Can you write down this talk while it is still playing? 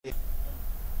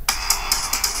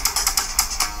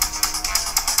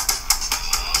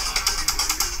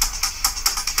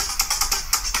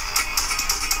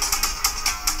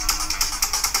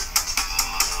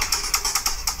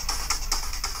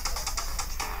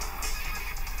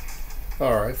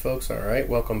Alright, folks, alright.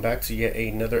 Welcome back to yet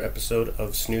another episode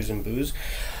of Snooze and Booze.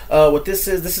 What this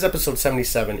is episode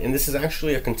 77, and this is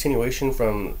actually a continuation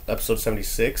from episode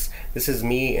 76. This is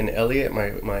me and Elliot,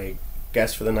 my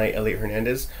guest for the night, Elliot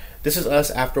Hernandez. This is us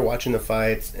after watching the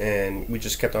fights, and we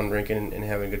just kept on drinking and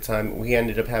having a good time. We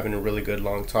ended up having a really good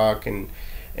long talk and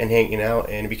hanging out,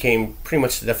 and it became pretty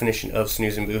much the definition of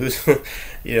snooze and booze.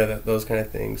 Those kind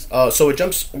of things. So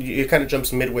it kind of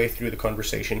jumps midway through the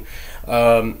conversation.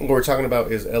 What we're talking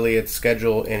about is Elliot's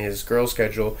schedule and his girl's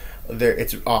schedule.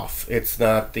 It's off. It's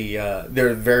not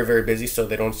they're very, very busy, so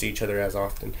they don't see each other as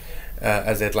often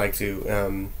as they'd like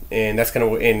to. And that's kind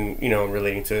of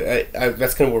relating to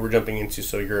that's kind of what we're jumping into.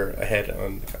 So you're ahead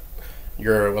on.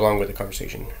 You're along with the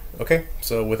conversation. Okay,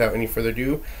 so without any further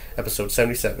ado, episode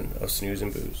 77 of Snooze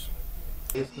and Booze.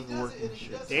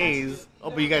 Days? Oh,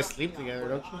 but you guys sleep together,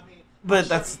 don't you? But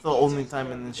that's the only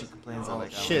time, and then she complains all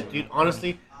like shit, dude.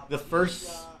 Honestly, the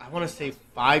first, I want to say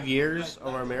 5 years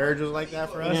of our marriage was like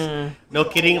that for us. Yeah. No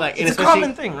kidding. Like, it's a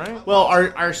common thing, right? Well,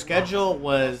 our schedule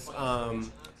was,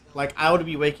 like, I would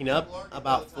be waking up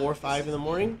about 4 or 5 in the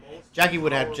morning. Jackie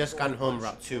would have just gotten home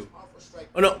about 2.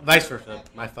 Oh, no, vice versa.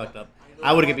 I fucked up.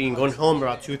 I would have been going home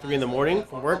about 2 or 3 in the morning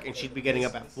from work, and she'd be getting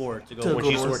up at 4 to go when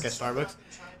she used to work at Starbucks.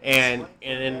 And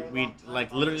then we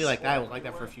literally like that. It was like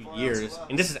that for a few years.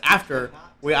 And this is after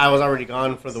I was already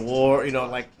gone for the war.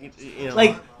 Like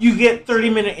you get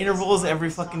 30-minute intervals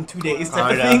every fucking 2 days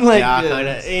type of thing. Like, yeah, kind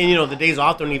of. And the days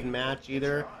off don't even match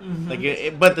either.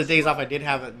 Mm-hmm. But the days off I did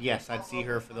have, yes, I'd see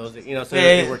her for those. So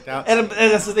it worked out. And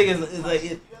that's the thing is like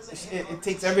it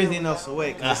takes everything else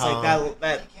away. Cause it's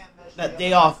like that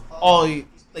day off,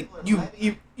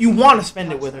 you want to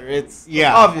spend it with her. It's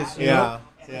obvious, you know?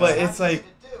 But it's like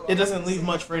it doesn't leave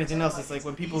much for anything else. It's like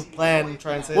when people plan and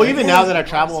try and say. Well, even now that I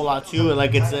travel a lot too,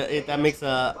 like that makes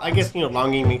I guess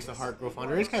longing makes the heart grow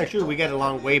fonder. It's kind of true. We get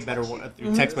along way better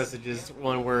through text messages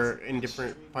when we're in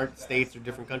different states or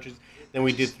different countries than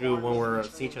we do through when we're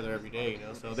seeing each other every day.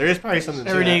 So there is probably something.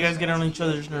 Every day you guys get on each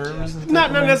other's nerves.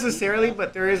 Not necessarily,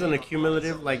 but there is an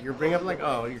accumulative. Like you bring up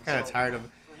you're kind of tired of.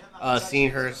 Seeing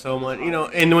her so much,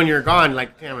 and when you're gone,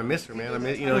 like, damn, I miss her, man. I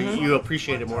miss, you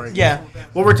appreciate it more. Yeah.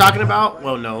 What we're talking about,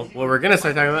 what we're gonna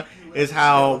start talking about is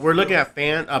how we're looking at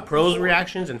pros'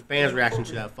 reactions and fans' reaction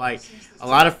to that fight. A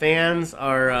lot of fans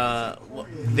are,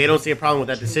 they don't see a problem with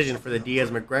that decision for the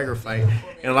Diaz-McGregor fight,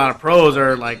 and a lot of pros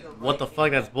are like, what the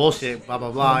fuck, that's bullshit, blah blah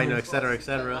blah, et cetera, et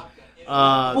cetera.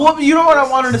 Well, you know what I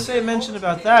wanted to mention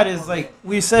about that is like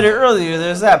we said it earlier.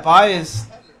 There's that bias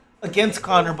against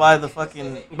Conor by the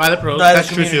pros.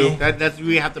 That's true too. That's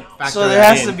we have to factor. So there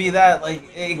has to be that but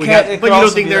you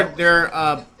don't think they're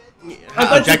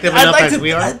objective enough as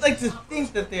we are? I'd like to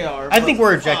think that they are. I think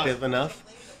we're objective enough.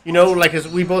 As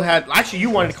we both had. Actually, you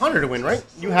wanted Conor to win, right?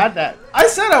 You had that. I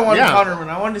said I wanted Conor to win.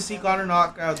 I wanted to see Conor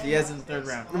knock out Diaz in the 3rd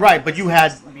round. Right, but you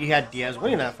had Diaz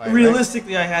winning that fight.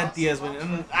 Realistically, right? I had Diaz winning,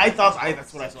 and I thought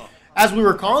that's what I saw. As we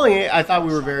were calling it, I thought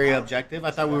we were very objective.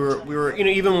 I thought we were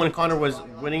even when Conor was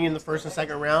winning in the 1st and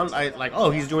 2nd round,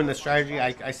 he's doing the strategy.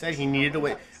 I said he needed to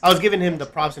win. I was giving him the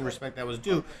props and respect that was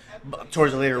due. But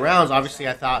towards the later rounds, obviously,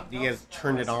 I thought Diaz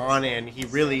turned it on, and he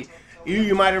really,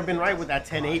 you might have been right with that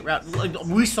 10-8 round.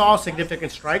 We saw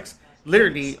significant strikes.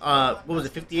 Literally,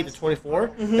 58 to 24?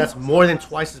 Mm-hmm. That's more than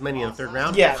twice as many in the 3rd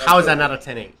round. Yeah. How is that not a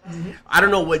 10-8? Mm-hmm. I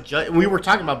don't know what we were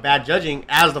talking about bad judging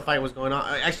as the fight was going on.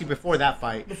 Actually, before that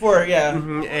fight.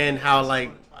 Mm-hmm. And how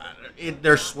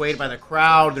they're swayed by the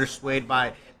crowd. They're swayed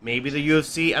by maybe the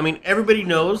UFC. I mean, everybody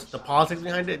knows the politics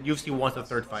behind it. UFC wants a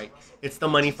 3rd fight. It's the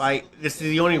money fight. This is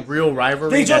the only real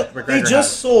rivalry that McGregor They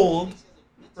just sold,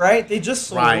 right? They just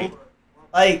sold. Right.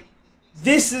 Like,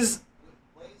 this is.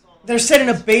 They're setting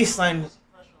a baseline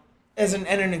as an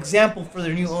example for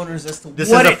their new owners as to what the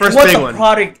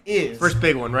product is. First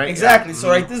big one, right? Exactly. Yeah.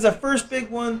 So, this is our first big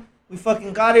one. We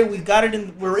fucking got it. We got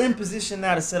it. We're in position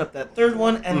now to set up that 3rd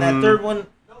one. And that 3rd one,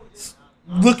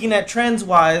 looking at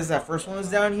trends-wise, that first one was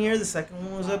down here. The second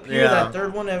one was up here. Yeah. That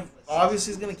 3rd one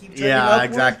obviously is going to keep trending upward. Yeah,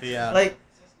 exactly,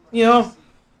 yeah.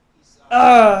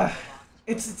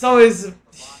 It's always...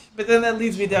 But then that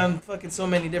leads me down fucking so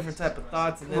many different type of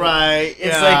thoughts. And then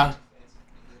it's like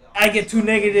I get too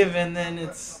negative and then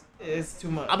it's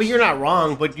too much. I mean, you're not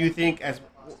wrong, but do you think as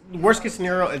worst case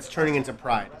scenario, it's turning into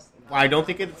pride? Well, I don't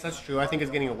think that's true. I think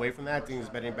it's getting away from that. I think it's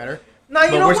getting better. No,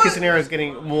 you know worst case scenario is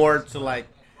getting more to like.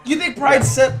 You think Pride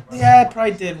said? Yeah,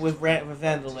 Pride did with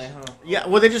Vanderlei, huh? Yeah,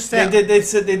 well, they just said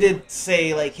they did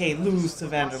say like, hey, lose to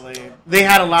Vanderlei. They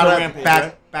had a lot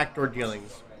of backdoor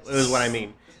dealings. Is what I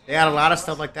mean. They had a lot of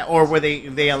stuff like that, or where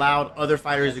they allowed other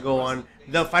fighters to go on.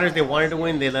 The fighters they wanted to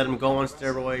win, they let them go on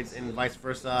steroids, and vice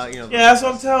versa. Yeah, that's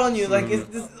what I'm telling you. Like,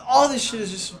 all this shit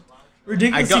is just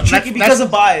ridiculously tricky because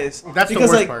of bias. That's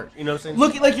because, the worst part. You know what I'm saying?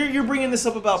 Look, like you're bringing this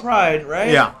up about Pride,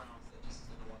 right? Yeah.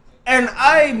 And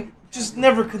I just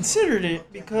never considered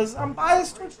it because I'm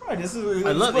biased towards Pride. This is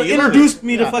what introduced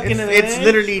me to fucking MMA. It's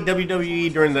literally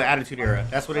WWE during the Attitude Era.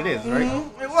 That's what it is, right?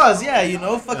 Mm-hmm. It was, yeah. You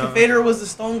know, fucking Vader was the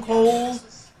Stone Cold.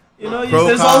 You know,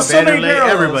 there's also so many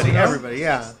parallels. Everybody,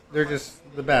 yeah. They're just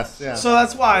the best, yeah. So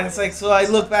that's why it's like. So I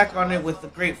look back on it with a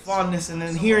great fondness, and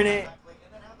then hearing it.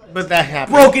 But that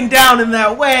happened. Broken down in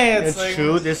that way. It's like,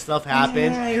 true. This stuff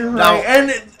happened. Yeah, you're right. And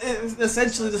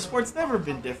essentially, the sport's never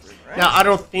been different, right? Now, I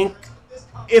don't think...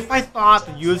 If I thought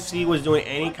the UFC was doing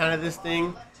any kind of this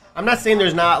thing, I'm not saying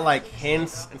there's not, like,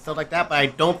 hints and stuff like that, but I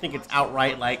don't think it's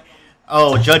outright like,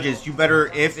 oh, judges, you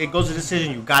better... If it goes to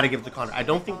decision, you got to give it to Conor. I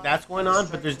don't think that's going on,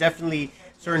 but there's definitely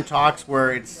certain talks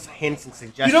where it's hints and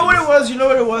suggestions. You know what it was? You know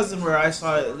what it was? And where I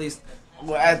saw it, at least...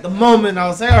 At the moment, I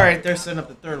was like, all right, they're setting up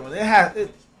the third one.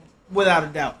 Without a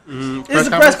doubt, it's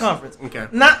a press conference. Okay,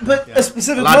 a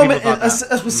specific moment. A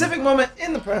specific moment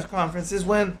in the press conference is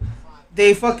when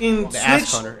they fucking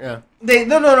switch. They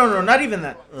no, not even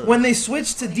that. When they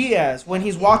switch to Diaz when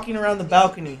he's walking around the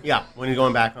balcony. Yeah, when he's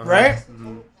going back. Right,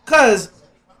 because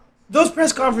those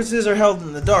press conferences are held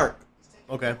in the dark.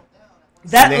 Okay.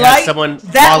 That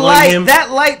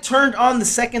light turned on the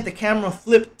second the camera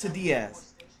flipped to Diaz.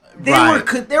 They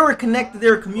were connected.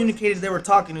 They were communicating. They were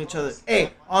talking to each other.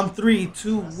 Hey, on 3,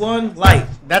 2, 1, light.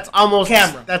 That's almost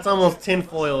camera. That's almost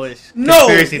tinfoil-ish. No,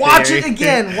 watch it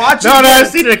again. Watch it. No, I've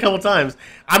seen it a couple times.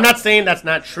 I'm not saying that's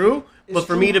not true, but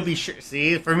for me to be sure,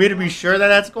 that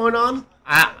that's going on,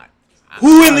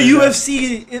 who in the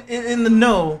UFC in the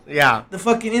know? Yeah, the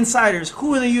fucking insiders.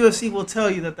 Who in the UFC will tell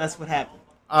you that that's what happened?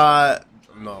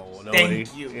 No, nobody.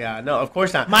 Thank you. Yeah, no, of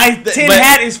course not. My tin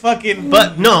hat is fucking...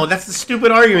 But, no, that's a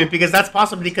stupid argument, because that's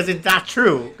possibly because it's not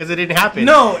true, because it didn't happen.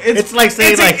 No, it's like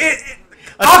saying,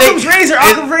 Occam's razor.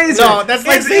 No, that's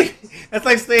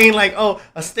like saying, like, oh,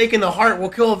 a stake in the heart will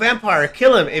kill a vampire.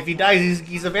 Kill him. If he dies,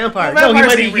 he's a vampire. Well, no, he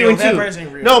might be human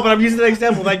too. No, but I'm using that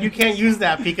example. Like, you can't use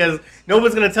that because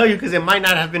nobody's going to tell you because it might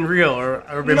not have been real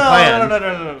or been planned.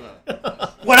 No.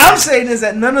 What I'm saying is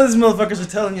that none of these motherfuckers are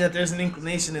telling you that there's an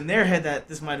inclination in their head that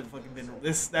this might have fucking been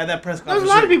that press conference. There's a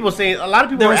lot of people saying. A lot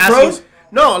of people were asking. Pros?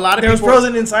 No, a lot of there people. There was pros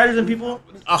and insiders and people.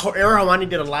 Ariel Helwani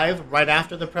did a live right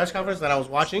after the press conference that I was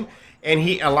watching, and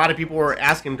a lot of people were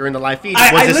asking during the live feed.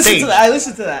 I listened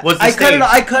to that.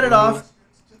 I cut it off.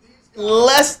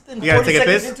 Less than 40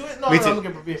 seconds into it. No, I'm gonna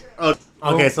get prepared.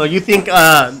 Okay, so you think?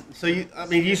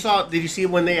 Did you see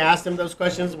when they asked him those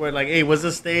questions? Where like, hey, was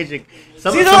this stage? That's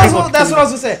what I was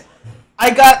gonna say.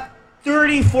 I got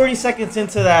 30, 40 seconds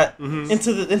into that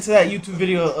into that YouTube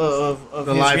video of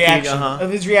his reaction feed, of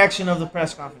his reaction of the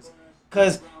press conference,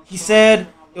 because he said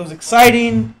it was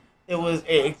exciting.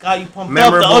 It got you pumped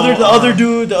memorable, up.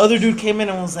 The other dude came in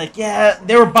and was like, yeah,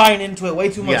 they were buying into it way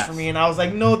too much for me, and I was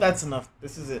like, no, that's enough.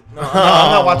 This is it. No,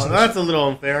 I'm not watching this. That's a little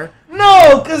unfair.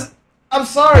 No, because I'm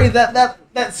sorry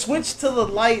that switch to the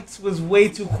lights was way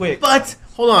too quick. But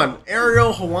hold on,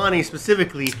 Ariel Helwani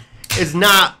specifically is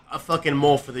not a fucking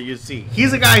mole for the UFC.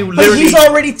 He's a guy who literally... But he's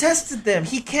already tested them.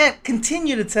 He can't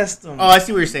continue to test them. Oh, I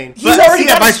see what you're saying. He's already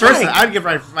got vice versa. I'd give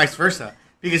vice versa.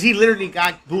 Because he literally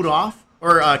got booed off,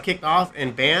 or kicked off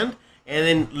and banned, and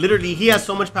then literally he has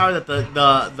so much power that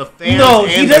the fans... No,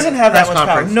 he doesn't have that much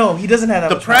power. No, he doesn't have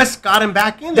that much power. The press got him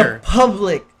back in there. The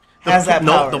public has that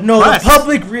power. The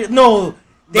public... No...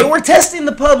 They were testing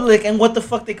the public and what the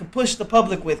fuck they could push the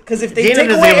public with. Because if they take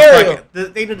away Ariel...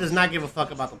 Dana does not give a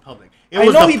fuck about the public. It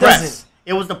was the press.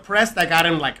 It was the press that got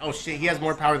him like, oh shit, he has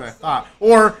more power than I thought.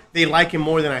 Or they like him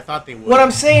more than I thought they would. What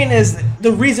I'm saying is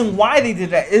the reason why they did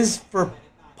that is for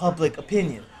public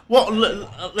opinion. Well,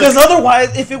 because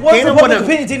otherwise, if it wasn't for public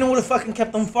opinion, Dana would have fucking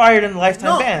kept them fired and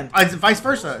lifetime banned. Vice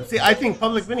versa. See, I think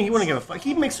public opinion, he wouldn't give a fuck.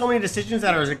 He makes so many decisions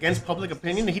that are against public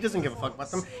opinion that he doesn't give a fuck about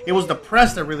them. It was the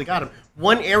press that really got him.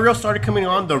 When Ariel started coming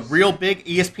on the real big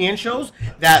ESPN shows,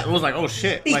 that was like, oh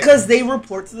shit. Because they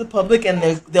report to the public and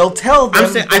they'll tell them.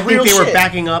 I think they were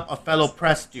backing up a fellow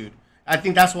press dude. I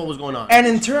think that's what was going on. And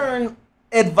in turn,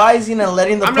 advising and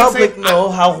letting the public know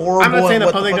how horrible. I'm not saying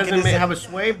the public doesn't have a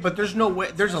sway, but there's no way.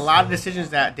 There's a lot of decisions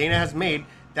that Dana has made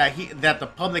that the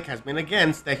public has been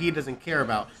against that he doesn't care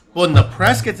about. But when the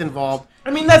press gets involved,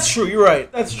 I mean that's true. You're right.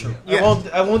 That's true. Yeah.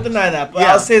 I won't deny that. But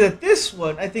I'll say that this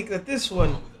one. I think that this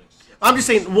one. I'm just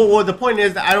saying. Well, the point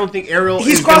is that I don't think Ariel.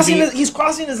 He's crossing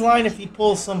his line if he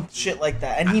pulls some shit like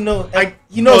that, and he knows.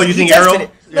 Oh, you think Ariel?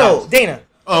 No, Dana.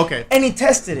 Oh, okay. And he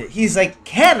tested it. He's like,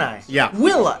 can I? Yeah.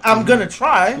 Will I? I'm going to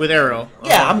try. With Ariel.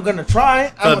 Yeah, I'm going to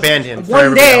try. So banned him.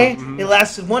 One day. It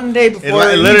lasted one day before.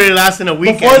 It literally lasted a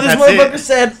weekend. Before this motherfucker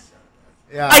said,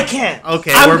 Yeah. I can't.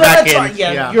 Okay, we're back in.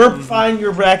 Yeah, you're fine.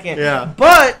 You're back in. Yeah.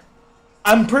 But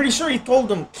I'm pretty sure he told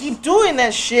them, keep doing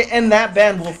that shit, and that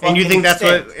band will fucking. And you think that's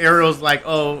what Ariel's like?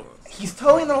 Oh, he's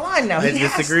towing the line now. I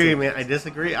disagree, man. I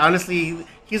disagree. Honestly,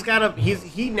 he's got a.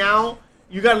 He now.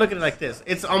 You gotta look at it like this.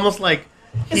 It's almost like.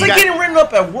 It's like getting written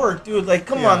up at work, dude. Like,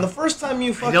 come on. The first time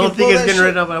you fucking. I don't think it's getting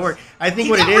written up at work. I think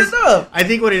what it is. I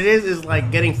think what it is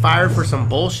like getting fired for some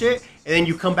bullshit, and then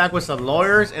you come back with some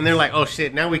lawyers, and they're like, "Oh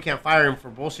shit, now we can't fire him for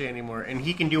bullshit anymore," and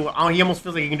he can do. He almost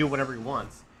feels like he can do whatever he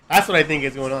wants. That's what I think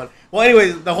is going on. Well,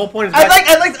 anyways, the whole point is.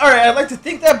 I'd like to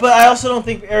think that, but I also don't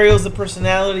think Ariel's the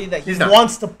personality that he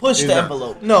wants to push the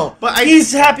envelope. No, but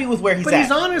he's happy with where he's at. But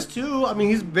he's honest too. I mean,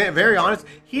 he's very honest.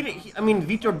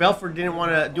 Vitor Belfort didn't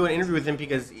want to do an interview with him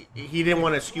because he didn't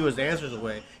want to skew his answers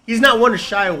away. He's not one to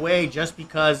shy away just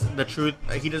because the truth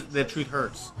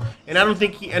hurts. And I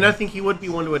think he would be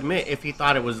one to admit if he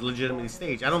thought it was legitimately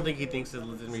staged. I don't think he thinks it's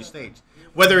legitimately staged.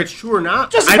 Whether it's true or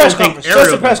not, just a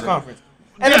press conference.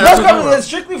 And the press conference is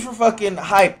strictly for fucking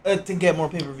hype to get more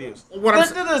pay-per-views.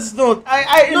 There's no, in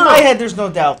my head, there's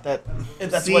no doubt that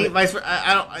that's what it is.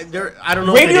 I don't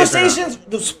know. Radio stations,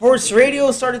 the sports radio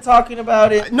started talking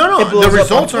about it. No, the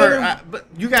results are. But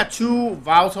you got two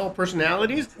volatile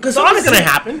personalities. Because honestly, going to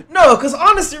happen. No, because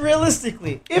honestly,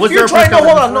 realistically, if you're trying to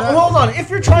hold on, if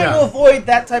you're trying to avoid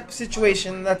that type of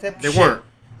situation, that type of shit. They weren't.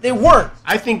 They weren't.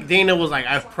 I think Dana was like,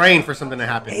 I was praying for something to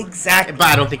happen. Exactly. But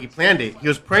I don't think he planned it. He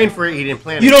was praying for it. He didn't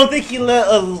plan it. You don't think he let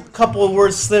a couple of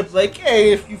words slip like,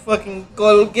 hey, if you fucking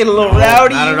go get a little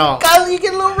rowdy. Not at all. You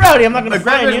get a little rowdy. I'm not going to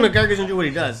find you. McGregor's going to do what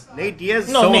he does. Nate Diaz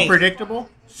is unpredictable.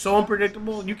 So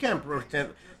unpredictable. You can't pretend.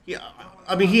 He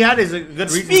had his good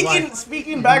reasons.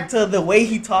 Speaking back to the way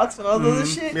he talks and all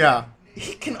this shit. Yeah.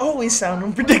 He can always sound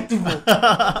unpredictable.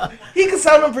 He can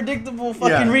sound unpredictable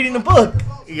reading a book.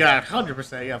 Yeah,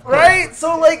 100%. Yeah, right?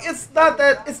 So, like, it's not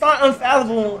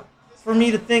unfathomable for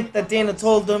me to think that Dana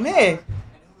told them, hey,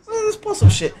 let's pull some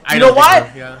shit. You know why?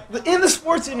 So, yeah. In the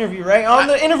sports interview, right? On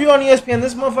the interview on ESPN,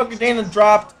 this motherfucker Dana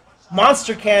dropped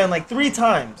Monster Can like 3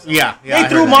 times. Yeah. They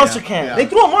threw Monster Can. Yeah. They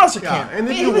threw a Monster Can. And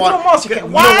then he threw a Monster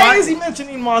Can. Why is he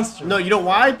mentioning Monster? No, you know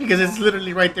why? Because it's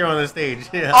literally right there on the stage.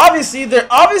 Yeah. Obviously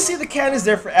the can is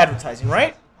there for advertising,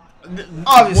 right?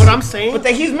 Obviously. What I'm saying, but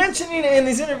that he's mentioning it in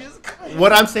these interviews.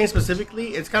 What I'm saying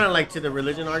specifically, it's kind of like to the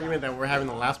religion argument that we're having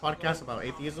in the last podcast about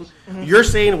atheism. Mm-hmm. You're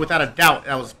saying without a doubt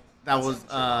that was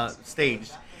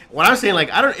staged. What I'm saying,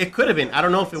 it could have been. I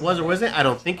don't know if it was or wasn't. I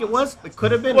don't think it was. It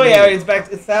could have been. Well, yeah, it's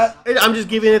that. I'm just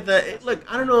giving it look.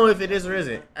 I don't know if it is or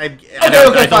isn't. I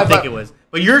don't think it was.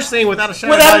 But you're saying without a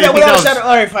shadow of a doubt. Without a shadow.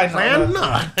 All right, fine. No,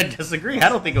 I disagree. I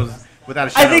don't think it was without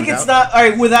a shadow. I think it's not. All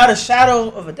right, without a shadow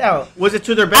of a doubt. Was it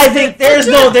to their benefit? I think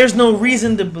there's no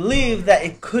reason to believe that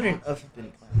it couldn't have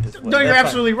been planned this way. No, you're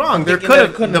absolutely wrong. There could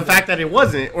have. The fact that it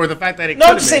wasn't, or the fact that it. No,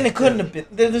 I'm just saying it couldn't have been.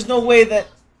 There's no way that.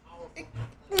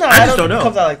 No, I just don't know. It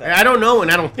comes out like that. I don't know, and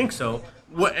I don't think so.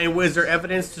 And was there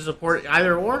evidence to support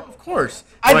either or? Of course.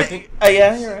 I think.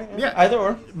 Yeah, you're right. Yeah, either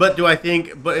or. But do I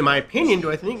think? But in my opinion, do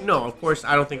I think? No, of course,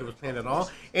 I don't think it was planned at all.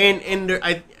 And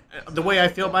the way I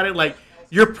feel about it, like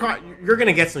you're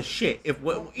gonna get some shit if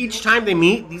each time they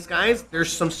meet these guys,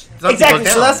 there's some stuff exactly.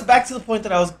 So that's back to the point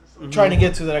that I was trying to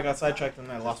get to that I got sidetracked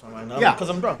and I lost my mind. Yeah, because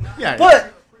I'm drunk. Yeah.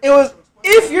 But it was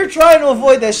if you're trying to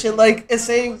avoid that shit, like it's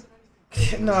saying.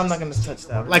 No, I'm not gonna touch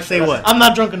that. Like, say what? I'm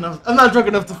not drunk enough. I'm not drunk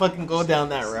enough to fucking go down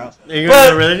that route. Are you gonna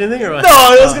do a religion thing or what?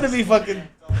 No, it was gonna be fucking.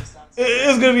 It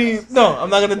was gonna be. No, I'm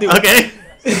not gonna do it. Okay.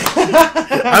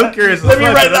 I'm curious. Let me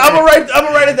write. Okay. I'm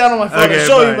gonna write it down on my phone and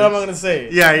show you, but I'm not gonna say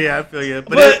it. Yeah, I feel you.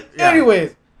 But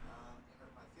anyways,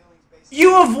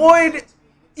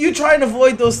 you try and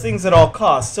avoid those things at all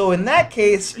costs. So in that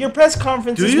case, your press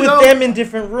conference is with them in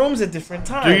different rooms at different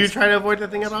times. Do you try to avoid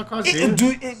that thing at all costs?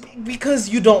 Because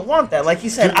you don't want that. Like you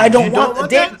said, I don't want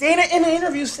that. Dana in the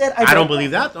interview said, I don't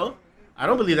believe that, though. I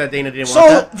don't believe that Dana didn't want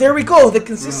that. So there we go. The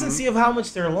consistency of how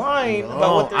much they're lying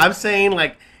about what they're... I'm saying,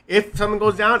 like, if something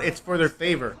goes down, it's for their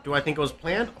favor. Do I think it was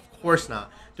planned? Of course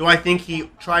not. Do I think he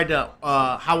tried to,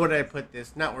 how would I put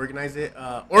this? Not organize it,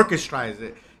 orchestrize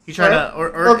it. He tried to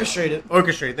orchestrate it.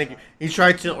 Orchestrate, thank you. He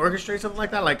tried to orchestrate something like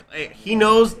that. Like, he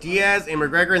knows Diaz and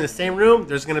McGregor in the same room.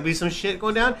 There's going to be some shit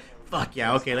going down. Fuck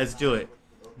yeah, okay, let's do it.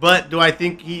 But do I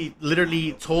think he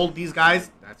literally told these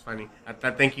guys? That's funny.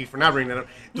 Thank you for not bringing that up.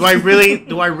 Do I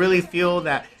really feel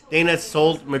that Dana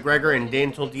sold McGregor and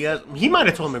Dana told Diaz. He might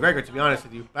have told McGregor, to be honest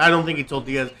with you, but I don't think he told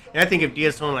Diaz. And I think if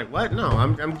Diaz told him, like, what? No,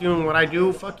 I'm doing what I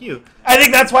do. Fuck you. I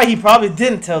think that's why he probably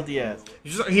didn't tell Diaz.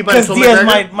 He might have told Diaz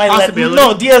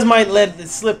McGregor. Diaz might let it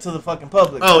slip to the fucking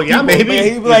public. Oh yeah, maybe.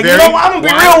 He'd be like, you know what? I'm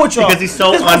gonna be real with y'all because he's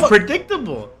so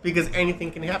unpredictable. Because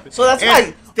anything can happen. So that's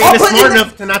why Dana's smart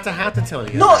enough to not to have to tell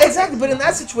you. No, exactly. But in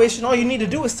that situation, all you need to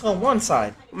do is tell one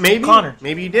side. Maybe Conor.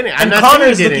 Maybe he didn't. And Conor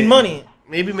is looking money.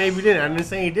 Maybe he didn't. I didn't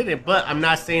say he didn't, but I'm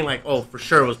not saying like, oh, for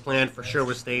sure it was planned, for sure it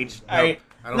was staged. No, I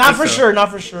don't not for so. sure,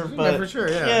 not for sure, but not for sure,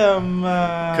 yeah.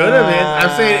 Could have been.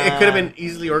 I'm saying it could have been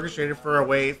easily orchestrated for a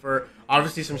way for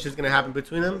obviously some shit's gonna happen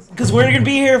between them. Because we're gonna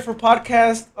be here for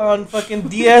podcast on fucking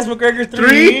Diaz McGregor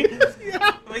 3.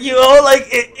 Yeah. You know, like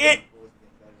it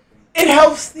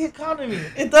helps the economy.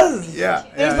 It does. Yeah.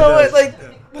 There's no way, like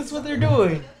that's what they're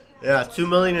doing. Yeah, 2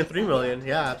 million and 3 million.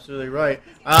 Yeah, absolutely right.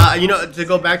 To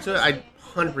go back to it,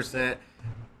 100%.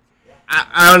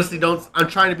 I honestly don't. I'm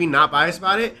trying to be not biased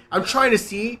about it. I'm trying to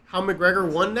see how McGregor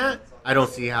won that. I don't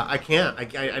see how. I can't.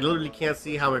 I literally can't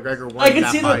see how McGregor won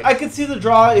that fight. I can see the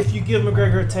draw if you give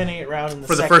McGregor a 10-8 round in the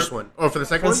second. For the first one, or for the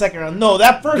second one. For the second round. No,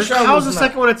 that first round. How's the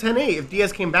second one a 10-8 if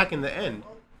Diaz came back in the end?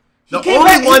 He came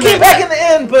back in the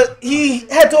end, but he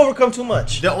had to overcome too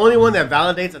much. The only one that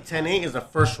validates a 10-8 is the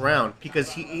first round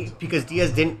because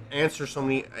Diaz didn't answer so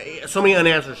many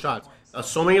unanswered shots,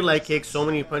 so many leg kicks, so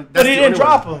many punches. But he didn't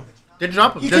drop him. Didn't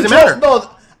drop him. Doesn't matter. No,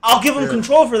 I'll give him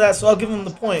control for that, so I'll give him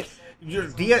the point.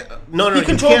 Diaz, he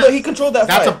controlled that.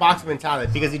 That's fight. a box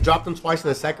mentality because he dropped him twice in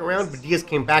the second round, but Diaz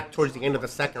came back towards the end of the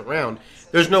second round.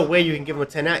 There's no way you can give him a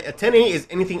 10-8. A 10-8 is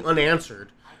anything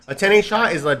unanswered. A 10-8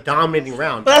 shot is a dominating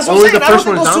round. But that's what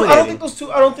I'm saying. I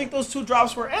don't think those two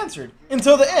drops were answered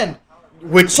until the end.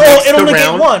 Which so makes it'll the negate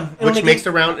round, one. Which makes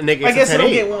the round and negates I guess a 10-8. It'll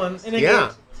get one.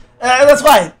 Yeah. That's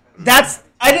why.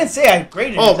 I didn't say I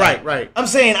graded. Oh, right. I'm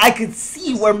saying I could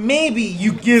see where maybe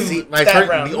you give that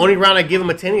round. The only round I give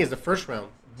him a 10-8 is the first round.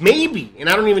 Maybe, and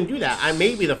I don't even do that. I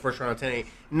maybe the first round 10-8.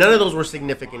 None of those were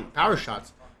significant power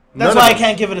shots. That's why I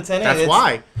can't give it a 10-8. That's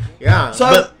why. Yeah.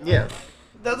 So yeah.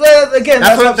 Again,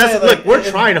 that's what I'm saying. Look, we're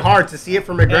trying hard to see it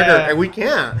for McGregor, and we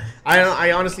can't.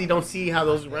 I honestly don't see how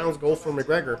those rounds go for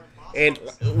McGregor. And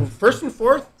first and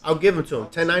fourth, I'll give him to him.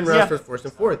 10-9 rounds for first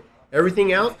and fourth.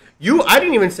 Everything else, I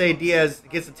didn't even say Diaz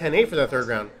gets a 10-8 for the third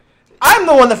round. I'm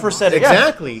the one that first said it.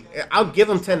 Exactly. Yeah. I'll give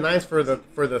him 10-9s for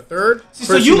the third.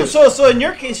 So in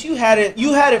your case, you had it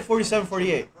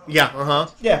 47-48. Yeah.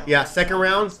 Yeah. Second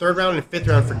round, third round, and fifth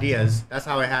round for Diaz. That's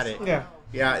how I had it. Yeah.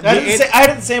 Yeah, I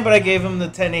did the same, but I gave him the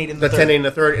 10-8 in the third. 10-8 in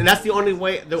the third, and that's the only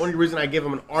reason I give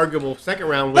him an arguable second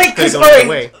round, which could go the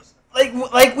way.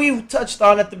 Like we touched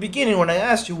on at the beginning when I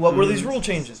asked you what were these rule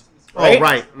changes, right? Oh,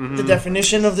 right. Mm-hmm. The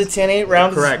definition of the 10-8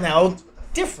 round is now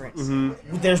different.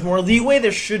 Mm-hmm. There's more leeway.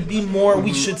 There should be more. Mm-hmm.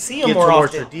 We should see him more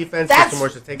often. Defense,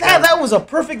 that was a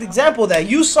perfect example of that.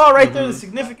 You saw right there the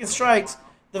significant strikes.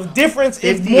 The difference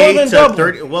is more than double.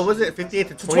 30, what was it? 58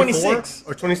 to 24? 26.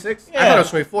 Or 26? Yeah. I thought it was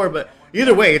 24, but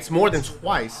either way, it's more than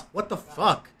twice. What the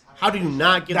fuck? How do you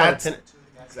not give that a 10?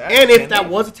 Exactly. And if that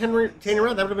was a 10 round, that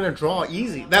would have been a draw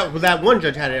easy. That one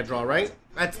judge had a draw, right?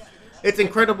 It's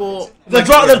incredible. The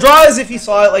draw is if he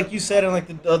saw it, like you said, and like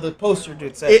the poster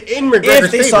dude said. In McGregor's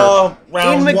if they favor. saw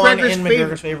round one in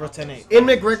McGregor's favor, 10-8. In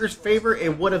McGregor's favor,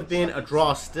 it would have been a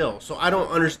draw still. So I don't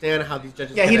understand how these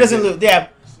judges. Yeah, he doesn't lose. Yeah,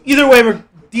 either way,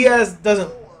 Diaz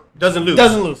doesn't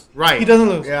lose. Right. He doesn't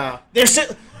lose. Yeah.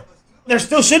 There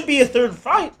still should be a third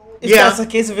fight. If that's the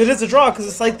case, if it is a draw, because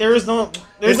it's like there's no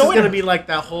This is going to be like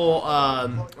that whole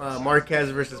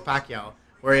Marquez versus Pacquiao,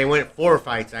 where they went 4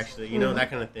 fights, actually, that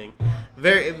kind of thing.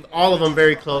 All of them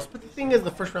very close. But the thing is,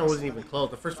 the first round wasn't even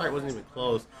close. The first fight wasn't even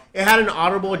close. It had an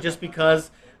audible just because,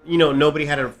 nobody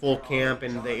had a full camp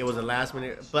and it was a last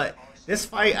minute. But this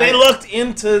fight... They looked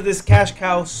into this cash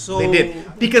cow so... They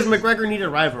did. Because McGregor needed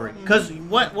rivalry. Because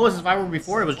what was his rivalry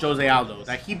before? It was Jose Aldo,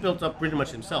 that he built up pretty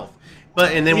much himself.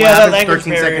 And then what happened?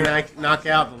 13-second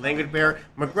knockout, the language barrier.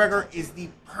 McGregor is the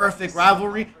perfect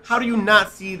rivalry. How do you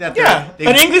not see that? Yeah,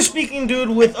 an English-speaking dude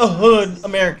with a hood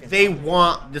American. They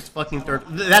want this fucking third.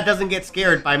 That doesn't get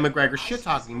scared by McGregor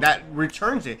shit-talking. That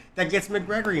returns it. That gets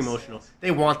McGregor emotional.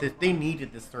 They want this. They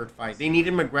needed this third fight. They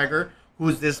needed McGregor,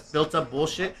 who's this built-up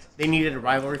bullshit. They needed a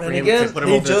rivalry for him to put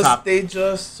him over the top. They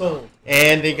just sold.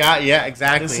 And they got,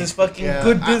 exactly. This is fucking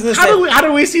good business. How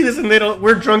do we see this and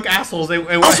we're drunk assholes? That's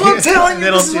what I'm telling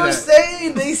you. This is what I'm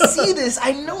saying. They see this.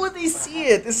 I know they see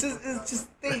it. This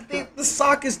the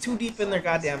sock is too deep in their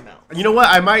goddamn mouth. You know what?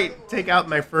 I might take out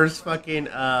my first fucking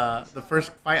the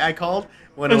first fight I called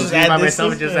when I was doing by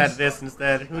myself and just add this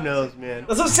instead. Who knows, man?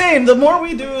 That's what I'm saying. The more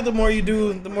we do, the more you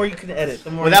do, the more you can edit.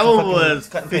 The more. Well, that one was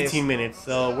 15 minutes,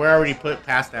 so we're already put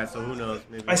past that. So who knows?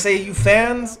 Maybe. I say, you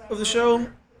fans of the show.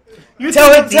 You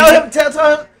tell him.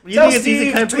 You think it's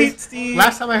easy country?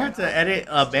 Last time I had to edit,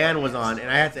 a band was on, and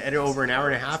I had to edit over an hour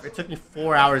and a half. It took me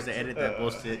 4 hours to edit that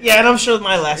bullshit. Yeah, and I'm sure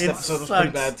my last episode was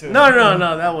pretty bad too. No,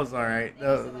 that was all right.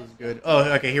 That was good.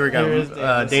 Oh, okay, here we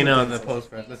go. Dana on the post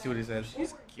press. Let's see what he says.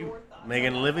 She's cute.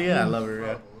 Megan Olivia, I love her.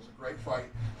 Yeah. It was a great fight.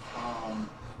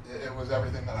 It was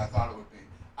everything that I thought it would be.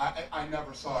 I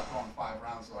never saw it going 5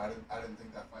 rounds, so I didn't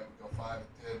think that fight would go 5. It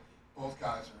did. Both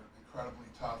guys are incredibly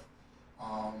tough.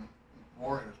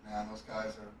 Warriors, man. Those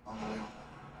guys are unbelievable.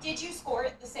 Did you score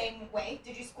it the same way?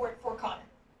 Did you score it for Conor?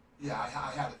 Yeah, I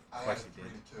had it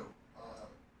 3-2.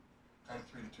 I had a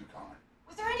 3-2 Conor.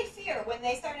 Was there any fear when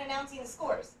they started announcing the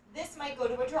scores? This might go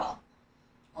to a draw.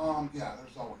 Yeah,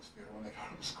 there's always fear when they go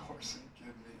to the scores. Are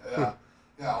you kidding me?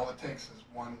 Yeah. All it takes is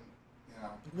one.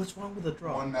 What's wrong with a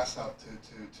draw? One mess up to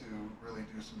really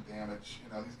do some damage.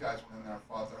 These guys went in there and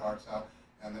fought their hearts out,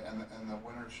 and the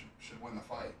winner should win the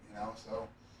fight. So.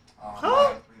 I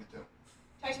had a 3-2.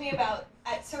 Talk to me about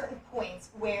at certain points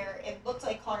where it looked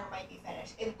like Conor might be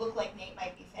finished. It looked like Nate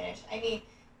might be finished. I mean,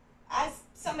 as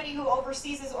somebody who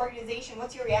oversees this organization,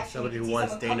 what's your reaction? Somebody who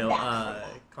wants Dana,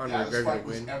 Conor McGregor to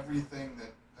win. Was everything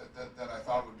that I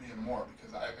thought it would be and more,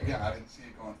 because I didn't see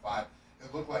it going 5.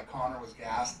 It looked like Conor was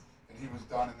gassed and he was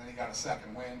done, and then he got a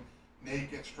second win. Nate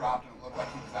gets dropped and it looked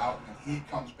like he was out, and then he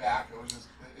comes back. It was just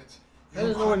How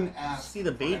does no one see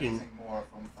the baiting?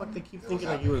 Fuck, they keep thinking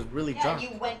like he was really dropped.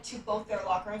 You went to both their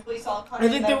locker rooms, but you saw Conor. I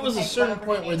think there was a certain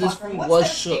point where this fool was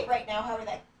shook. Right now, how are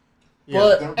they?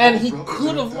 But and he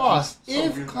could have lost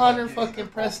if Conor fucking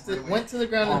pressed it, went to the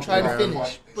ground and tried to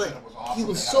finish. But he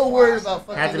was so worried about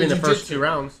fucking. Had to be in the first 2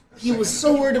 rounds. He was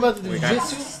so worried about the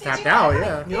jiu-jitsu. Tapped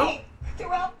out, yeah.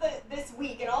 Throughout this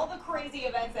week and all the crazy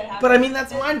events that happened. But I mean,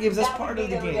 that's mind games. That's part of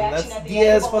the game. That's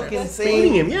Diaz fucking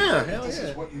saying him. Yeah, hell this yeah.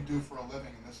 is what you do for a living,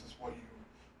 and this is what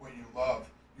you love.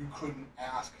 You couldn't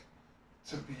ask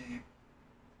to be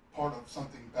part of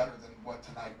something better than what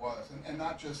tonight was, and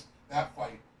not just that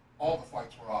fight. All the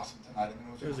fights were awesome tonight. I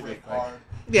mean, it was a great card.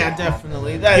 Yeah,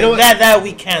 definitely. That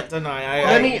we can't deny.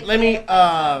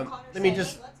 Let me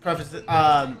just preface it.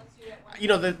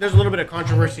 There's a little bit of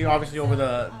controversy, obviously, over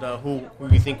the who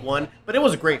you think won, but it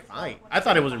was a great fight. I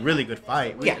thought it was a really good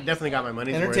fight. We definitely got my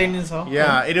money's worth. Entertaining as hell.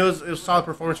 Yeah, it was a solid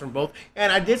performance from both,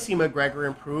 and I did see McGregor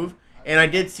improve, and I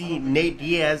did see Nate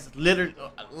Diaz literally,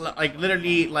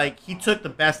 he took the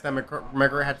best that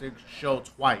McGregor had to show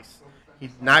twice. He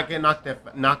did not get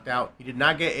knocked out. He did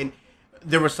not get in.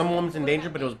 There were some moments in danger,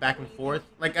 but it was back and forth.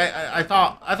 Like I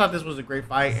thought this was a great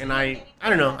fight, and I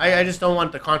don't know. I just don't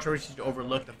want the controversy to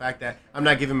overlook the fact that I'm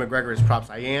not giving McGregor his props.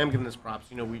 I am giving his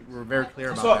props. We're very clear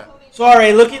about that. So all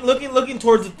right, looking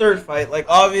towards the third fight. Like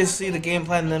obviously the game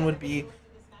plan then would be,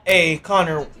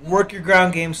 Conor, work your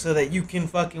ground game so that you can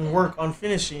fucking work on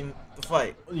finishing the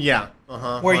fight. Yeah.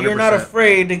 Where 100%. You're not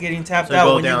afraid of getting tapped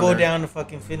out when you go down to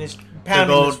fucking finish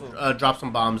pounding this fool. Drop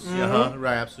some bombs. Mm-hmm.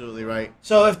 Right, absolutely right.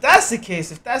 So if that's the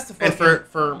case, if that's the fucking and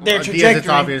for their Diaz, trajectory, it's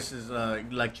obvious is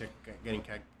leg check getting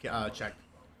checked. That's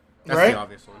right? the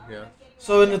obvious one. Yeah.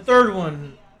 So in the third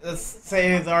one, let's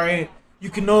say it's alright. You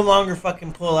can no longer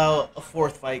fucking pull out a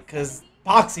fourth fight because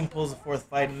boxing pulls a fourth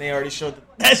fight, and they already showed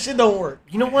that shit don't work.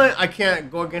 You know what? I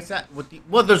can't go against that.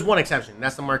 There's one exception.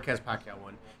 That's the Marquez Pacquiao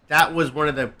one. That was one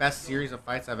of the best series of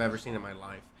fights I've ever seen in my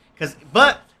life.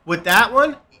 But with that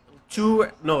one,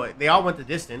 they all went the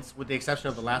distance, with the exception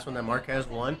of the last one that Marquez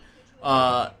won.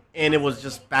 And it was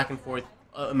just back and forth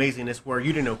amazingness where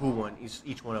you didn't know who won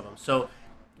each one of them. So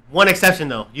one exception,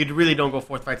 though. You really don't go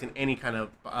fourth fights in any kind of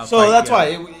so fight. That's why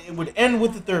it would end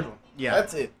with the third one. Yeah.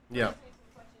 That's it. Yeah.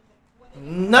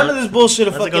 None of this bullshit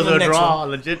of fucking the next draw, one.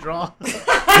 A legit draw.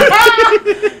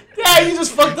 Yeah, you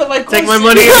just fucked up my question. Take my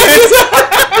money.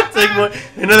 Take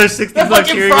another $60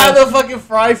 here. The fucking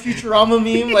Fry Futurama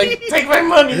meme. Like, take my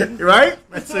money. Right?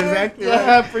 That's exactly right.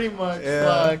 Yeah, pretty much. Yeah.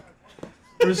 Fuck.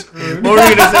 We're screwed. What were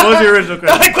you gonna say? What was your original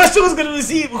question? My question was gonna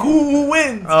be who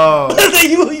wins. Oh.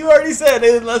 you already said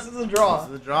unless it's a draw.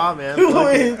 It's a draw, man. Who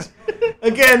wins?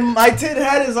 Again, my tin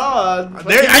hat is on.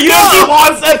 You know he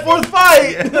wants that fourth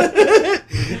fight.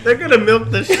 They're gonna milk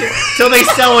the shit till they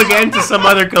sell again to some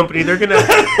other company. They're gonna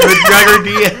McGregor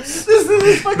Diaz.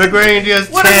 McGregor Diaz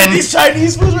 10. What are these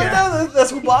Chinese foods right now? That's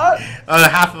who bought.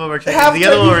 Half of them are Chinese. The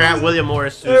other one are at William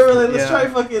Morris.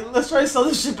 Let's try to sell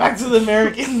this shit back to the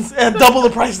Americans at double the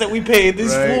price that we paid.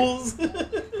 These fools.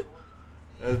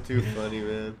 That's too funny,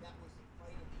 man.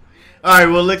 All right,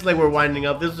 well, it looks like we're winding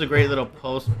up. This was a great little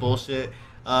post bullshit.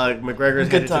 McGregor's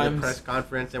headed to the press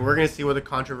conference, and we're going to see what the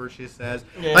controversy says.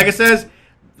 Yeah. Like it says,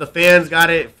 the fans got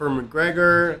it for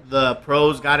McGregor. The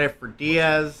pros got it for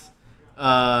Diaz.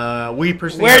 We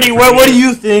personally. What do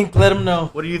you think? Let them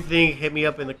know. What do you think? Hit me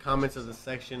up in the comments of the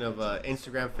section of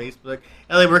Instagram, Facebook.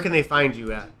 Ellie, where can they find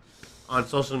you at on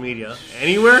social media?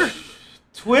 Anywhere?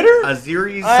 Twitter?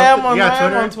 Aziris? I'm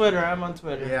on Twitter.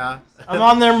 Yeah. I'm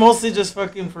on there mostly just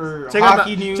fucking for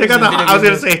hockey news. Check out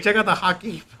the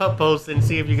hockey post and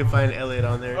see if you can find Elliot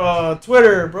on there.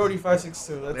 Twitter,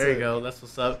 Brody562. That's there you go. That's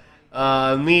what's up.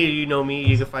 Me, you know me.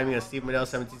 You can find me on Steve Medell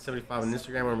 1775 on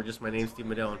Instagram, or just my name, Steve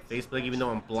Medell, on Facebook. Even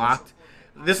though I'm blocked,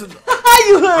 this is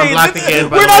I'm blocked again.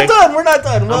 We're not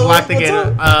done. I'm blocked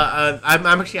again.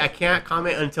 I'm actually I can't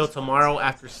comment until tomorrow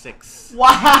after 6. Wow.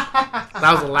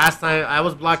 That was the last time I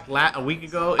was blocked a week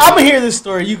ago. I'm gonna hear this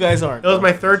story. You guys aren't. It was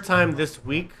my 3rd time this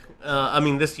week.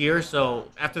 This year. So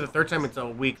after the 3rd time, it's a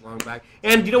week long back.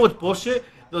 And you know what's bullshit?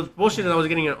 The bullshit is I was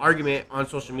getting an argument on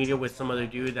social media with some other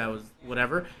dude that was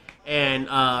whatever. And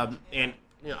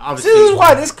you know, obviously, this is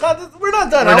why we're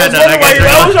not done.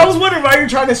 I was wondering why you're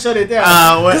trying to shut it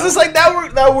down. Because it's like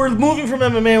that we're moving from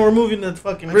MMA, we're moving to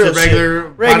fucking real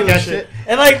regular shit.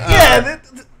 And like, I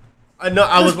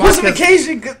was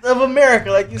pussification of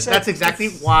America, like you said. That's exactly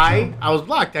why I was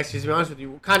blocked. Actually, to be honest with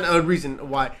you, kind of a reason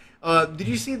why. Did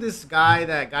you see this guy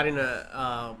that got in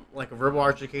a verbal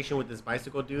altercation with this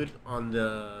bicycle dude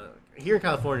here in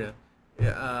California?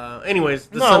 Yeah. Anyways,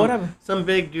 whatever. Some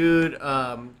big dude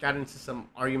got into some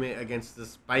argument against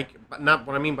this bike. Not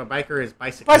what I mean by biker is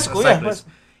bicycle. Yeah.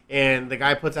 And the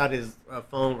guy puts out his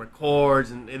phone,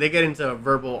 records, and they get into a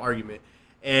verbal argument.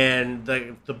 And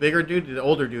the bigger dude, the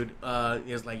older dude,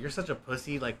 is like, "You're such a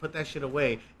pussy. Like, put that shit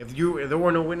away. If there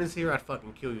were no witnesses here, I'd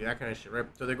fucking kill you." That kind of shit, right?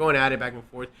 So they're going at it back and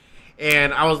forth.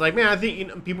 And I was like, man, I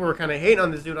think people were kind of hating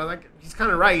on this dude. I was like, he's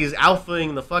kind of right. He's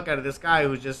alphaing the fuck out of this guy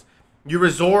who's just. You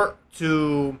resort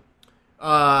to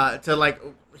like,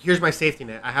 here's my safety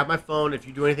net. I have my phone. If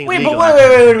you do anything illegal...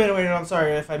 Wait a minute. I'm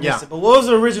sorry if I missed it. But what was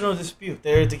the original dispute?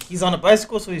 He's on a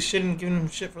bicycle, so he shouldn't give him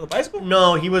shit for the bicycle?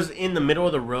 No, he was in the middle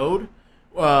of the road,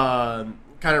 kind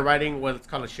of riding what's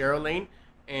called a Sharrow lane.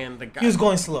 And the guy... He was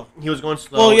going slow.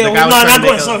 Well, yeah, not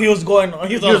going slow. He was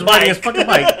riding his fucking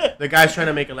bike. The guy's trying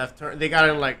to make a left turn. They got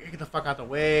him like, get the fuck out the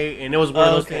way. And it was one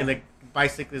of those things. The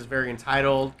bicyclist is very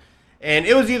entitled. And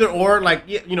it was either or, like,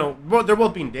 you know, they're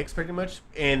both being dicks pretty much,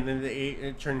 and then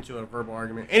it turned into a verbal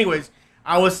argument. Anyways,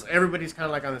 everybody's kind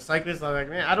of like on the cyclist. I'm like,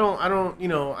 man, I don't, you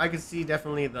know, I could see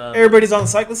definitely everybody's on the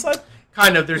cyclist side.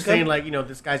 Kind of, they're saying like, you know,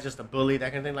 this guy's just a bully,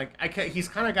 that kind of thing. Like, he's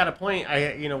kind of got a point.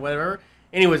 You know, whatever.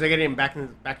 Anyways, I get him back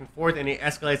and forth, and it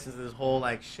escalates into this whole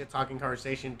like shit talking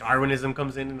conversation. Darwinism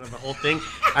comes in into the whole thing.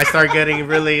 I start getting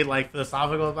really like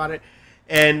philosophical about it,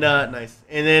 and nice.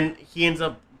 And then he ends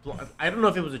up. I don't know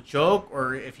if it was a joke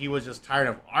or if he was just tired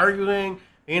of arguing.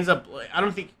 He ends up. I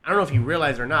don't know if he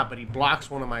realized or not, but he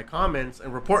blocks one of my comments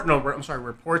and reports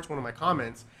one of my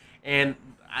comments. And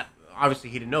obviously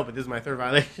he didn't know, but this is my 3rd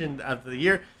violation of the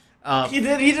year. He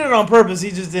did it on purpose. He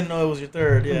just didn't know it was your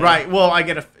 3rd. Yeah. Right. Well, I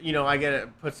get to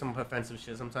put some offensive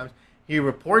shit sometimes. He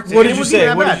reports it. What did you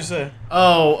say?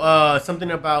 Oh, something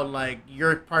about like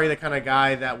you're probably the kind of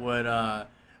guy that would.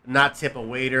 Not tip a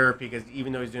waiter because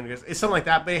even though he's doing good, it's something like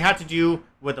that. But it had to do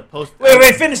with the post.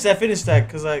 Wait, finish that,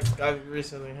 because I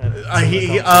recently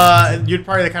had. You're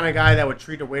probably the kind of guy that would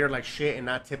treat a waiter like shit and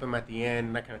not tip him at the end,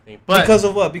 and that kind of thing. But because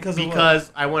of what?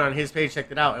 Because I went on his page,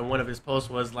 checked it out, and one of his posts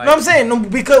was like. No, I'm saying no.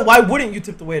 Because why wouldn't you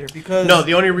tip the waiter? Because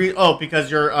the only reason. Oh, because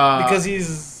you're. Because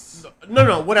he's.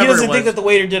 No, whatever. He doesn't think that the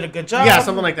waiter did a good job. Yeah,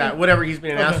 something like that. Whatever, he's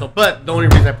being an asshole. But the only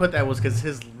reason I put that was because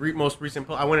his most recent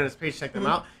post, I went on his page, checked them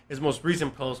out. His most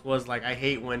recent post was like, I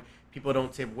hate when people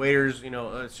don't tip waiters, you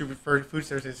know, super food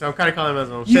services. So I'm kind of calling him as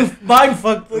a shit. You mind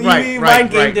fucked. You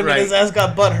mind gamed him and his ass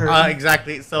got butthurt.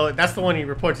 Exactly. So that's the one he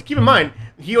reports. Keep in mind,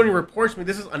 he only reports me.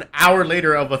 This is an hour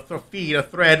later of a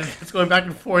thread that's going back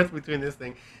and forth between this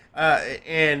thing.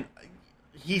 And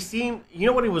he seemed, you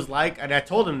know what he was like? And I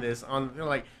told him this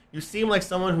like, you seem like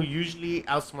someone who usually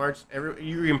outsmarts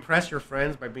you impress your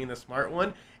friends by being the smart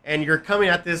one, and you're coming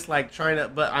at this like trying to.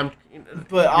 But I'm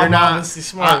not honestly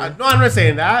smart. No, I'm not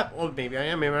saying that. Well, maybe I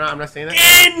am. Maybe not. I'm not saying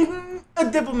that in a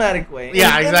diplomatic way.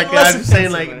 Yeah, exactly. I'm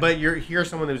saying like, but here's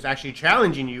someone who's actually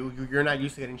challenging you. You're not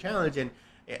used to getting challenged, and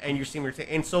you seem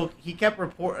to. And so he kept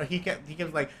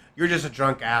like, you're just a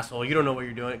drunk asshole. You don't know what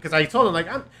you're doing. Because I told him like,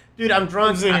 I'm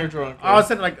drunk. You're drunk. I was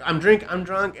saying like, I'm drunk,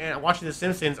 and I'm watching The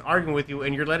Simpsons, arguing with you,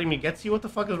 and you're letting me get to you. What the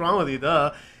fuck is wrong with you,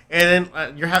 duh? And then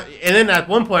and then at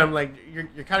one point I'm like,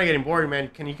 you're kind of getting bored, man.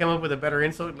 Can you come up with a better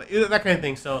insult? Like, that kind of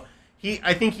thing. So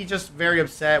I think he's just very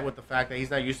upset with the fact that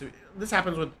he's not used to. This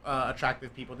happens with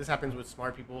attractive people. This happens with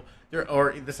smart people.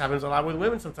 Or this happens a lot with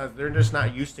women. Sometimes they're just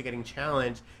not used to getting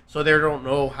challenged, so they don't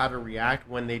know how to react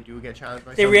when they do get challenged.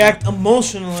 By they something. react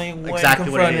emotionally when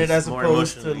confronted, as more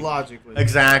opposed to logically.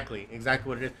 Exactly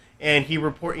what it is. And he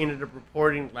ended up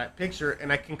reporting that picture,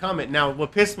 and I can comment now.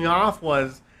 What pissed me off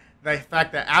was the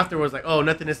fact that afterwards, like, oh,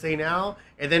 nothing to say now,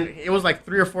 and then it was like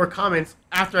 3 or 4 comments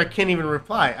after I can't even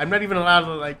reply. I'm not even allowed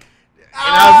to like. And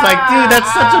I was like, dude,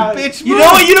 that's such a bitch move.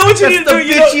 You know what you need to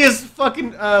do? That's the bitchiest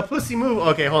fucking pussy move.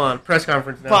 Okay, hold on. Press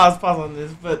conference now. Pause on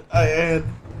this. But it's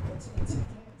intense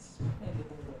in the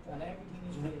build-up, and everything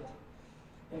is real.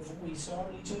 If we saw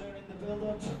each other in the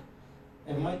build-up,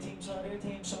 if my team saw their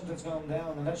team, something's going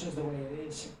down, and that's just the way it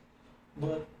is.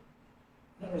 But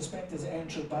no respect is an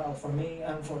entry battle for me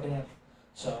and for them.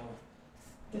 So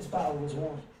this battle was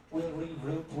won. We'll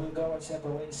regroup, we'll go our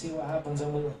separate ways, see what happens,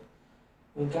 and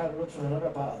we'll gather up for another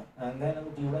battle, and then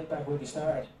it'll be right back where we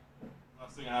started.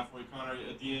 Last thing halfway, Conor,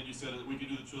 at the end you said that we could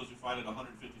do the trilogy fight at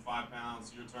 155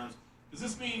 pounds, your terms. Does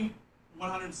this mean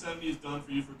 170 is done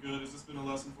for you for good? Has this been a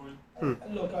lesson for you?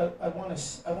 Look, I want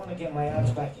to get my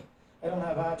abs back. I don't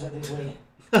have abs at this weight.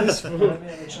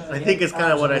 I think it's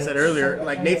kind of what I said earlier.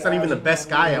 Like, Nate's not even the best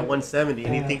guy at 170,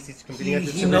 and he thinks he's competing at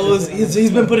this he knows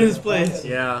he's been put in his place.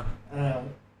 Yeah.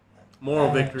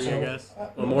 Moral victory, I guess.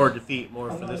 Or moral defeat,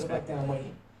 more for this guy.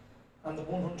 On the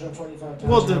 145 pounds.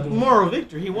 Well, the moral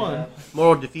victory, he won.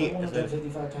 Moral defeat, the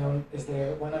 155 pound is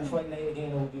there. When I fight Nate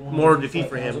again, it will be moral defeat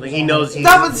for him. Like, he knows he's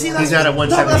not at 170.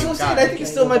 That's what I'm saying. I think it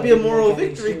still might be a moral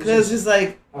victory because it's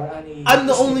like, I'm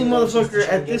the only motherfucker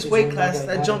at this weight class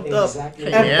that jumped up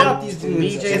and fought these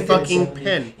dudes. BJ fucking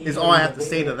Penn is all I have to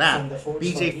say to that.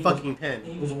 BJ fucking Penn.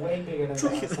 He was way bigger than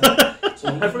that.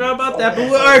 I forgot about that,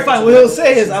 but alright, fine. What he'll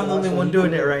say is, I'm the only one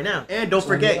doing it right now. And don't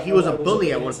forget, he was a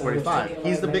bully at 145.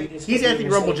 He's Anthony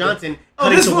Rumble Johnson.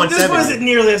 This wasn't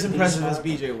nearly as impressive as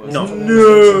BJ was. No,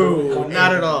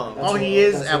 not at all. All he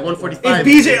is at 145.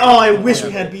 If BJ, I wish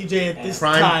we had BJ at this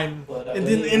time.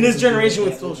 In this generation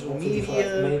with social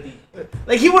media.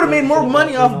 Like, he would have made more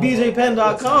money off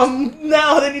BJPenn.com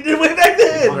now than he did way back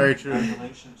then. Very true.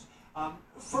 Congratulations.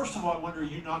 First of all, I wonder,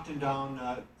 you knocked him down.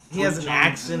 He has an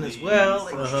accent as well.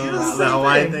 Like, the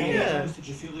Hawaiian thing. Yeah. Did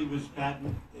you feel he was bad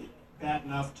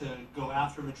enough to go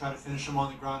after him and try to finish him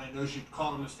on the ground? I know you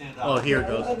called him to stand up. Oh, here it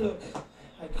goes. Look,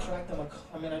 I cracked him.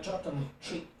 I dropped him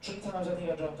three times. I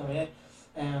think I dropped him.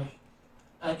 Yeah.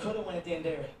 I could have went in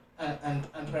there and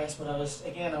pressed, but I was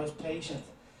patient.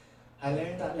 I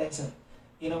learned that lesson.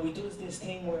 You know, he does this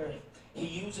thing where he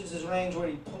uses his range where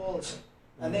he pulls,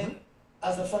 and then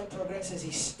as the fight progresses, he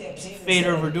steps in. Fade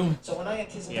over Doom. So when I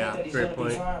anticipate that he's going to be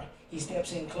far, he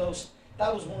steps in close.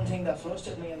 That was one thing that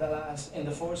flustered me in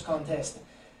the first contest,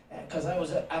 because I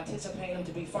was anticipating him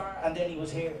to be far, and then he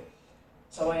was here.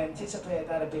 So I anticipated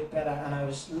that a bit better, and I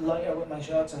was lighter with my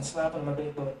shots and slapping him a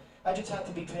bit, but I just had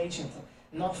to be patient,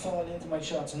 not fall into my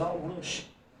shots, not rush.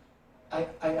 I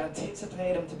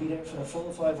anticipated him to be there for the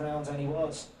full 5 rounds, and he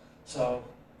was. So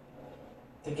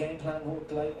the game plan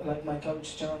worked like my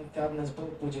coach John Kavanagh's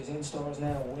book, which is in stores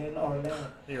now, Win or Learn.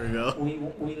 Here we go.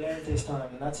 We learned this time,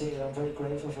 and that's it. I'm very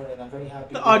grateful for it. I'm very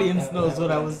happy. The audience knows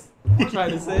what I was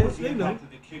trying to say. They know.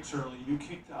 The kicks early. You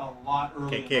kicked a lot early.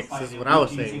 Okay, kicks. This is what I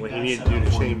was saying. What you needed to do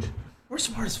to change. We're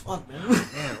smart as fuck, man.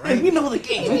 Yeah, right. We know the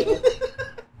game.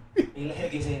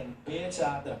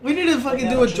 We need to fucking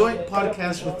do a joint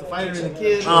podcast with the fighter and the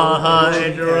kid.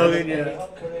 Andrew Rogan, yeah. My whole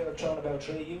career I've thrown about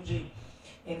 3, usually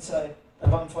inside.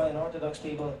 If I'm fighting orthodox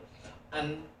people,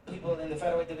 and people in the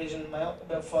featherweight division, about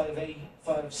 5'8",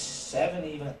 5'7"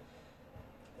 even.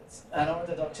 And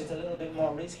orthodox, it's a little bit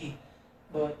more risky,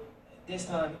 but this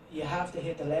time you have to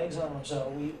hit the legs on him. So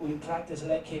we practice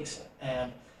leg kicks,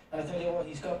 and I tell you what,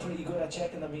 he's got pretty good at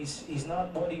checking them. He's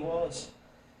not what he was.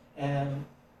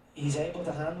 He's able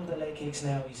to handle the leg kicks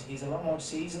now. He's a lot more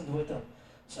seasoned with them.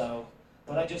 So,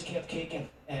 but I just kept kicking.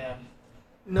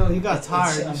 No, you got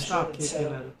tired. You stopped kicking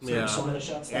at him. Yeah.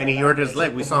 And he hurt his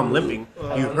leg. We saw him limping.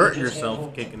 You hurt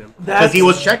yourself kicking him. Because he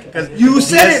was checking. You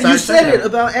said it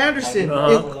about Anderson.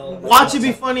 Watch it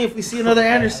be funny if we see another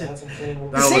Anderson.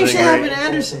 The same shit happened to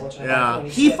Anderson. Yeah.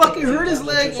 He fucking hurt his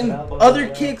leg in other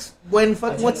kicks when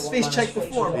fucking what's his face checked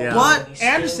before. Yeah. But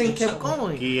Anderson kept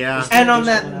going. Yeah. And on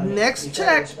that next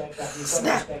check,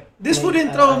 snap. This fool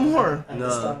didn't throw more.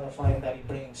 No.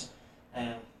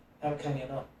 How can you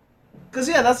not? Cause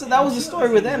yeah, that was the story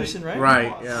with Anderson, right?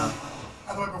 Right. Yeah.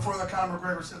 By the way, before that, Conor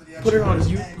McGregor said that the Put it on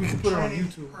extra you. We can put it on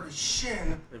YouTube. hurt his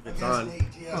shin If it's against on.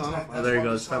 Nate Diaz. Oh, there he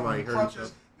goes. Time out. He hurt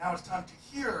himself. Now it's time to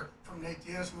hear from Nate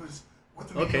Diaz, who is with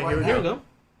the Okay, media here we right go. now.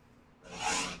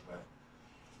 Here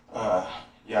we go.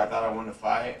 yeah, I thought I won the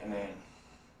fight, and then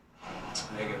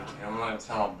I'm not gonna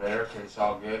sound bitter because it's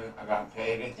all good. I got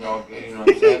paid. It's all good. You know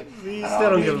what I'm saying? You still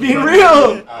don't give a Be fuck.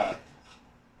 real. I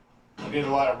did a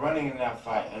lot of running in that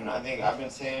fight, and I think I've been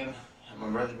saying, and my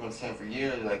brother's been saying for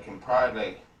years, like in pride,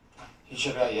 like he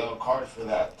should have got yellow cards for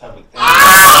that type of thing.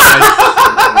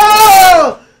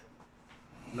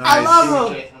 Nice. I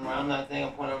love him. Chasing him around that thing,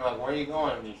 I'm pointing, I'm like, where are you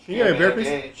going? Can you get a beer,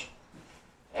 please?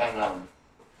 And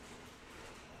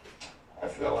I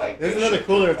feel like There's they another should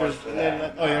cooler if take there's. points for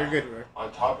that. Oh, you're good, bro.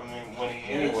 On top of me winning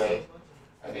anyway,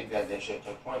 I think that they should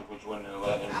take points, which wouldn't have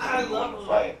let him win the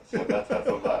fight. So that's how I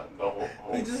feel about the whole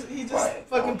He just fight,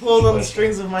 fucking whole pulled on the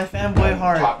situation. strings of my fanboy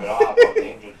heart. Top it off, I was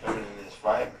injured coming into this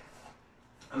fight.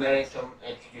 And that ain't some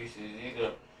excuses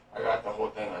either. I got the whole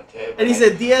thing on tape. And he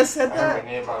said Diaz said I that? heard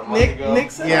my name about a month ago.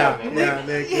 Nick said Yeah, that? yeah,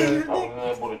 Nick. Yeah, Yeah. you're I Nick.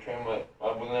 wasn't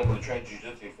able to train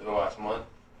jiu-jitsu for the last month.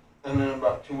 And then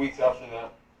about 2 weeks after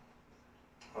that,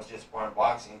 I was just sparring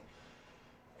boxing.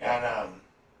 And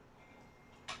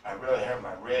I really hurt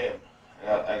my rib. I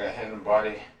got hit in the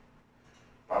body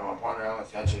by my partner, Alan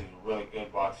Sanchez, who's a really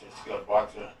good boxer, skilled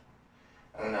boxer.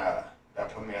 And that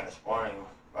put me out of sparring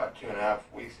about 2.5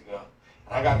 weeks ago.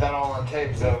 And I got that all on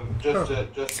tape, so just to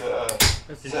That's set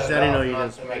interesting. it I didn't know off, you not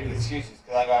did to make sparring. excuses,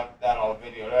 because I got that all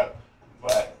videoed up.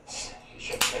 But he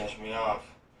should have finished me off.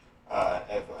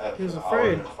 If He was I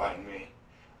afraid. wasn't fighting me,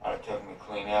 I'd have taken me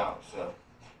clean out. So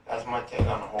that's my take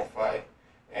on the whole fight.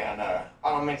 And I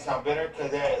don't mean to sound bitter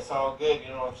because it's all good, you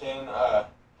know what I'm saying?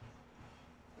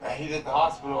 He's at the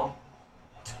hospital.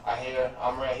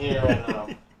 I'm right here,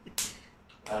 and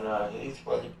he's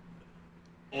fucking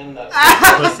in the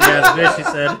Pussy ass bitch, he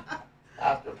said.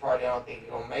 after party. I don't think he's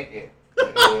gonna make it.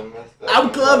 I'm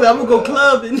clubbing. I'm gonna go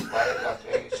clubbing. Las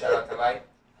Vegas, shout out to Light.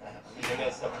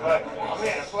 It's a plug. I'm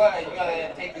in a plug. You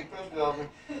gotta take these pictures of me.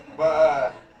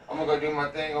 But I'm gonna go do my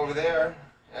thing over there,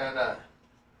 and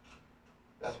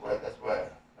that's what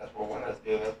winners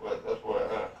do. That's what.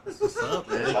 That's what's up,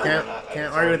 man. Shout Can't, out to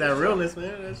can't argue with that realness,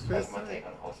 man. That's That's my take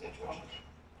on the whole situation.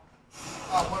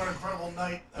 What an incredible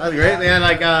night. That's great, man.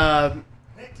 Like,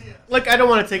 Nick Diaz. look, I don't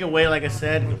want to take away, like I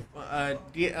said,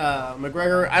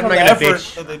 McGregor. I'm From not the gonna effort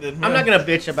bitch. that they did, I'm yeah. not gonna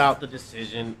bitch about the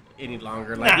decision any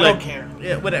longer. Like, Nah, I look, don't care.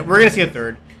 Yeah, whatever. We're gonna see a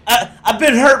third. I've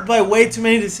been hurt by way too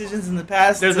many decisions in the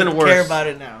past. There's to been worse. care about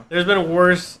it now. There's been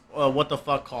worse. What the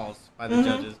fuck calls by the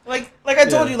judges. Like I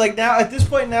told Yeah. you, like now at this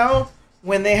point now,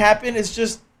 when they happen, it's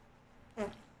just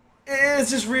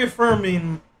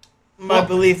reaffirming my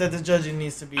belief that the judging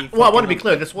needs to be. Well, I want to be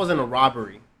clear. This wasn't a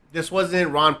robbery. This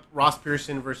wasn't Ross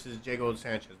Pearson versus Diego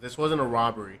Sanchez. This wasn't a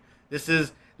robbery. This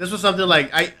was something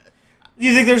like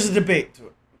You think there's a debate to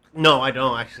it? No, I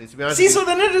don't actually. To be honest, See, with you. so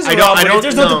then it is a I don't. robbery. If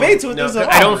there's no debate to it, no, there's a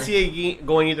I don't robbery. see it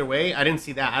going either way. I didn't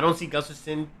see that. I don't see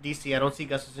Gustafson DC. I don't see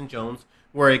Gustafson Jones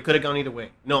where it could have gone either way.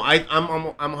 No, I'm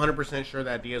 100% sure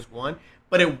that Diaz won,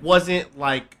 but it wasn't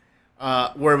like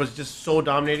where it was just so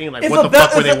dominating. Like, what the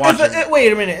fuck were they watching?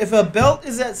 Wait a minute. If a belt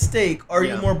is at stake, are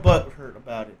Yeah. you more butthurt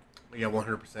about it? Yeah,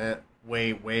 100%.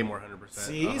 Way more 100%.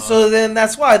 See, so then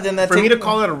that's why. Then that for me to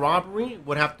call it a robbery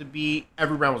would have to be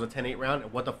every round was a 10-8 round,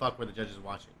 and what the fuck were the judges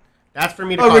watching? That's for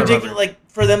me to call it a ridiculous. robbery. Like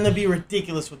for them to be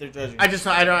ridiculous with their judging. I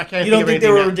can't. You don't of think they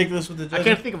anything were that- ridiculous with the judging? I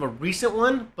can't think of a recent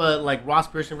one, but like Ross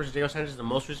Pearson versus Diego Sanchez is the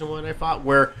most recent one I fought,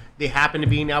 where they happened to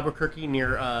be in Albuquerque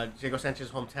near Diego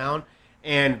Sanchez's hometown,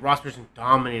 and Ross Pearson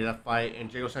dominated that fight, and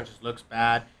Diego Sanchez looks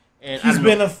bad. And He's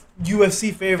been a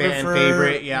UFC favorite fan for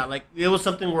favorite, yeah. Like it was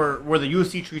something where the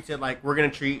UFC treats it like we're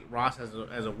gonna treat Ross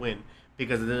as a win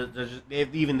because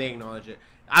even they acknowledge it.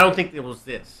 I don't think it was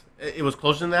this. It was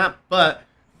closer than that, but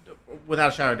without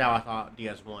a shadow of doubt, I thought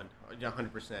Diaz won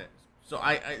 100%. So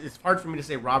it's hard for me to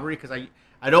say robbery because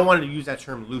I don't want to use that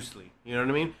term loosely. You know what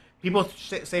I mean? People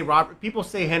say robbery. People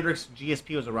say Hendricks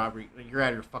GSP was a robbery. You're out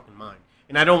of your fucking mind.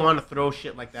 And I don't want to throw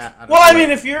shit like that out of Well, I the way.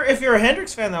 mean, if you're a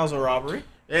Hendricks fan, that was a robbery.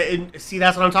 See,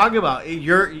 that's what I'm talking about.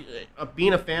 You're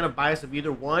being a fan of bias of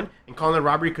either one and calling it a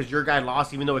robbery because your guy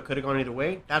lost, even though it could have gone either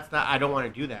way. That's not. I don't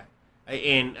want to do that.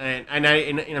 And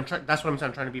I'm trying. That's what I'm saying.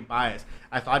 I'm trying to be biased.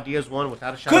 I thought Diaz won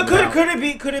without a shot.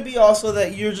 Could it be also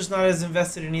that you're just not as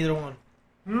invested in either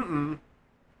one?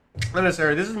 Not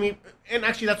necessarily. This is me, and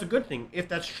actually, that's a good thing. If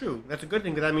that's true, that's a good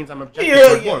thing because that means I'm objective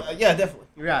toward both. Yeah, definitely.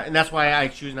 Yeah, and that's why I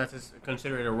choose not to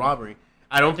consider it a robbery.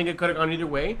 I don't think it could have gone either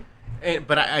way,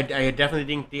 but I definitely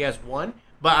think Diaz won.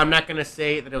 But I'm not gonna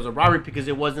say that it was a robbery because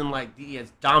it wasn't like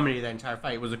Diaz dominated that entire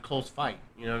fight. It was a close fight.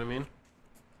 You know what I mean?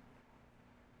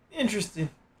 Interesting.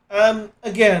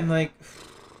 Again, like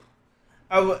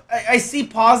I see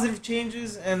positive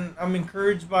changes and I'm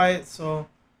encouraged by it, so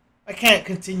I can't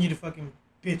continue to fucking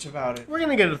bitch about it. We're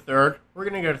gonna get a third. We're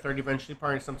gonna get a third eventually,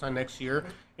 probably sometime next year,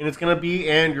 and it's gonna be.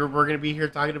 We're gonna be here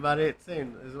talking about it.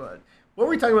 Saying what were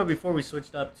we talking about before we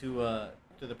switched up to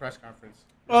the press conference?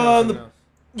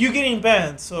 You getting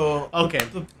banned, so... Okay.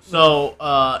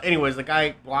 Anyways, the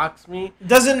guy blocks me.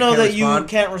 Doesn't know that you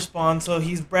can't respond, so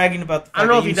he's bragging about the fact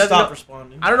that you stopped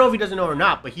responding. I don't know if he doesn't know or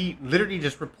not, but he literally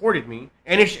just reported me.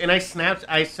 And I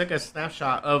took a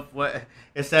snapshot of what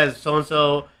it says,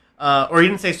 so-and-so, or he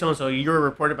didn't say so-and-so, you were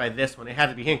reported by this one. It had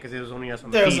to be him, because it was only us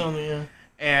on the feed. There was only, yeah.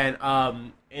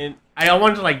 And I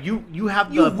wanted to, like, you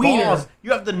have the balls,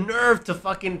 you have the nerve to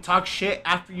fucking talk shit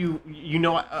after you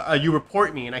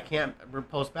report me and I can't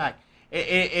post back.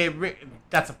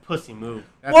 That's a pussy move.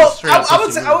 That's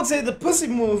I would say the pussy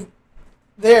move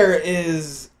there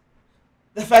is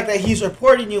the fact that he's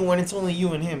reporting you when it's only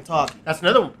you and him talking. That's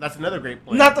another great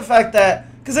point. Not the fact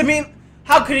that, because I mean,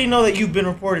 how could he know that you've been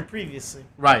reported previously?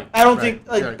 Right. I don't think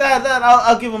that.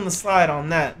 I'll give him the slide on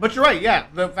that. But you're right. Yeah,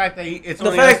 the fact that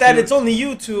it's only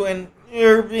you two and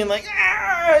you're being like,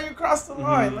 you crossed the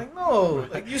line. Mm-hmm. Like, no,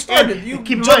 like you started. And you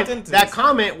keep jumped in mind, into that this.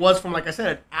 comment was from, like I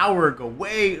said, an hour ago,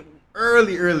 way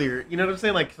earlier. You know what I'm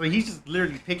saying? Like, so he's just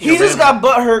literally picking. He just got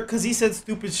butthurt because he said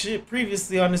stupid shit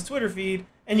previously on his Twitter feed,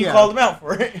 and you called him out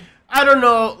for it. I don't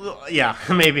know. Yeah,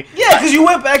 maybe. Yeah, because you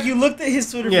went back, you looked at his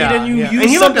Twitter feed, and you used and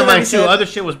he looked at mine too. Said, other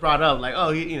shit was brought up, like,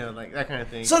 like that kind of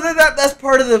thing. So that's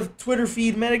part of the Twitter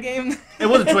feed metagame. It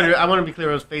wasn't Twitter. I want to be clear.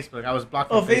 It was Facebook. I was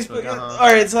blocked from Facebook. All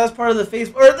right, so that's part of the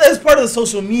Facebook, or that's part of the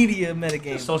social media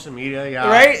metagame. Social media, yeah.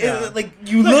 Right? Yeah. Like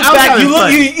you look back,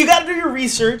 you got to do your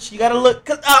research. You got to look.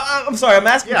 Cause I'm sorry, I'm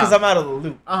asking because I'm out of the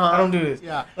loop. I don't do this.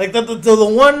 Yeah. Like the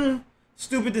one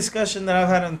stupid discussion that I've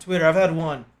had on Twitter, I've had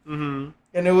one, and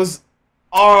it was.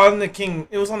 On the King,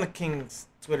 it was on the King's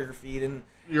Twitter feed, and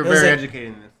you're very educated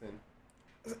in this thing.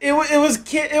 It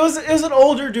was an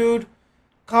older dude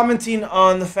commenting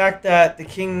on the fact that the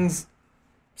Kings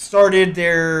started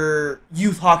their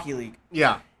youth hockey league.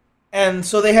 Yeah, and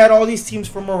so they had all these teams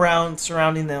from around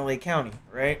surrounding the LA County,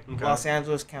 right? Okay. Los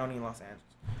Angeles County, Los Angeles.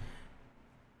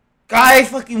 Guy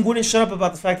fucking wouldn't shut up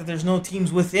about the fact that there's no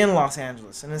teams within Los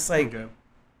Angeles, and it's like,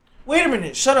 wait a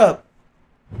minute, shut up.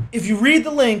 If you read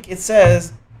the link, it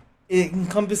says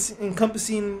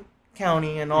encompassing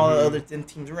county and all the other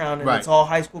teams around, and it's all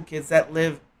high school kids that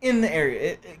live in the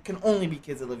area. It can only be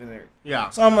kids that live in the area. Yeah.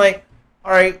 So I'm like,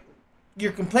 all right,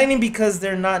 you're complaining because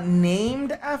they're not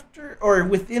named after or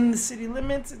within the city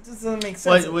limits. It just doesn't make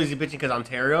sense. Was he bitching because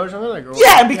Ontario or something?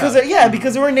 Like,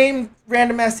 because they were named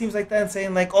random ass teams like that and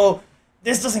saying like, oh,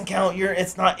 this doesn't count.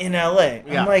 It's not in LA.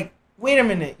 Yeah. I'm like. Wait a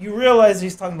minute! You realize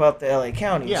he's talking about the LA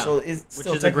County, so it's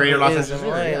still a greater Los Angeles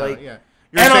area. Like, yeah.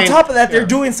 And on top of that, they're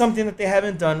doing something that they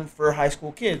haven't done for high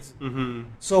school kids. Mm-hmm.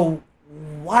 So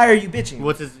why are you bitching?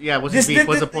 What's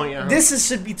the point? Yeah. This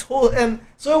should be told, and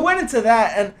so it went into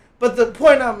that. But the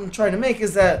point I'm trying to make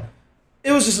is that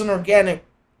it was just an organic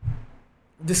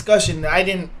discussion. I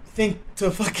didn't think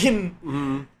to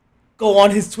fucking. Go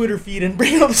on his Twitter feed and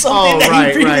bring up something that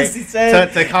he previously said,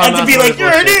 and to be like,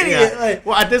 "You're an idiot." Yeah. Like,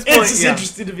 well, at this point, it's just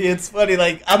interesting to me. It's funny.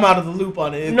 Like, I'm out of the loop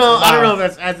on it. I don't know if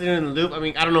that's as in the loop. I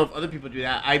mean, I don't know if other people do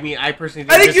that. I mean, I personally.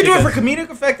 I think you do it for comedic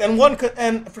effect,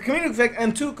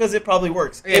 and two, because it probably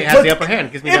works. Yeah, it has the upper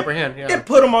hand. Gives me the upper hand. Yeah. It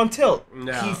put him on tilt.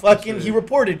 Yeah, he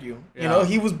reported you. You know,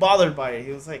 he was bothered by it.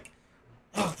 He was like,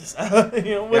 "Oh, this," whatever.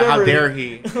 Yeah, how dare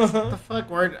he? What the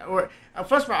fuck?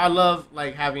 First of all, I love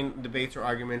like having debates or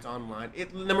arguments online.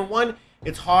 Number one,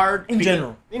 it's hard in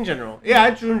general. Yeah,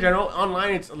 it's true in general.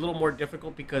 Online, it's a little more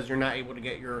difficult because you're not able to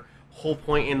get your whole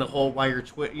point in the whole while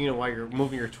you're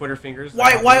moving your Twitter fingers.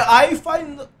 Why I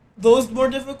find those more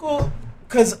difficult?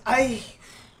 Because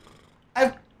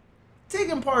I've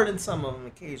taken part in some of them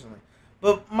occasionally,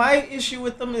 but my issue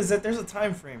with them is that there's a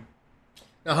time frame.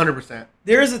 100%.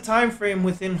 There is a time frame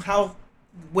within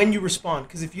when you respond,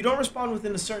 because if you don't respond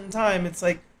within a certain time, it's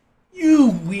like, you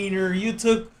wiener,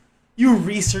 you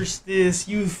researched this,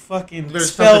 you fucking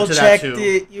spell checked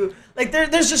it,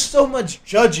 there's just so much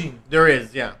judging. There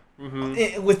is, yeah.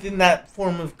 Within that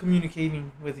form of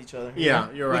communicating with each other.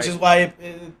 Yeah, you're right. Which is why,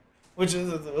 which is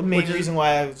the main reason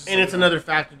why I was. And it's another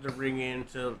factor to bring in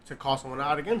to call someone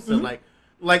out against it,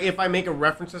 like if I make a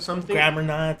reference to something, grammar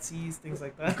Nazis, things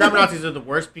like that. Grammar Nazis are the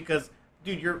worst because.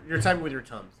 Dude, you're typing with your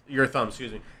thumb,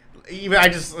 excuse me. Even I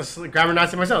just grammar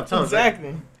Nazi myself. Thumbs.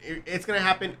 Exactly. Like, it's gonna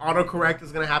happen. Autocorrect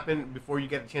is gonna happen before you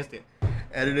get a chance to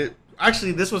edit it.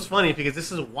 Actually, this was funny because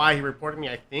this is why he reported me.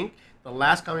 I think the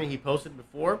last comment he posted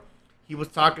before, he was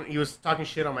talking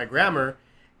shit on my grammar,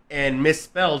 and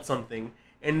misspelled something.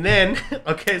 And then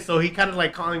so he kind of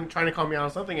like trying to call me out on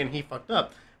something, and he fucked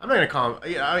up. I'm not gonna call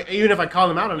him. Even if I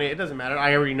call him out on it, it doesn't matter.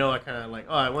 I already know. I kind of like,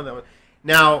 I won that one.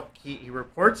 Now, he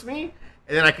reports me,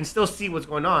 and then I can still see what's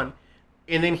going on.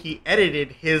 And then he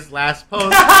edited his last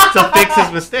post to fix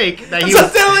his mistake that he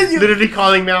was literally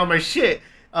calling me out my shit.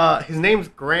 His name's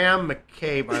Graham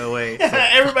McKay, by the way. So,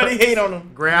 everybody hate on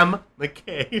him. Graham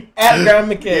McKay. At Graham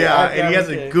McKay. Yeah, and he has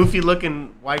a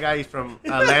goofy-looking white guy. He's from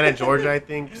Atlanta, Georgia, I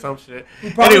think. Some shit.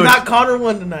 He probably not Connor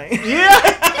won tonight. Yeah.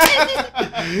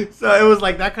 So it was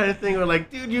like that kind of thing. Or like,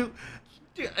 dude,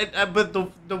 but the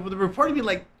report would be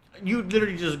like, you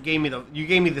literally just gave me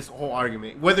this whole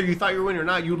argument. Whether you thought you were winning or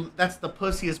not, that's the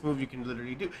pussiest move you can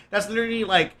literally do. That's literally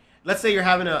like, let's say you're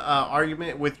having a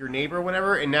argument with your neighbor or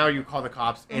whatever, and now you call the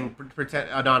cops and pretend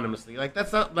anonymously. Like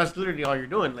that's literally all you're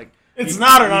doing. Like it's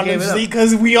not anonymously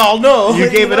because we all know you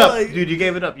gave it up, dude. You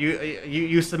gave it up.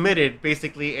 You submitted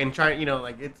basically and try.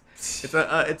 Like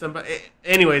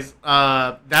anyways.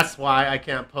 That's why I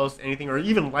can't post anything or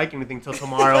even like anything till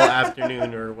tomorrow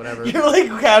afternoon or whatever. You're like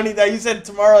counting that. You said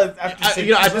tomorrow after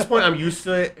 6. At this point, I'm used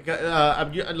to it.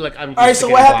 I'm used all right. So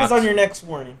what happens on your next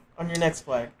warning? On your next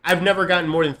flag? I've never gotten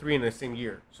more than 3 in the same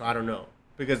year, so I don't know.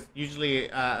 Because usually...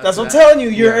 that's what I'm telling you.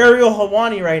 You're Ariel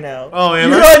Hawani right now. Oh,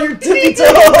 am You're on your tippy toes.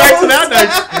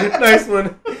 Nice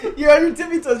one. You're on your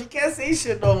tippy toes. You can't say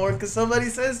shit no more because somebody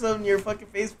says something, your fucking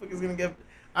Facebook is going to get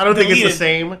I don't think it's the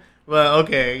same. But,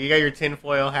 okay, you got your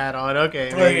tinfoil hat on.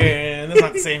 Okay. Okay, that's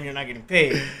not the same. You're not getting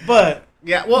paid. But...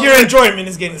 Yeah, well, your enjoyment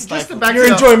is getting stifled.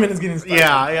 Enjoyment is getting stifled.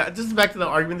 Yeah. Just back to the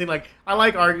argument thing. Like, I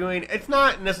like arguing. It's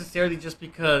not necessarily just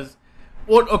because.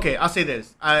 Well, okay, I'll say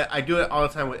this. I do it all the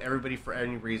time with everybody for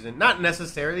any reason. Not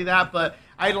necessarily that, but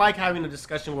I like having a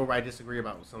discussion where I disagree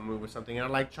about someone with something, and I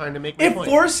like trying to make my point.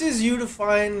 It forces you to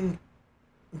find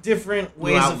different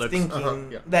ways of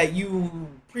thinking that you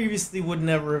previously would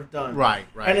never have done. Right.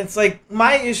 And it's like,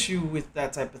 my issue with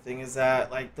that type of thing is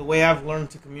that, like, the way I've learned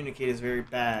to communicate is very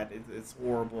bad. It's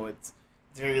horrible. It's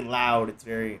very loud. It's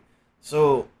very...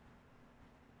 So,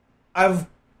 I've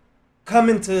come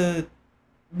into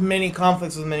many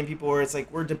conflicts with many people where it's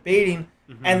like, we're debating,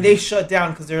 and they shut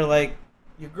down because they're like,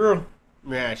 your girl...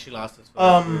 Yeah, she lost this.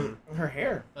 Her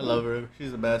hair. I love her.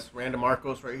 She's the best. Randa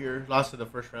Marcos right here. Lost in the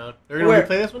first round. They're gonna replay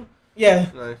this one?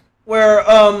 Yeah. Nice. Where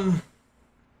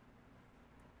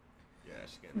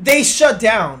they shut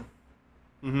down.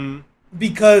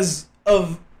 Because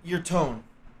of your tone,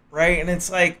 right? And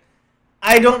it's like,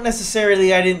 I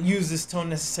didn't use this tone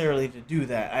necessarily to do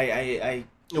that. It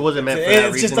wasn't meant for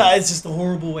that reason. It's just a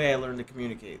horrible way I learned to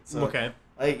communicate. So, okay.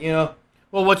 Like,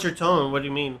 Well, what's your tone? What do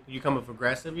you mean? You come off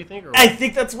aggressive, you think? Or I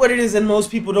think that's what it is, and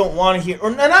most people don't want to hear. Or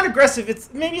not aggressive,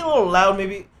 it's maybe a little loud,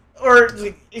 maybe. Or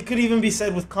like, it could even be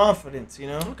said with confidence,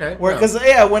 Okay. Because,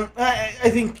 when I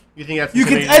think... You think that's... You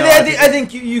can, I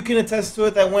think you can attest to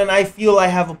it that when I feel I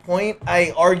have a point,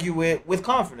 I argue it with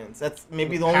confidence. That's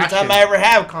maybe the only time I ever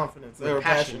have confidence or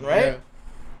passion, right? Yeah.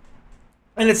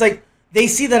 And it's like, they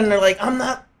see that and they're like, I'm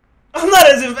not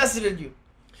as invested in you.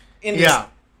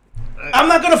 I'm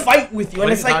not gonna fight with you,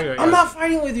 and it's like, I'm not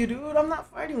fighting with you, dude. I'm not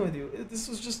fighting with you. This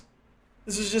is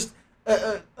just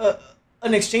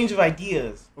an exchange of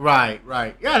ideas. Right.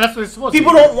 Yeah, that's what it's supposed to be.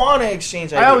 People don't want to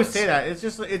exchange ideas. I always say that. It's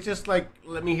just like,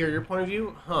 let me hear your point of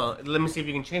view. Let me see if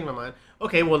you can change my mind.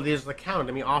 Okay, well, there's the count.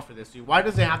 Let me offer this to you. Why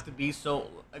does it have to be so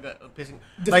pissing?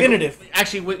 Definitive. Like,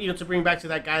 actually, to bring back to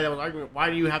that guy that was arguing, why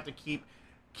do you have to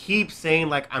keep saying,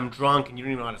 like, I'm drunk and you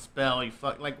don't even know how to spell, you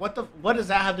fuck, like, what does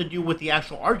that have to do with the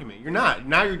actual argument? You're not.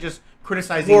 Now you're just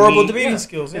criticizing horrible debating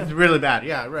skills. It's really bad.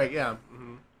 Yeah, right, yeah.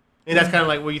 And that's kind of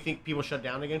like where you think people shut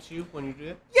down against you when you do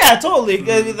it? Yeah, totally.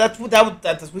 That's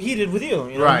what he did with you.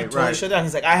 Right, he totally shut down.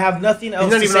 He's like, I have nothing else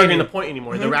to say. He's not even arguing the point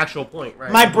anymore, the actual point,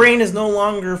 right? My brain is no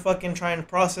longer fucking trying to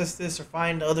process this or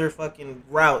find other fucking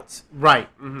routes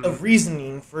of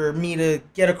reasoning for me to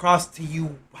get across to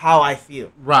you how I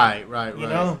feel. Right. You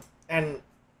know? And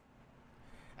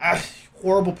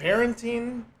horrible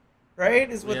parenting,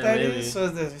 right, is what that is.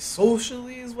 So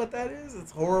socially is what that is. It's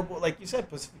horrible. Like you said,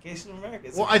 pussification of America.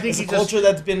 I think it's a culture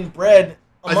that's been bred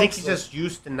I think he's just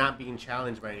used to not being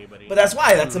challenged by anybody. But that's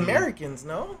why. That's Americans,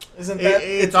 no? Isn't that...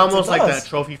 It's almost like that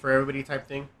trophy for everybody type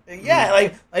thing. Yeah,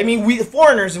 like, I mean, we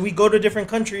foreigners, we go to different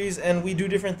countries and we do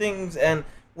different things and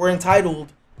we're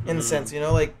entitled in a sense,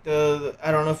 like,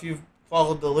 I don't know if you've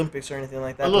followed the Olympics or anything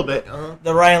like that. A little bit.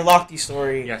 The Ryan Lochte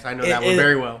story. Yes, I know that one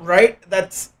very well. Right?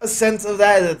 That's a sense of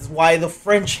that. That's why the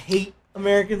French hate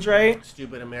Americans, right?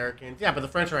 Stupid Americans. Yeah, but the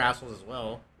French are assholes as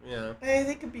well. Yeah.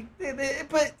 They could be,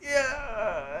 but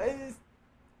yeah,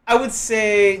 I would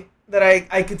say that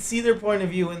I could see their point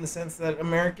of view in the sense that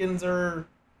Americans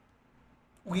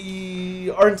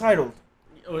we are entitled.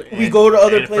 We go to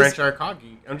other places. French are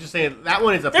cocky. I'm just saying that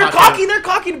one is a. They're cocky. They're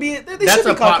cocky to be. They should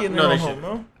be cocky in their own home.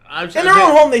 No. in their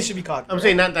own home, they should be cocky. I'm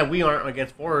saying not that we aren't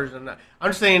against foreigners, and I'm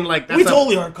just saying like that's we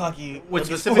totally aren't cocky. With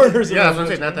foreigners, yeah, that's what I'm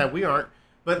saying. Not that we aren't,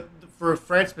 but for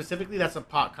France specifically, that's a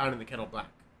pot calling the kettle black.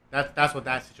 That's what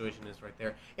that situation is right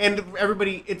there. And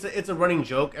everybody, it's a running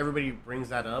joke. Everybody brings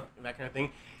that up, that kind of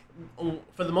thing.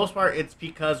 For the most part, it's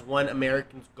because when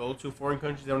Americans go to foreign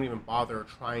countries, they don't even bother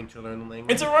trying to learn the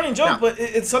language. It's a running joke, but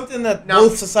it's something that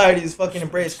both societies fucking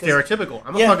embrace. Stereotypical.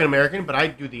 I'm a fucking American, but I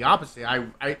do the opposite.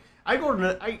 I go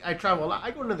to I travel a lot.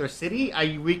 I go to another city. I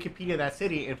Wikipedia that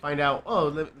city and find out.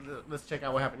 Oh, let's check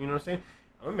out what happened. You know what I'm saying?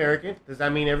 I'm American. Does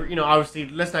that mean obviously,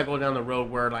 let's not go down the road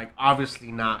where, like,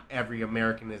 obviously not every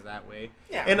American is that way.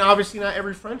 Yeah. And obviously not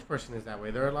every French person is that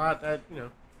way. There are a lot that,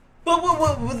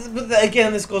 But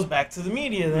again, this goes back to the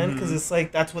media then, because it's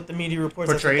like, that's what the media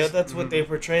reports. Portrays. That's what they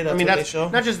portray. That's what they show.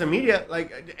 Not just the media,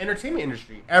 like, the entertainment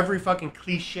industry. Every fucking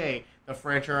cliche. The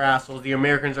French are assholes. The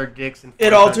Americans are dicks. And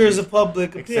it alters a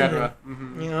public opinion.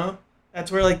 Mm-hmm. That's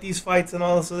where, like, these fights and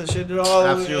all this other shit, it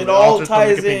all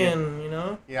ties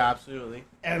in, Yeah, absolutely.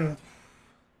 And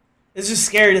it's just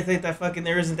scary to think that fucking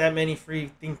there isn't that many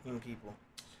free thinking people.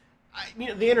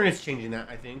 The internet's changing that,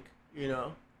 I think,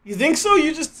 You think so?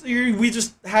 We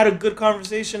just had a good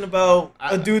conversation about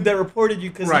a dude that reported you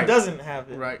because he doesn't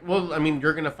have it. Right. Well,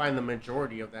 you're gonna find the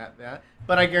majority of that.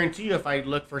 But I guarantee you, if I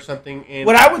look for something in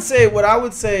what I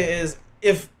would say is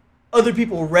if other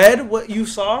people read what you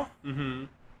saw,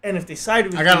 and if they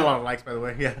sided with you, I got a lot of likes, by the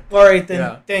way. Yeah. All right,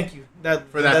 then thank you.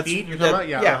 For that feed you're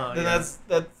talking about, yeah. Then that's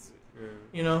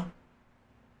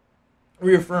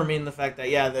reaffirming the fact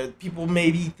that that people may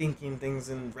be thinking things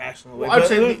in rational way. Well, I'd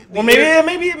say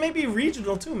maybe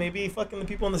regional too. Maybe fucking the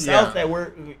people in the South that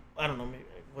were, I don't know. Maybe,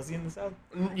 was he in the South?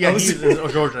 Yeah, he was in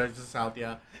Georgia. It's the South.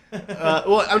 Yeah.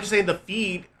 Well, I'm just saying the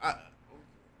feed,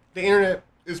 the internet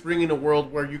is bringing a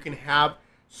world where you can have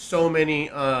so many.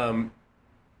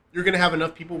 You're gonna have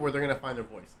enough people where they're gonna find their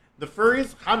voice. The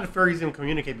furries, how did furries even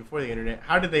communicate before the internet?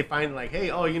 How did they find, like,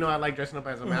 hey, I like dressing up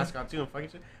as a mascot too and fucking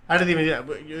shit? How did they even do that?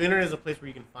 But the internet is a place where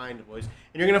you can find a voice,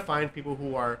 and you're gonna find people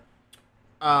who are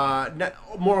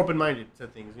more open-minded to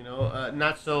things,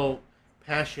 not so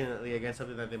passionately against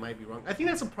something that they might be wrong. I think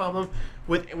that's a problem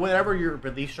with whatever your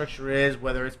belief structure is,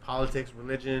 whether it's politics,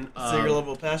 religion. So your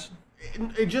level of passion?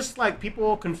 It just, like,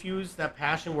 people confuse that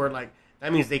passion where, like,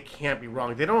 that means they can't be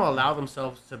wrong. They don't allow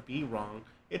themselves to be wrong.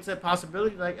 It's a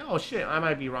possibility, like, oh shit, I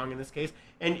might be wrong in this case.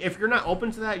 And if you're not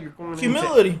open to that, you're going into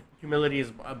humility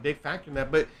is a big factor in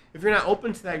that. But if you're not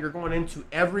open to that, you're going into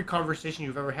every conversation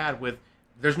you've ever had with,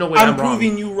 there's no way I'm wrong. I'm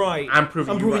proving you right. I'm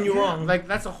proving you wrong. Like,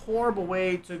 that's a horrible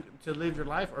way to live your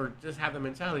life, or just have the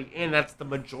mentality. And that's the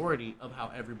majority of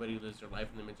how everybody lives their life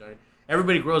in the majority.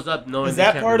 Everybody grows up knowing is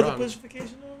that part of the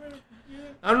pussification of America? Yeah.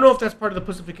 I don't know if that's part of the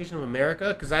pussification of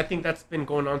America, because I think that's been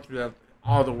going on through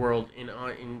all the world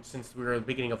since we were at the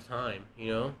beginning of time,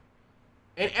 And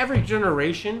every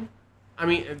generation, has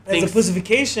the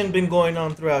pussification been going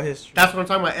on throughout history? That's what I'm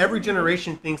talking about. Every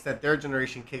generation thinks that their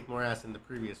generation kicked more ass than the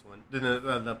previous one, than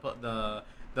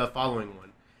the following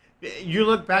one. You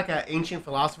look back at ancient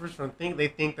philosophers they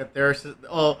think that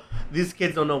these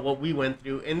kids don't know what we went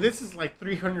through, and this is like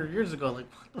 300 years ago. Like,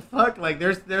 what the fuck? Like,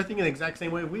 they're thinking the exact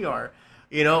same way we are.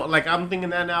 Like, I'm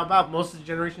thinking that now about most of the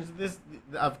generations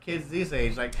of kids this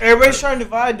age. Like, everybody's trying to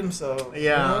divide themselves.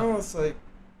 Yeah, it's like,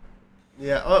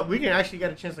 yeah. Oh, we can actually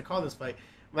get a chance to call this fight.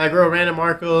 My girl Randa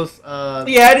Marcos. I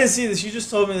didn't see this. You just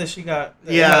told me that she got.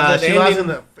 She lost in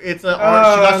the. She lost to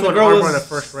an armbar in the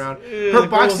first round. Her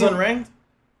boxing was unranked.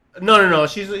 No.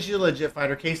 She's a legit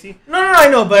fighter, Casey. No, I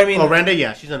know, but I mean. Oh, Randa,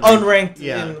 yeah, she's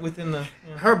unranked. Within the.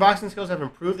 Yeah. Her boxing skills have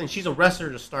improved, and she's a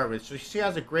wrestler to start with, so she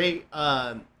has a great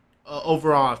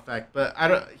overall effect. But I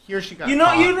don't. Here she got. You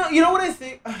know what I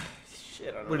think.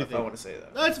 Shit, I don't know if I want to say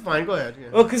that. No, it's fine. Go ahead. Yeah.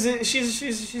 Well, because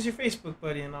she's your Facebook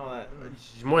buddy and all that.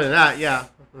 She's more than that, yeah.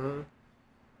 Mm-hmm.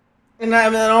 And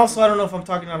also, I don't know if I'm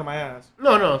talking out of my ass.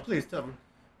 No, please tell me.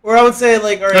 Or I would say,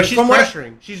 like, all right, she's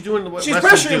pressuring. She's doing what she's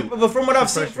pressuring, but from what I've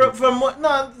seen,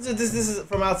 this is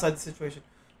from outside the situation.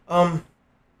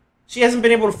 She hasn't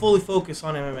been able to fully focus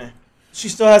on MMA. She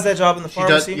still has that job in the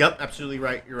pharmacy. Yep, absolutely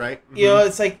right. You're right. Mm-hmm.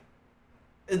 It's like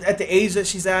at the age that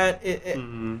she's at,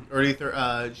 early.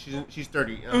 She's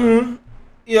 30. Mm-hmm.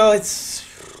 It's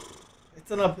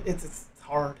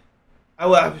hard. I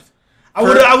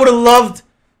would have loved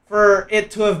for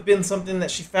it to have been something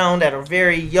that she found at a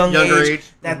very younger age.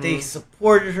 That they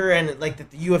supported her, and like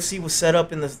that the UFC was set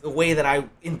up in the way that I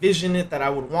envisioned it, that I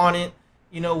would want it.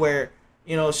 Where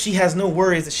she has no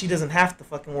worries that she doesn't have to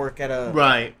fucking work at a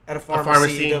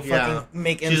pharmacy to fucking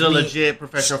make ends meet. She's a legit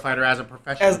professional fighter as a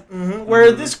professional.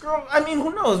 Where this girl,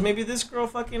 who knows? Maybe this girl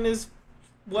fucking is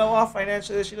well off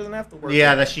financially that she doesn't have to work.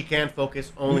 Yeah, that she can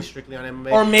focus only strictly on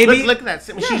MMA. Or maybe look at that.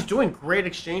 I mean, she's doing great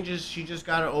exchanges. She just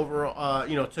got it over.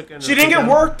 Took it. She didn't get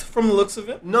worked from the looks of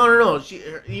it. No.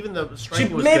 Even the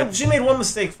striking was good. She made one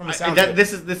mistake from the sound.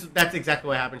 That's exactly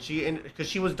what happened. Because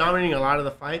she was dominating a lot of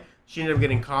the fight. She ended up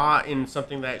getting caught in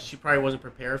something that she probably wasn't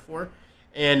prepared for,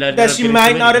 and that she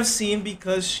might not have seen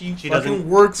because she fucking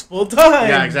works full time.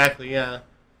 Yeah, exactly. Yeah.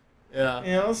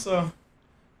 So.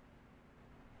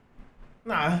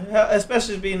 Nah,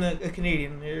 especially being a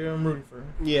Canadian, I'm rooting for her.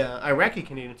 Yeah, Iraqi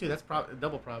Canadian too. That's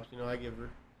double props. I give her.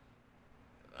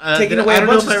 Taking away a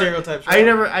bunch of stereotypes. Right?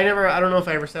 I don't know if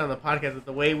I ever said on the podcast that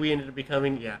the way we ended up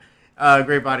becoming,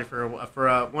 great body for a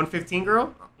 115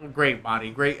 girl. Great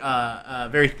body, great,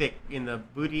 very thick in the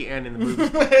booty and in the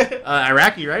boobs.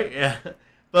 Iraqi, right? Yeah.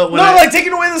 But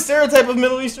taking away the stereotype of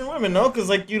Middle Eastern women, no, because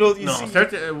Middle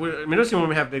Eastern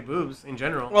women have big boobs in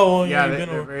general. Oh, well, yeah,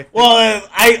 they're very thick. Well,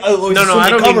 I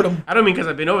don't mean because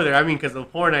I've been over there. I mean because the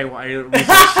porn I researched.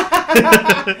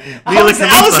 I was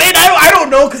saying I don't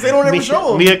know because they don't ever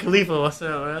show them. Mia Khalifa, what's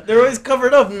up? They're always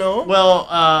covered up, no? Well,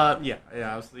 yeah,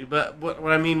 obviously. But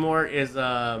what I mean more is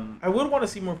I would want to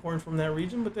see more porn from that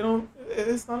region, but they don't.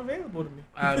 It's not available to me.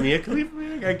 Mia Khalifa,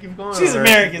 man, I gotta keep going. She's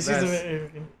American. She's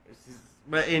American.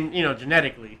 But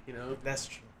genetically, That's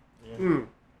true. Yeah.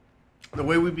 The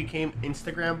way we became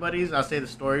Instagram buddies, I'll say the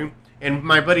story. And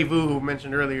my buddy Vu, who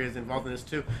mentioned earlier, is involved in this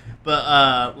too.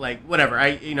 But whatever.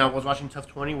 I was watching Tough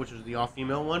 20, which was the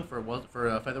all-female one for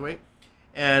featherweight,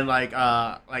 and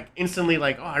instantly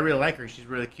oh, I really like her. She's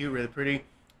really cute, really pretty.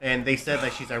 And they said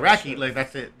that she's Iraqi. Like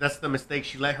that's it. That's the mistake.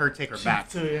 She let her take her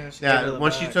back.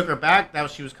 Once she took her back,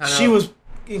 she was kind of. She was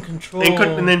in control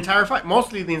in the entire fight.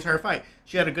 Mostly the entire fight.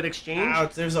 She had a good exchange.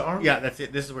 Ouch, there's an arm. Yeah, that's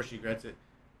it. This is where she regrets it.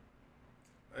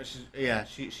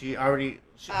 She already.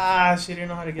 She didn't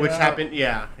know how to get which out. Happened.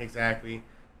 Yeah, exactly.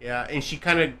 Yeah, and she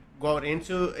kind of got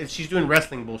into it. She's doing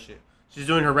wrestling bullshit. She's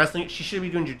doing her wrestling. She should be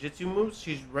doing jiu-jitsu moves.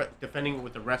 She's defending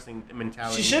with the wrestling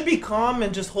mentality. She should be calm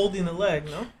and just holding the leg,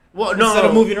 no? Well, no. Instead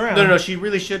of moving around. No. She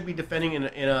really should be defending in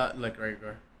a right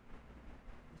there.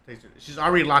 She's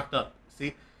already locked up.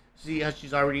 See how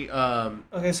she's already.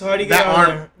 Okay, so how do you get out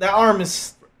there? That arm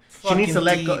is. She needs to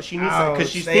let go. She needs to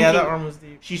because she's thinking. That arm was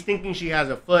deep. She's thinking she has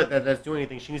a foot that's doing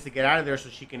anything. She needs to get out of there so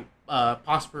she can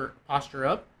posture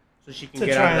up, so she can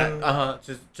get out of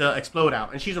that. To explode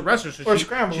out. And she's a wrestler, so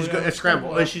scramble. She's good at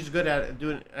scramble, and she's good at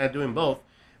doing both.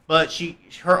 But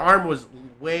her arm was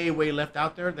way left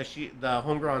out there that the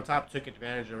homegirl on top took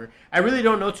advantage of her. I really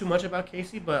don't know too much about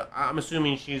Casey, but I'm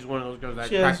assuming she's one of those girls that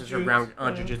practices her ground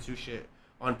on jiu-jitsu shit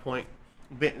on point.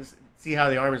 See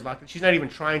how the arm is locked. She's not even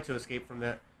trying to escape from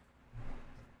that.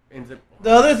 The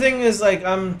other thing is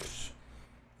it's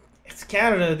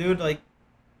Canada, dude.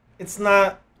 It's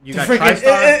not. You got TriStar.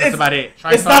 That's about it.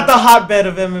 TriStar. It's not the hotbed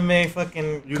of MMA.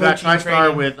 Fucking. You got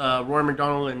TriStar with Rory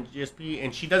McDonald and GSP,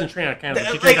 and she doesn't train out of Canada.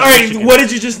 All right, what did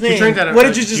you just name? She trains out of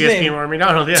GSP and Rory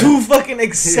McDonald. Yeah. Two fucking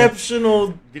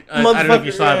exceptional. I don't know if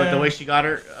you saw it, but the way she got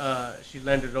her, she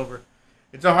landed over.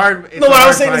 It's a hard. What I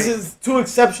was saying is two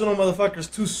exceptional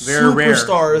motherfuckers, two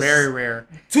superstars. Very rare.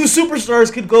 Two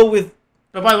superstars could go with.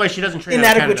 But by the way, she doesn't train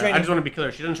out of Canada. I just want to be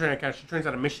clear. She doesn't train out of Canada. She trains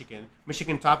out of Michigan.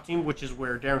 Michigan top team, which is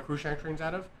where Darren Cruikshank trains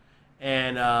out of.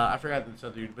 And I forgot this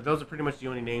other dude. But those are pretty much the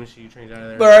only names she trains out of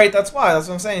there. But right, that's why. That's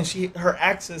what I'm saying. Her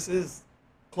access is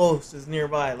close, is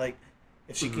nearby. Like,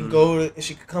 if she can if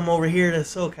she could come over here to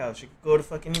SoCal, she could go to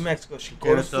fucking New Mexico. She could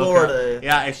go to Florida.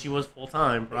 Yeah, if she was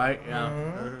full-time, right?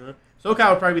 Yeah.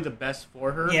 SoCal would probably be the best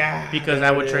for her. Yeah. Because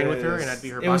I would train with her and I'd be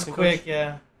her boxing coach. It was quick,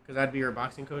 yeah. Because I'd be her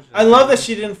boxing coach. I love that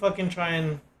she didn't fucking try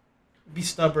and be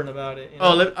stubborn about it.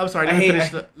 I'm sorry.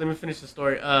 Let me finish the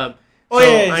story. I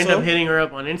ended up hitting her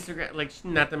up on Instagram. Like,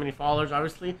 not that many followers,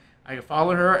 obviously. I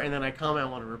follow her, and then I comment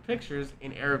on one of her pictures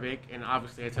in Arabic, and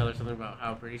obviously I tell her something about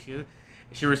how pretty she is.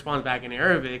 And she responds back in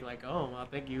Arabic, like, oh, well,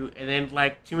 thank you. And then,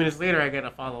 2 minutes later, I get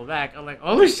a follow back. I'm like,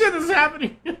 holy shit, this is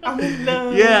happening.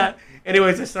 Yeah.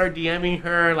 Anyways, I start DMing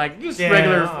her, just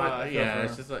regular.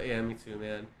 It's just me too,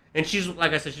 man. And she's,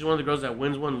 like I said, she's one of the girls that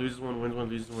wins one, loses one, wins one,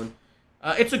 loses one.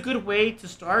 It's a good way to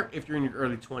start if you're in your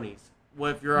early 20s.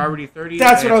 Well, if you're already 30,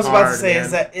 that's what I was about to say. Man.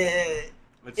 Is that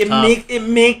it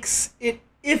makes it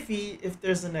iffy if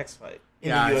there's the next fight in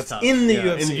the UFC. In the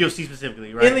UFC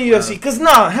specifically, right? In the UFC, because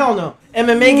hell no,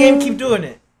 MMA game keep doing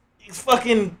it. It's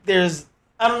fucking. There's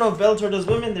I don't know if Bellator does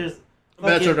women. There's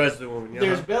Bellator does the women.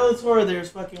 There's Bellator.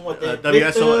 There's fucking what?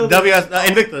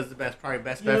 Invicta is the best, probably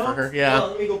best bet for her. Yeah.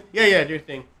 Let me go. Yeah. Do your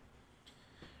thing.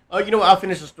 Oh, you know what? I'll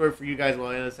finish the story for you guys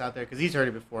while it's out there because he's heard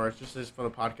it before. It's just for the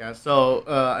podcast. So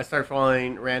I started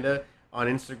following Randa on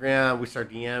Instagram. We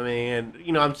start DMing,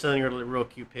 and I'm sending her real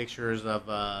cute pictures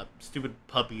of stupid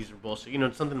puppies or bullshit.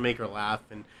 Something to make her laugh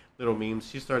and little memes.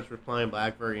 She starts replying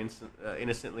back very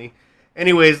innocently.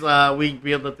 Anyways, we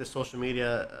build up this social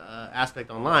media aspect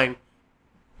online.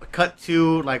 Cut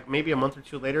to like maybe a month or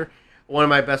two later, one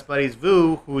of my best buddies,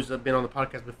 Vu, who's been on the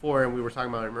podcast before, and we were talking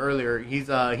about him earlier.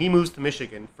 He moves to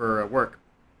Michigan for work.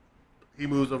 He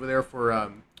moves over there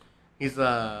for he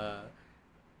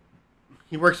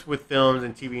works with films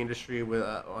and TV industry with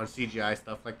on CGI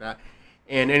stuff like that.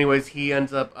 And anyways, he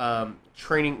ends up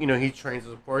training. He trains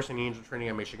of course, and he ends up training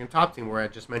at Michigan Top Team, where I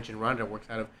just mentioned Rhonda works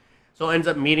out of. So ends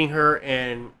up meeting her,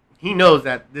 and he knows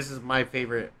that this is my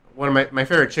favorite. One of my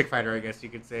favorite chick fighter, I guess you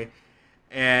could say.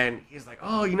 And he's like,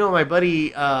 oh, my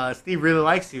buddy Steve really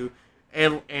likes you.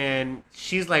 And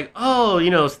she's like, oh,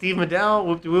 Steve Medell,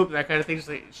 whoop-de-whoop, that kind of thing. It's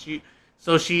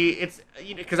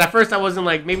because at first I wasn't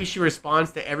like, maybe she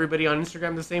responds to everybody on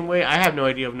Instagram the same way. I have no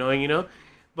idea of knowing,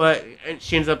 But and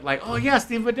she ends up like, oh, yeah,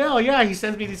 Steve Medell, yeah, he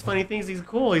sends me these funny things. He's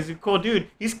cool. He's a cool dude.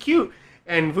 He's cute.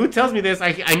 And Vu tells me this.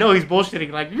 I know he's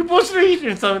bullshitting. Like, you're bullshitting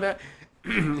or something like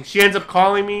that. She ends up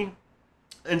calling me.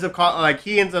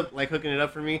 He ends up hooking it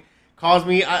up for me. Calls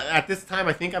me at this time.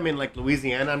 I think I'm in like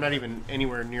Louisiana. I'm not even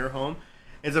anywhere near home.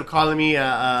 Ends up calling me.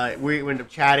 We end up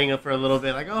chatting for a little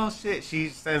bit. Like, oh shit. She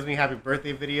sends me happy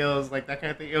birthday videos, like that kind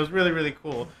of thing. It was really really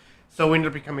cool. So we ended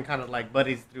up becoming kind of like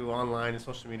buddies through online and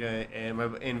social media. And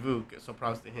Vu. So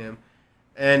props to him.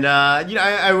 And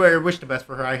I wish the best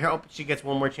for her. I hope she gets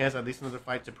one more chance, at least another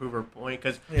fight, to prove her point,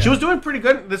 because she was doing pretty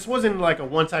good. This wasn't like a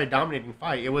one-sided dominating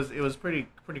fight. It was pretty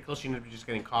close. She ended up just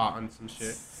getting caught on some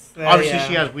shit. Obviously,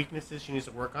 she has weaknesses she needs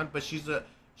to work on, but she's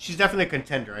definitely a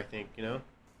contender. I think a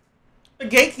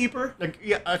gatekeeper. Like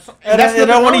and I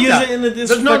don't want to use it in a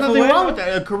disrespectful way. There's nothing wrong with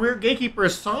that. A career gatekeeper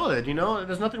is solid.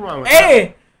 There's nothing wrong with that.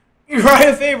 Hey,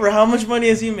 Uriah Faber, how much money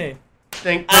has he made?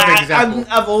 Perfect example.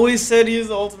 I've always said he's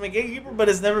the ultimate gatekeeper, but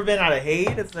it's never been out of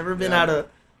hate. It's never been out of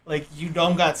like you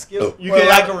don't got skill or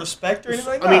lack of respect or anything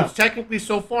like that. I mean, technically,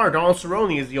 so far, Donald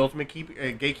Cerrone is the ultimate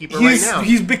gatekeeper right now.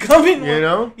 He's becoming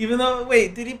one. Even though,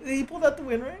 wait, did he pull out the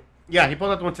win, right? Yeah, he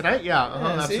pulled out the win tonight. Yeah,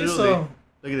 absolutely. So,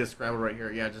 look at this scramble right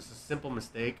here. Yeah, just a simple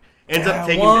mistake. Ends up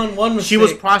taking one mistake. She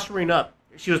was posturing up.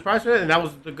 And that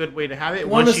was the good way to have it.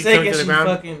 One mistake,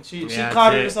 and she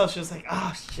caught it herself. She was like,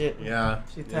 oh shit. Yeah.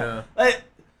 She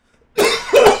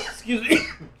excuse me.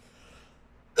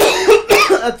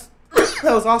 That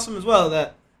was awesome as well.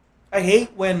 That I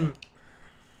hate when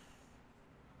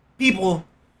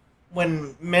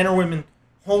men or women,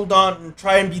 hold on and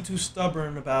try and be too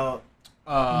stubborn about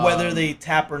whether they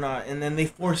tap or not, and then they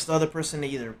force the other person to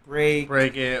either break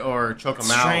it or choke them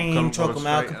out,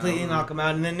 completely knock them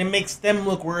out, and then it makes them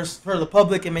look worse for the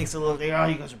public. It makes it look like, oh,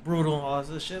 you guys are brutal and all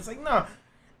this shit. It's like, no.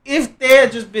 If they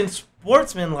had just been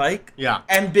sportsmanlike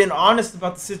and been honest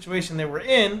about the situation they were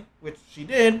in, which she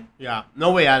did,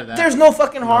 no way out of that. There's no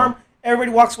fucking harm.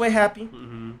 Everybody walks away happy.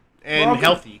 Mm-hmm. And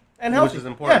healthy. Which is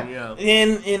important,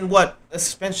 In what? A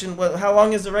suspension? How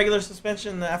long is the regular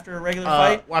suspension after a regular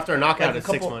fight? Well, after a knockout is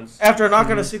 6 months. After a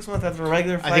knockout is 6 months, after a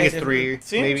regular fight? I think it's 3.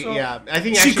 Maybe, I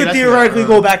think she could theoretically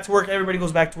go back to work. Everybody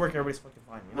goes back to work. Everybody's fucking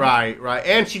fine. Right.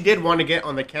 And she did want to get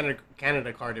on the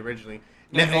Canada card originally.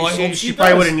 She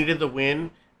probably would have needed the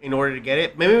win in order to get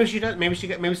it. Maybe she does.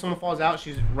 Maybe someone falls out.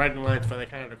 She's right in line for the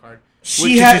Canada card.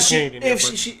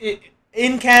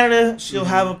 In Canada, she'll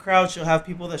have a crowd. She'll have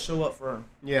people that show up for her.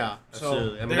 Yeah,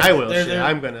 absolutely. So, I mean, I will.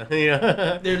 I'm gonna.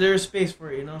 There's space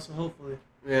for it, So hopefully.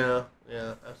 Yeah,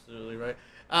 absolutely right.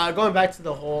 Going back to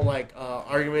the whole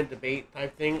argument, debate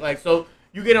type thing. So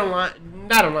you get online,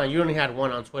 not online. You only had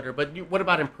one on Twitter, but what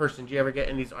about in person? Do you ever get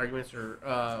in these arguments or?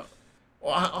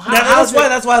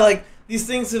 That's why these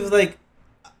things have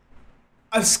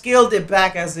I've scaled it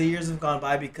back as the years have gone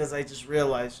by because I just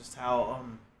realized just how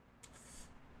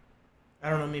I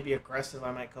don't know, maybe aggressive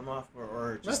I might come off,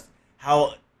 or just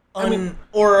how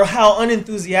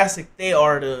unenthusiastic they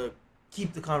are to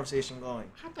keep the conversation going.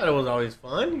 I thought it was always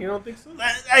fun. You don't think so?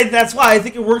 That's why I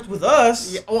think it worked with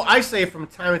us. Yeah, well, I say from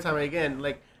time to time again,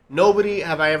 nobody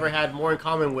have I ever had more in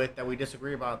common with that we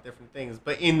disagree about different things,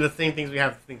 but in the same things we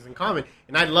have things in common.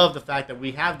 And I love the fact that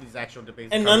we have these actual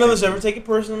debates. And none of us ever take it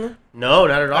personally? No,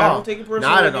 not at all. I don't take it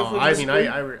personally. Not at all. I mean,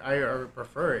 I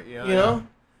prefer it. You know?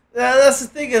 That's the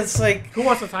thing. It's who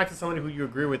wants to talk to somebody who you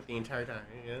agree with the entire time?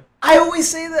 Yeah. I always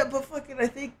say that, but I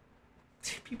think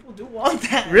people do want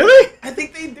that. Really? I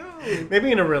think they do.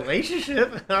 Maybe in a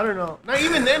relationship. I don't know. Not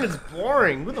even then. It's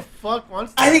boring. Who the fuck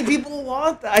wants that? I think people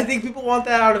want that. I think people want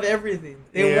that out of everything.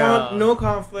 They want no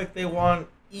conflict. They want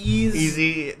ease.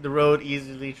 The road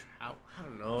easily traveled. I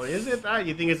don't know. Is it that?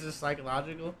 You think it's just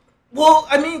psychological? Well,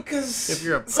 I mean, because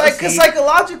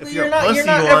psychologically, you're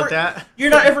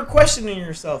not ever questioning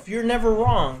yourself. You're never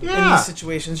wrong in these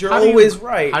situations. You're always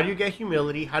right. How do you get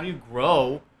humility? How do you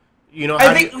grow? You know,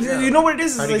 you know what it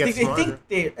is? Is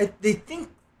like they think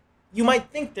you might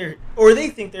think they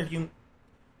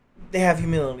have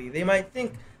humility. They might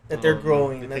think that they're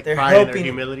growing, that they're helping. Their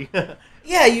humility.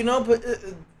 Yeah, you know, but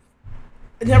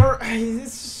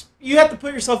it's just, you have to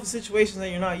put yourself in situations that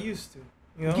you're not used to.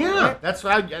 You know, yeah, right? that's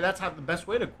how the best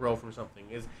way to grow from something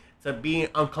is to be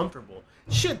uncomfortable.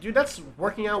 Shit, dude, that's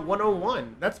working out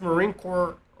 101. That's Marine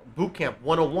Corps boot camp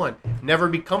 101. Never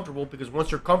be comfortable, because once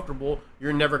you're comfortable,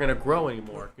 you're never going to grow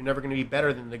anymore. You're never going to be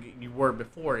better than you were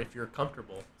before if you're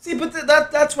comfortable. See, but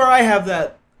that's where I have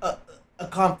that a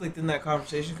conflict in that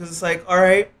conversation, because it's like, all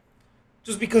right,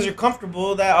 just because you're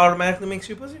comfortable, that automatically makes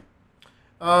you a pussy?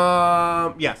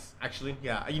 Yes, actually,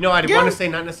 yeah. You know, I'd want to say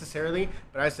not necessarily,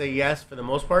 but I say yes for the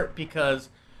most part, because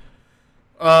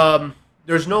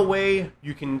there's no way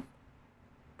you can.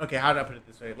 Okay, how do I put it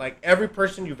this way? Like, every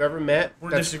person you've ever met.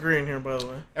 We're disagreeing here, by the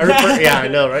way. Yeah, I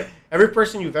know, right? Every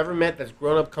person you've ever met that's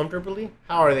grown up comfortably,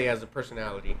 how are they as a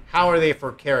personality? How are they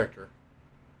for character?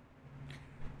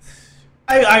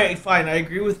 Fine, I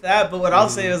agree with that, but what I'll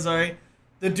say is, all right,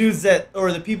 the dudes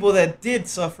or the people that did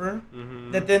suffer,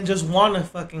 that then just want to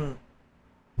fucking...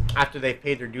 After they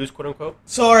paid their dues, quote unquote?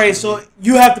 So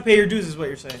you have to pay your dues is what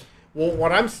you're saying. Well,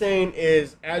 what I'm saying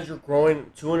is, as you're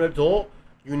growing to an adult,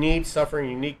 you need suffering,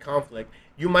 you need conflict.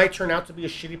 You might turn out to be a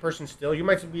shitty person still. You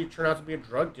might turn out to be a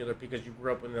drug dealer because you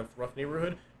grew up in a rough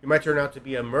neighborhood. You might turn out to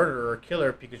be a murderer or a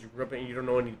killer because you grew up and you don't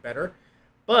know any better.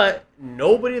 But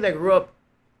nobody that grew up...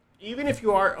 Even if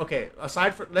you are, okay,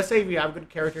 aside from, let's say you have good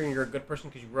character and you're a good person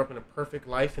because you grew up in a perfect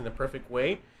life in the perfect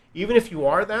way, even if you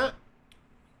are that,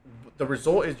 the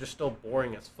result is just still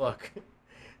boring as fuck.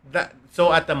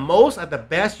 So at the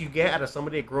best you get out of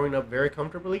somebody growing up very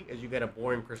comfortably is you get a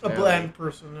boring personality. A bland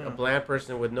person, yeah. A bland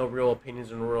person with no real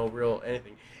opinions and real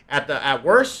anything. At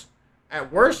worst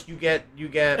you get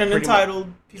an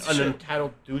entitled piece of shit.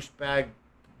 Entitled douchebag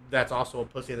that's also a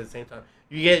pussy at the same time.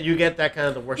 You get that kind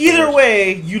of the worst. Either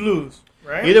way, you lose,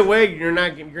 right? Either way, you're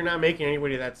not making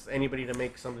anybody to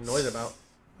make something noise about.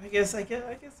 I guess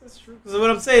that's true. Because what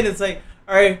I'm saying is like,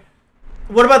 all right,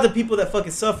 what about the people that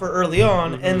fucking suffer early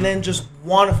on and then just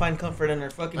want to find comfort and they're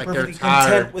fucking perfectly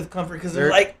content with comfort because they're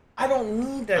like, I don't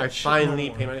need that. I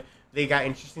finally pay my. They got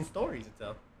interesting stories to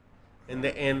tell, and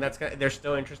they're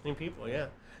still interesting people. Yeah,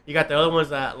 you got the other ones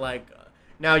that like.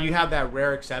 Now you have that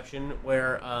rare exception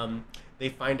where they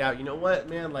find out, you know what,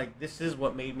 man, like, this is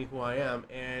what made me who I am,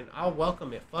 and I'll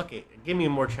welcome it. Fuck it. Give me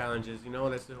more challenges. You know,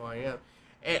 this is who I am.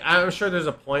 And I'm sure there's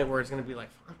a point where it's going to be like,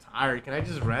 I'm tired. Can I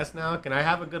just rest now? Can I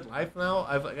have a good life now?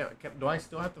 Do I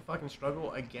still have to fucking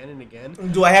struggle again and again?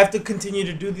 Do I have to continue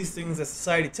to do these things that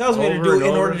society tells me to do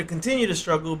in order to continue to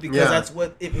struggle because that's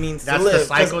what it means to live? That's the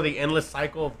cycle, the endless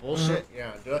cycle of bullshit.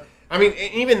 Yeah, do it. I mean,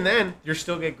 even then, you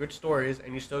still get good stories,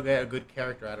 and you still get a good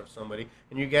character out of somebody,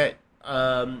 and you get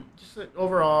just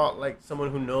overall like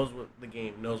someone who knows what the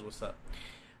game knows what's up.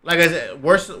 Like I said,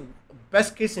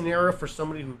 best case scenario for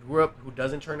somebody who grew up who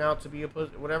doesn't turn out to be a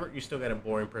whatever, you still get a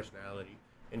boring personality.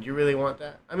 And do you really want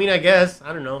that? I mean, I guess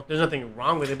I don't know. There's nothing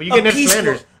wrong with it, but you get Ned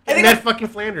Flanders. Ned fucking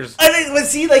Flanders. I think. But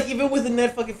see, like even with the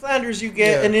Ned fucking Flanders, you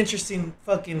get an interesting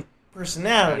fucking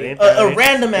personality, a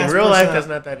random ass. In real life, that's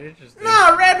not that interesting.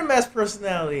 No, random ass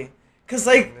personality. Cause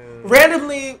like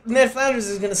randomly, Ned Flanders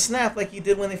is gonna snap like he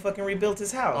did when they fucking rebuilt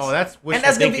his house. Oh, that's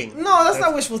wishful thinking. That's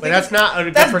not wishful thinking. But that's not a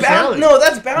good personality.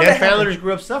 That's bound. Ned Flanders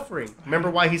grew up suffering. Remember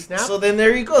why he snapped? So then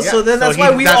there you go. Yeah. So then that's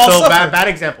why we all suffer. Bad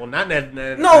example. Not Ned.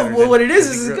 Well, what it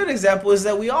is a good example is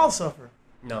that we all suffer.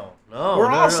 No. We're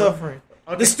all suffering.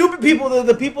 Okay. The stupid people,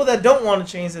 the people that don't want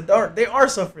to change, they are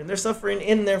suffering. They're suffering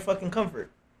in their fucking comfort.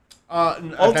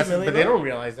 Ultimately, but they don't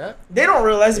realize that. They don't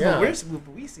realize it, but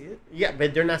we see it. Yeah,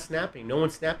 but they're not snapping. No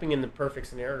one's snapping in the perfect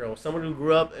scenario. Someone who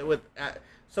grew up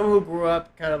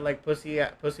kind of like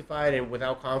pussyfied and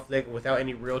without conflict, without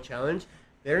any real challenge,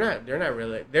 they're not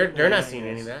seeing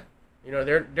any of that. You know,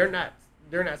 they're not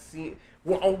seeing.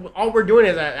 All we're doing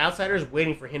is as outsiders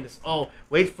waiting for him to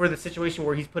wait for the situation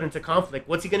where he's put into conflict.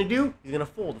 What's he gonna do? He's gonna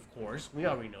fold, of course. We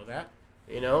already know that.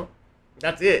 You know.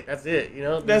 That's it. You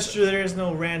know. That's true. There is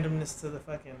no randomness to the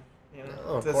fucking,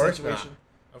 situation.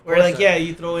 Where like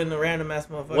you throw in the random ass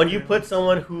motherfucker. When you put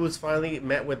someone who's finally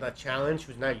met with a challenge,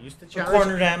 who's not used to challenge, a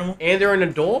cornered animal, and they're an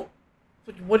adult,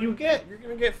 what do you get? You're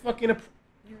gonna get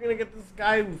this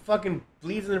guy who fucking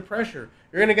bleeds under pressure.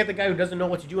 You're gonna get the guy who doesn't know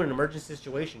what to do in an emergency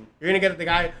situation. You're gonna get the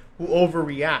guy who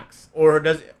overreacts or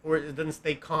doesn't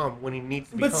stay calm when he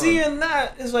needs to be calm. But see, and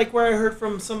that is like where I heard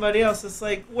from somebody else. It's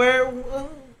like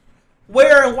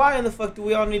where and why in the fuck do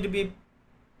we all need to be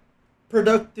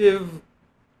productive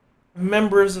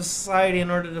members of society in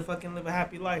order to fucking live a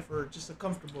happy life or just a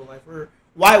comfortable life? Or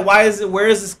why is it? Where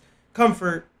is this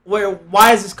comfort?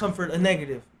 Why is this comfort a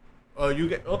negative? Oh,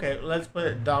 let's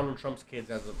put Donald Trump's kids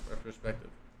as a perspective.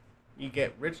 You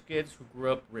get rich kids who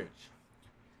grew up rich.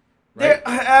 Right?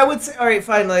 I would say, all right,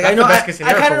 fine. Like That's I know,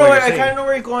 I kind of know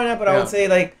where you're going at, but I would say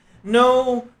like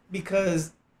no,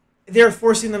 because they're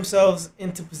forcing themselves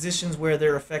into positions where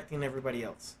they're affecting everybody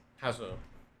else. How so?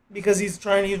 Because he's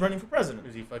running for president.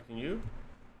 Is he fucking you?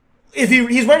 If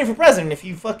he's running for president, if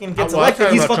he fucking gets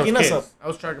elected, he's fucking us up. I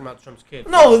was talking about Trump's kids.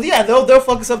 No, yeah, they'll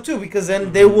fuck us up too, because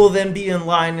then they will then be in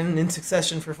line and in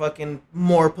succession for fucking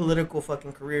more political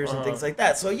fucking careers and things like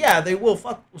that. So yeah, they will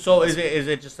fuck. So is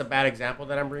it just a bad example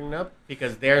that I'm bringing up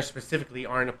because they specifically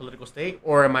are in a political state,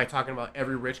 or am I talking about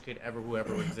every rich kid ever who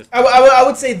ever existed? I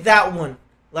would say that one.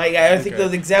 Like I think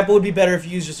the example would be better if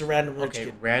you used just a random rich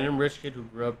kid. Random rich kid who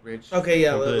grew up rich. Okay,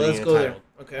 yeah, let's go there.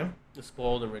 Okay.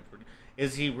 Spoiled and rich.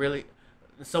 Is he really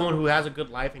someone who has a good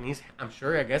life and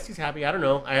I guess he's happy. I don't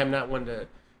know. I am not one to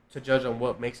judge on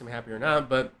what makes him happy or not,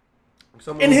 but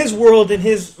someone in his world, in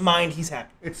his mind, he's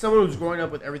happy. It's someone who's growing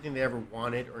up with everything they ever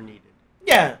wanted or needed.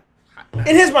 Yeah.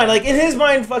 In his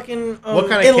mind, fucking what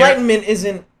kind of enlightenment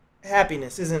isn't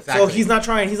happiness, isn't exactly. So he's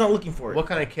not looking for it. What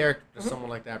kind of character does someone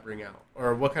like that bring out?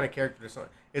 Or what kind of character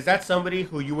is that somebody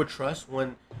who you would trust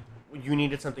when you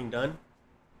needed something done?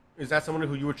 Is that someone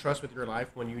who you would trust with your life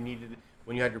when you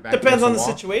had your back? Depends on the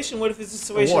situation. What if it's a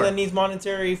situation that needs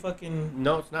monetary fucking?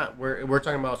 No, it's not. We're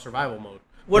talking about survival mode.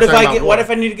 What if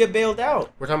I need to get bailed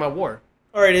out? We're talking about war.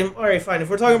 All right, fine. If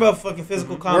we're talking about fucking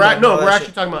physical combat, we're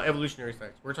actually talking about evolutionary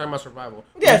sex. We're talking about survival.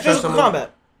 Yeah, physical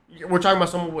combat. We're talking about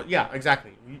someone. Yeah,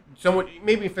 exactly. Someone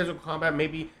maybe physical combat,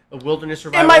 maybe a wilderness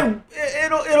survival.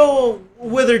 It'll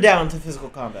wither down to physical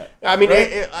combat. I mean,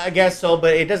 right? I guess so,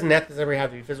 but it doesn't necessarily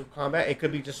have to be physical combat. It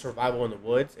could be just survival in the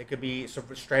woods. It could be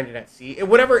stranded at sea.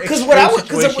 Whatever. Because what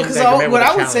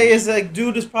I would say is like,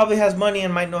 dude just probably has money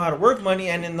and might know how to work money,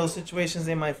 and in those situations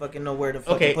they might fucking know where to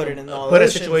fucking put it in all. Put a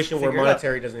situation where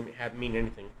monetary doesn't mean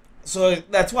anything. So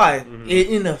that's why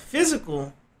in a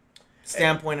physical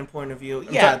standpoint and point of view,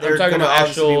 I'm talking about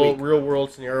actual real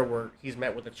world scenario where he's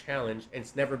met with a challenge and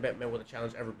it's never been met with a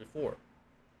challenge ever before.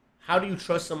 How do you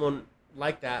trust someone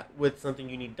like that with something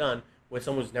you need done when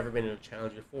someone's never been in a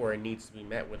challenge before and needs to be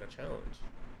met with a challenge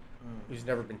who's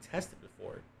never been tested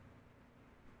before?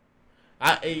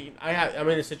 I'm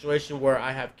in a situation where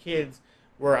I have kids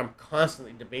where I'm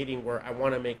constantly debating where I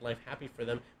want to make life happy for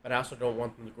them, but I also don't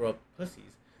want them to grow up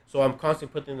pussies. So I'm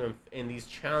constantly putting them in these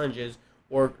challenges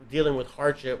or dealing with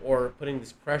hardship, or putting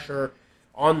this pressure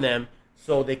on them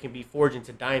so they can be forged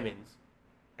into diamonds,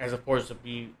 as opposed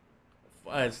to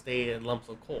stay in lumps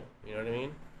of coal. You know what I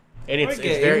mean? And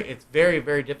it's very,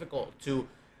 very difficult to.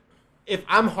 If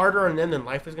I'm harder on them than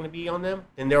life is going to be on them,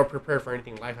 then they're prepared for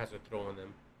anything life has to throw on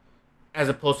them. As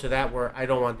opposed to that, where I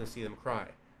don't want to see them cry,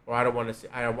 or I want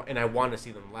to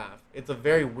see them laugh. It's a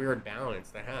very weird balance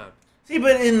to have. See,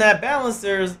 but in that balance,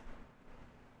 there's.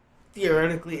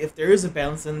 Theoretically, if there is a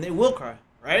balance, then they will cry,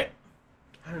 right?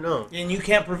 I don't know. And you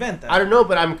can't prevent that. I don't know,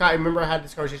 but I remember I had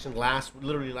this conversation last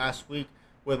week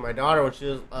with my daughter when she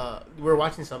was, we were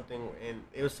watching something, and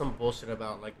it was some bullshit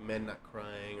about, like, men not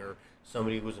crying, or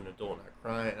somebody who's an adult not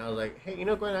crying, and I was like, hey, you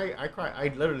know, Gwen, I cry. I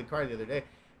literally cried the other day,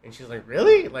 and she's like,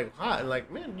 really? Like, what? And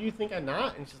like, man, do you think I'm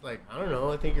not? And she's like, I don't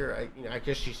know, I think I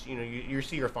guess she's, you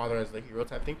see your father as the hero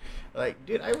type thing. Like,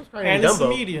 dude, I was crying in Dumbo. And it's the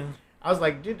media. I was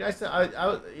like, dude, I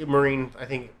was Marine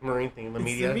thing, the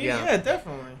media. Yeah,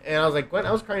 definitely. And I was like, Gwen,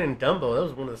 I was crying in Dumbo. That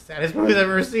was one of the saddest movies I've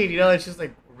ever seen. And she's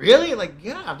like, really? Like,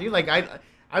 yeah, dude. Like, I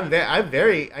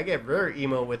get very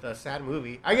emo with a sad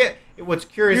movie. What's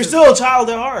curious. You're still a child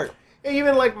at heart.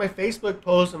 Even like my Facebook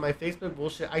posts and my Facebook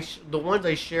bullshit, the ones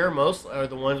I share most are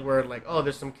the ones where like, oh,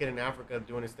 there's some kid in Africa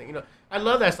doing this thing. I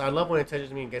love that stuff. I love when it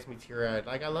touches me and gets me teary-eyed.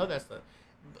 Like, I love that stuff.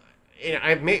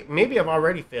 And maybe I've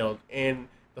already failed in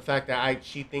the fact that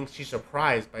she thinks she's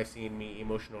surprised by seeing me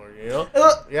emotional,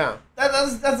 yeah.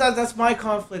 That's my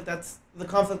conflict. That's the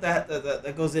conflict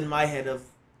that goes in my head of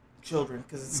children,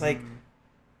 because it's like,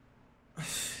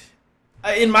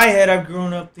 in my head, I've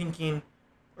grown up thinking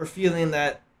or feeling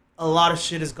that a lot of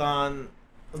shit has gone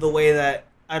the way that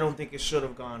I don't think it should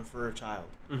have gone for a child,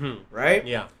 right?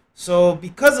 Yeah. So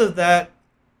because of that,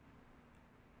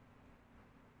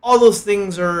 all those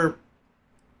things are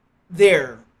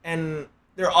there and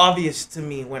they're obvious to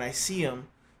me when I see them.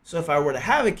 So if I were to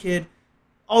have a kid,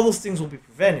 all those things will be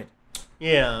prevented.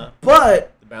 Yeah.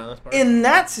 But the balance part. In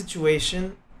that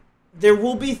situation, there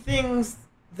will be things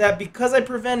that because I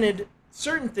prevented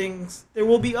certain things, there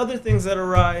will be other things that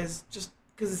arise just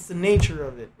because it's the nature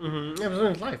of it. Mm-hmm. Yeah,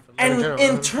 it's life. And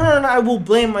in turn, I will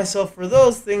blame myself for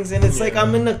those things, and it's like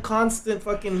I'm in a constant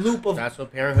fucking loop of. That's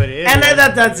what parenthood is. And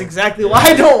that's exactly why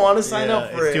I don't want to sign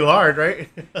up for it. It's too hard, right?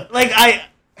 Like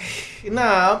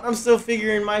I'm still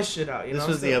figuring my shit out. This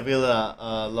was the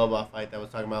Avila Loba fight that I was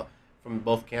talking about from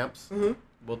both camps. Mm-hmm.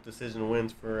 Both decision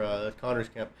wins for Connor's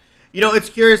camp. It's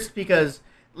curious because,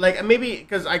 like, maybe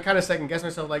because I kind of second guess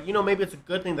myself, like, maybe it's a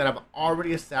good thing that I've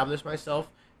already established myself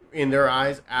in their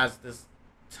eyes as this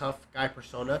tough guy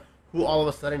persona who all of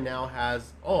a sudden now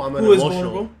has, I'm an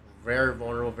emotional, very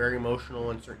vulnerable, very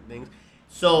emotional in certain things.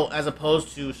 So as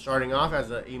opposed to starting off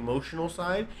as an emotional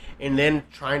side and then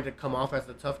trying to come off as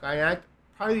the tough guy act,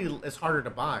 probably is harder to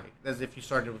buy as if you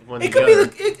started with one. It could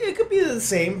be the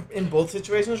same in both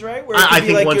situations, right? Where I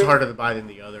think one's harder to buy than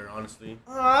the other, honestly.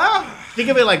 Think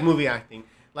of it like movie acting,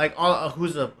 like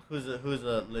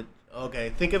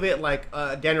think of it like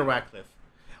Daniel Radcliffe,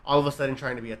 all of a sudden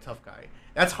trying to be a tough guy.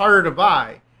 That's harder to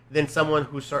buy than someone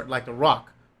who started like The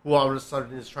Rock, who all of a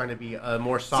sudden is trying to be a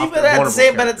more soft. But at the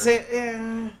same,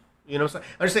 yeah. You know what I'm saying?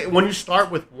 I just say when you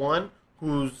start with one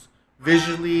who's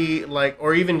visually like,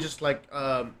 or even just like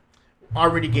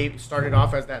already started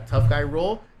off as that tough guy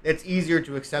role, it's easier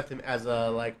to accept him as a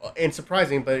like, and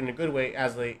surprising, but in a good way,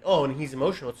 as a and he's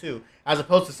emotional too, as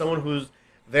opposed to someone who's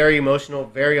very emotional,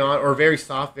 very on, or very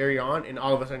soft, very on, and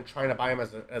all of a sudden trying to buy him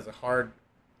as a hard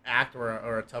act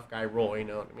or a tough guy role. You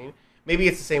know what I mean? Maybe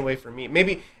it's the same way for me.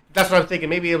 Maybe that's what I'm thinking.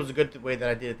 Maybe it was a good way that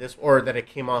I did it this, or that it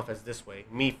came off as this way.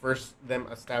 Me first, them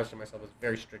establishing myself as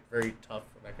very strict, very tough,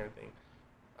 that kind of thing.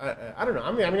 I don't know.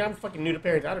 I mean, I'm fucking new to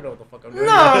parenting. I don't know what the fuck I'm doing.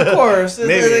 No, of course.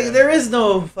 There is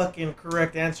no fucking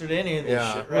correct answer to any of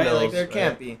this shit, right? Knows, like, there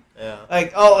can't be. Yeah.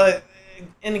 Like,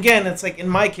 and again, it's like, in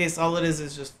my case, all it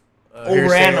is just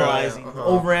overanalyzing.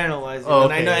 Overanalyzing. Oh,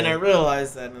 okay. And I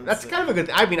realize that. That's kind of a good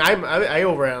thing. I mean, I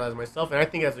overanalyze myself, and I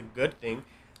think that's a good thing.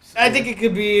 I think it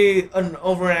could be an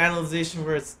overanalyzation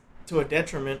where it's to a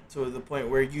detriment to the point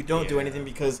where you don't do anything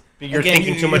because you're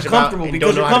thinking too much about it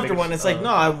because you're comfortable, and it's like, no,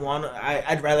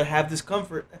 I'd rather have this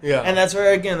comfort. Yeah. And that's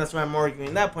where I'm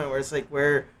arguing that point where it's like,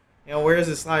 where is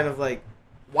this line of like,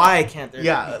 why can't there be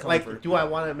comfort? Like, do I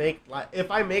want to make life? If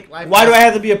I make life, why do I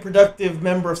have to be a productive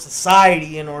member of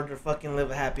society in order to fucking live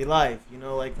a happy life?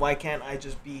 Like, why can't I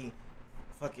just be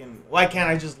why can't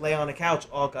I just lay on a couch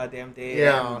all goddamn day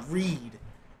and read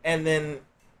and then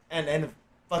and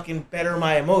fucking better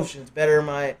my emotions, better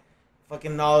my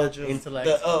fucking knowledge of intellect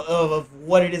of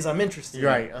what it is I'm interested in.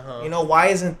 Right. Why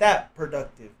isn't that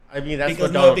productive? I mean, that's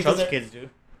what Donald Trump's kids do.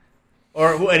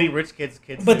 Or any rich kids.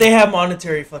 But they have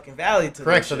monetary fucking value to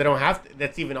correct, so they don't have to.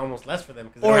 That's even almost less for them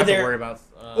because they don't have to worry about.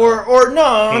 Or no,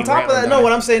 on top of that, no.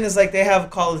 What I'm saying is like they have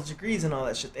college degrees and all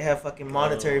that shit. They have fucking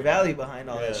monetary value behind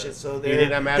all that shit. So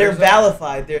they're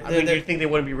valified. Do you think they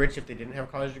wouldn't be rich if they didn't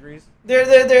have college degrees? They're.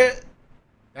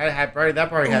 That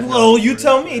probably has. Well, you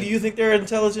tell me. Do you think they're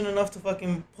intelligent enough to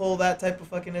fucking pull that type of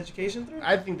fucking education through?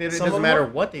 I think that it doesn't matter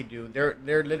what they do.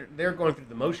 They're going through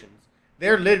the motions.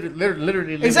 They're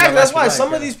literally exactly. That's why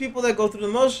some of these people that go through the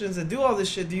motions and do all this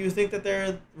shit. Do you think that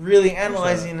they're really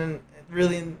analyzing and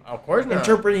really of course not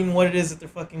interpreting what it is that they're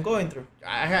fucking going through?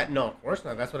 No, of course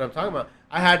not. That's what I'm talking about.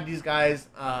 I had these guys.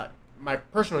 My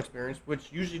personal experience,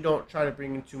 which usually don't try to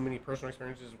bring in too many personal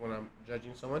experiences when I'm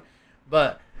judging someone,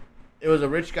 but it was a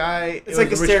rich guy. It's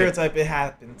like a stereotype. It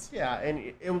happens. Yeah,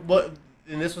 and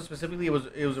in this one specifically, it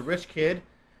was a rich kid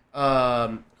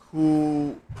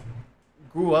who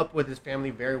grew up with his family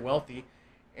very wealthy,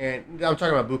 and I'm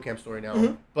talking about boot camp story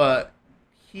now, but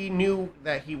he knew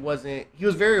that he was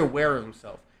very aware of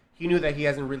himself. He knew that he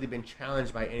hasn't really been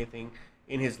challenged by anything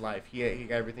in his life. He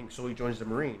got everything, so he joins the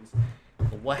Marines.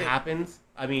 But what happens?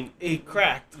 I mean, he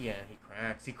cracked. Yeah, he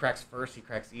cracks. He cracks first. He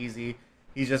cracks easy.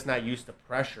 He's just not used to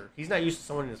pressure. He's not used to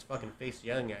someone in his fucking face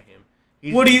yelling at him.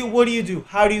 What do you do?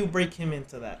 How do you break him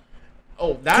into that?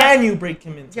 Can you break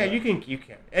him into that? Yeah, you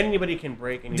can. Anybody can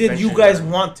break. And did you guys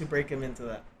want to break him into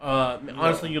that?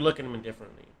 Honestly, you look at him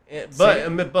indifferently.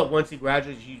 But once he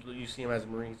graduates, you see him as a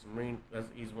Marine.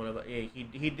 He's one of the. Yeah,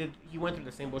 he went through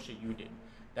the same bullshit you did,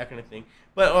 that kind of thing.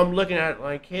 But I'm looking at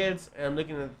my kids, and I'm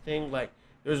looking at the thing like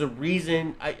there's a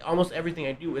reason. Almost everything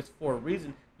I do is for a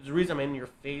reason. There's a reason I'm in your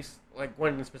face. Like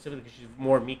Gwendolyn specifically, because she's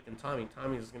more meek than Tommy.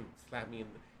 Tommy is gonna slap me in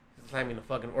the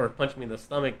fucking, or punch me in the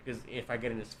stomach because if I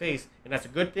get in his face, and that's a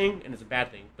good thing and it's a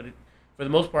bad thing. But for the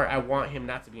most part, I want him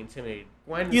not to be intimidated.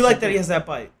 You like that he has that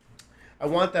bite. I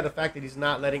want that the fact that he's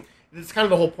not letting. It's kind of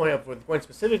the whole point of with Gwen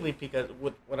specifically because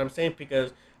with what I'm saying,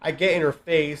 because I get in her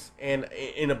face and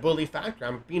in a bully factor,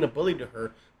 I'm being a bully to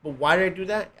her. But why did I do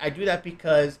that? I do that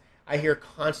because I hear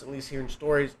constantly hearing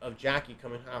stories of Jackie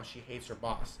coming how she hates her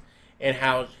boss and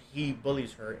how he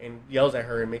bullies her and yells at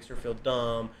her and makes her feel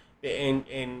dumb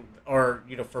and or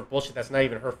for bullshit that's not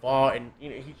even her fault, and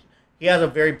he has a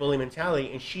very bully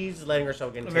mentality, and she's letting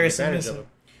herself get taken advantage of him.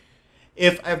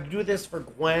 If I do this for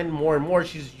Gwen more and more,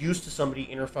 she's used to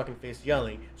somebody in her fucking face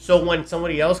yelling. So when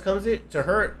somebody else comes to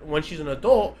her, when she's an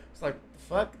adult, it's like,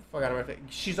 fuck out of my face.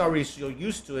 She's already so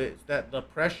used to it that the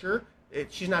pressure,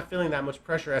 she's not feeling that much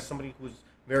pressure as somebody who's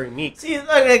very meek. See,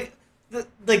 like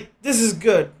this is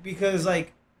good because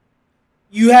like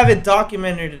you haven't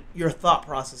documented your thought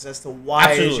process as to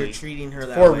why you're treating her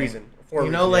that way. For a reason.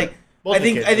 Like I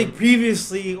think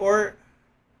previously or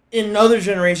in other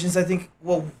generations, I think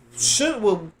what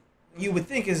you would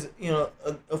think is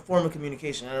a form of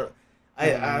communication.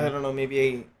 I don't know,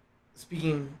 maybe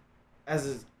speaking as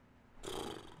a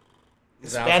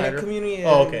Hispanic community.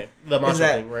 Oh, okay. The macho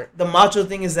thing, right? The macho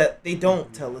thing is that they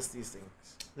don't tell us these things.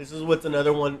 This is what's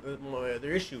another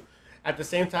issue. At the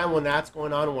same time, when that's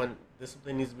going on, when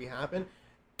discipline needs to be happen,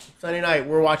 Sunday night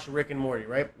we're watching Rick and Morty,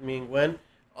 right? Me and Gwen.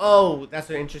 Oh, that's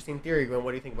an interesting theory, Gwen.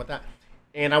 What do you think about that?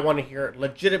 And I want to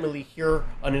legitimately hear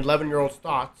an 11-year-old's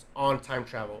thoughts on time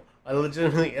travel. A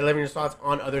legitimately 11-year-old's thoughts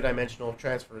on other dimensional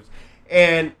transfers.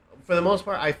 And for the most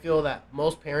part, I feel that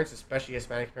most parents, especially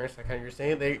Hispanic parents, like you're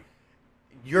saying,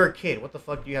 you're a kid. What the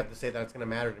fuck do you have to say that it's going to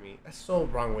matter to me? That's so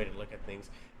wrong way to look at things.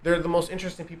 They're the most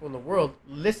interesting people in the world.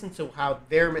 Listen to how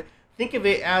they're... Think of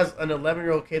it as an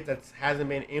 11-year-old kid that hasn't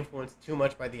been influenced too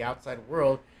much by the outside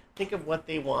world. Think of what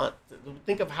they want.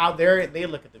 Think of how they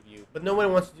look at the view. But no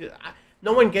one wants to do that.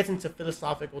 No one gets into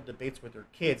philosophical debates with their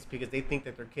kids because they think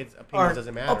that their kids' opinions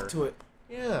doesn't matter. Up to it.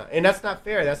 Yeah, and that's not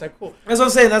fair. That's not cool. That's what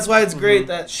I'm saying. That's why it's great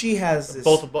that she has this.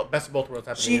 Best of both worlds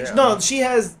happening. She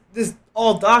has this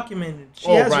all documented.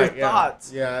 She has your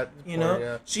thoughts. Yeah.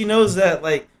 She knows that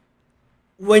like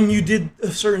when you did a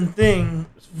certain thing,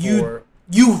 you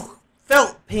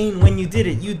felt pain when you did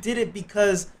it. You did it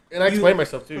because. And I explained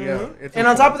myself too. Yeah. It's and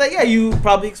on top of that, you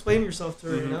probably explained yourself to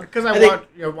her. Because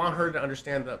I want her to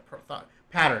understand the thought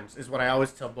patterns. Is what I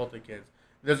always tell both the kids.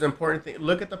 There's an important thing.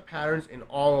 Look at the patterns in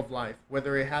all of life,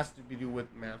 whether it has to do with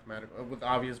mathematical, with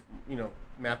obvious,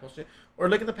 math bullshit, or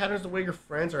look at the patterns the way your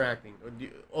friends are acting.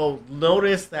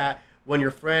 Notice that when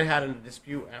your friend had a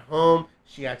dispute at home,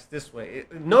 she acts this way.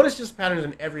 Notice just patterns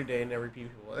in every day and every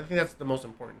people. I think that's the most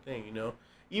important thing,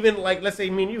 Even like, let's say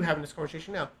me and you having this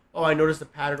conversation now. Oh, I noticed a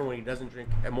pattern when he doesn't drink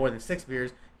more than 6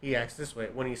 beers, he acts this way.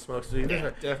 When he smokes, he this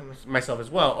way. Definitely. Myself as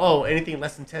well. Oh, anything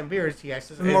less than 10 beers, he acts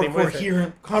this way. More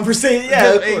coherent conversation.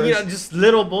 Yeah, just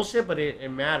little bullshit, but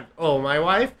it mattered. Oh, my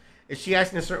wife, if she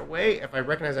acts in a certain way, if I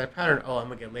recognize that pattern, I'm going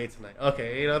to get laid tonight.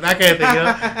 Okay, that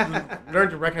kind of thing. Learn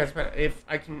to recognize pattern. If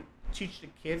I can teach the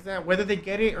kids that, whether they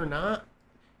get it or not,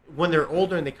 when they're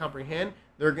older and they comprehend,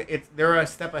 they're a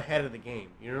step ahead of the game.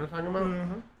 You know what I'm talking about?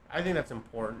 Mm-hmm. I think that's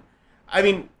important. I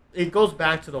mean, it goes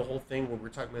back to the whole thing where we were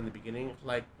talking about in the beginning.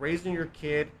 Like, raising your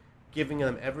kid, giving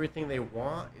them everything they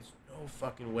want is no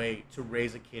fucking way to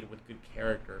raise a kid with good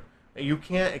character. You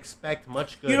can't expect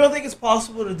much good. You don't think it's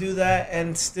possible to do that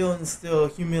and still instill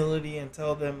humility and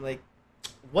tell them, like,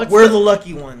 we're the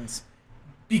lucky ones.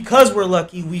 Because we're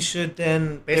lucky, we should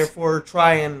then, therefore,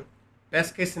 try and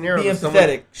best case scenario, be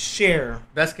empathetic, share.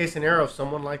 Best case scenario of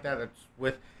someone like that's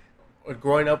with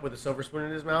growing up with a silver spoon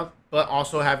in his mouth, but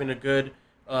also having a good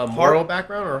moral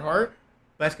background or heart.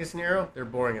 Best case scenario, they're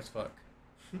boring as fuck.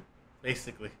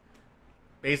 Basically,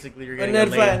 you're getting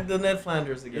the Ned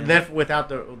Flanders again. Without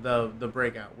the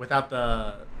breakout,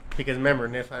 because remember,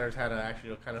 Ned Flanders had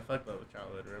actually kind of fucked up with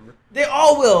childhood. Remember? They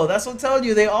all will. That's what I'm telling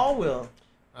you. They all will.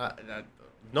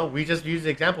 No, we just used the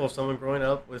example of someone growing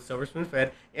up with silver spoon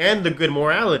fed and the good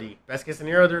morality. Best case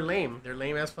scenario, they're lame. They're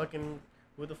lame as fucking.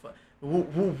 Who the fuck?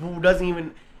 Who doesn't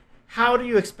even? How do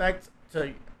you expect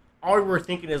to? All we're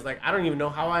thinking is like, I don't even know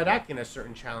how I'd act in a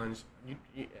certain challenge.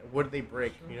 What did they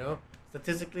break?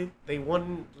 Statistically, they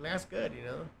wouldn't last good.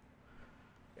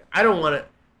 I don't want to.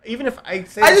 Even if I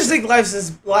say, I just think life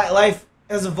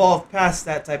has evolved past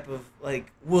that type of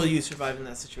like, will you survive in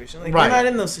that situation? Like, right. We're not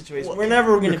in those situations. Well, we're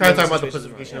never going to. You're kind of talking about the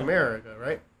pacification of America,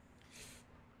 right?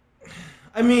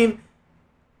 I mean,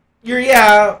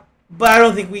 but I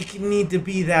don't think we need to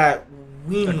be that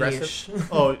weenie-ish.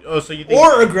 Oh, so you think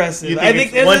or aggressive? I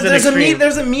think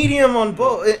there's a medium on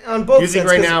both. You think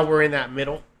right now we're in that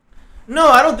middle? No,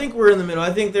 I don't think we're in the middle.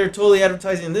 I think they're totally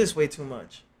advertising this way too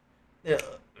much. Yeah.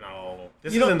 No,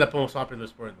 this isn't the most popular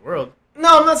sport in the world.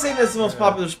 No, I'm not saying that's the most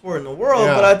popular sport in the world,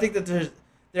 but I think that they're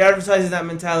advertising that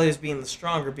mentality as being the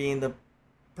stronger, being the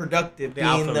productive,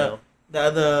 being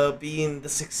being the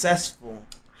successful.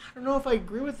 don't know if I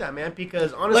agree with that, man,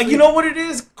 because honestly... Like, you know what it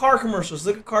is? Car commercials.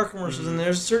 Look at car commercials, and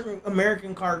there's certain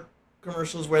American car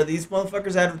commercials where these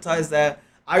motherfuckers advertise that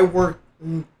I work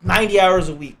 90 hours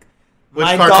a week. Which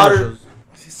My car daughter... commercials?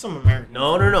 Some American.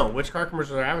 No. Which car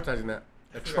commercials are advertising that?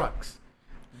 The trucks.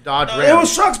 Dodge Ram. It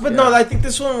was trucks, but no, I think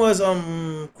this one was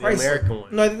Chrysler. The American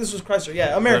one. No, I think this was Chrysler.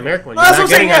 Yeah, American. The American one. No, You're that's not what I'm saying.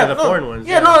 getting out Yeah, of the foreign ones.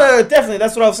 Yeah, no, definitely.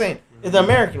 That's what I was saying. The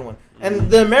American one. And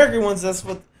the American ones, that's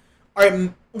what... All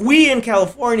right, we in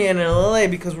California and in LA,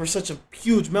 because we're such a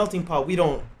huge melting pot, we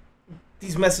don't...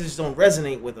 These messages don't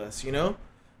resonate with us, you know?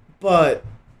 But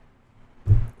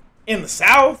in the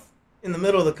South, in the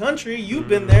middle of the country, you've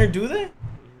been there, do they?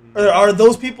 Or are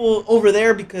those people over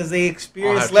there because they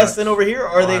experience less than over here?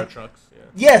 Or are they trucks? Yeah.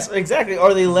 Yes, exactly.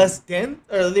 Are they less dense?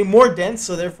 Or are they more dense?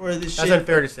 So therefore, this That's shit.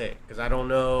 unfair to say because I don't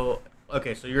know.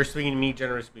 Okay, so you're speaking to me,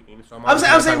 generally speaking. So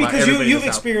I'm saying because you've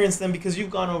experienced them, because you've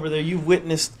gone over there, you've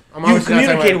witnessed, you've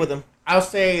communicated with them. I'll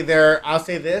say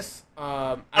this.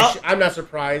 I'm not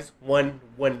surprised when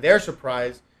they're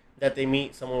surprised that they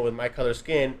meet someone with my color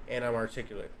skin and I'm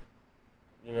articulate.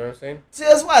 You know what I'm saying? See,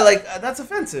 that's why. Like that's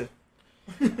offensive.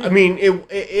 I mean,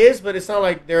 it is, but it's not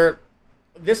like they're.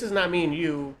 This is not me and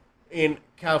you in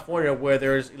California where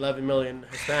there's 11 million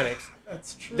Hispanics.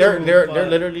 That's true. They're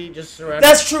literally just surrounded.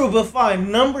 That's true, but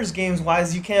fine. Numbers games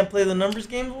wise, you can't play the numbers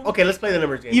games. Okay, let's play the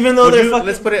numbers game. Even though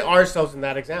let's put it ourselves in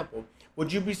that example.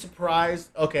 Would you be surprised?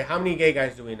 Okay, how many gay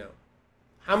guys do we know?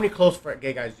 How many close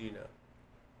gay guys do you know?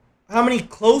 How many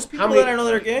close people that I know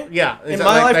that are gay? Yeah. In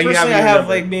my life, personally, I have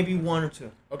like maybe 1 or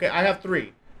 2. Okay, I have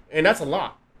 3, and that's a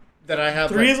lot. That I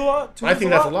have 3 is a lot. 2 I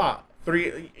think that's a lot.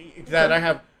 3 that I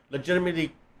have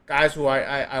legitimately guys who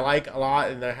I like a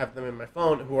lot, and I have them in my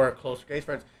phone who are close gay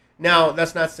friends. Now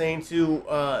that's not saying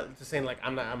to saying like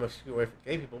I'm a skew away from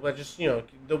gay people, but just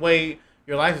the way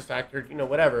your life is factored,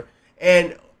 whatever.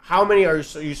 And how many are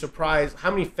you surprised?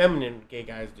 How many feminine gay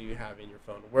guys do you have in your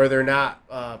phone where they're not?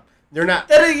 They're not.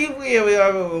 We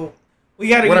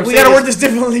gotta word this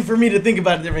differently for me to think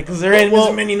about it different because there ain't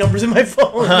as many numbers in my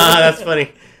phone. That's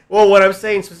funny. Well, what I'm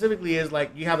saying specifically is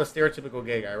like you have a stereotypical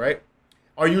gay guy, right?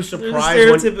 Are you surprised?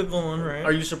 Stereotypical one, right?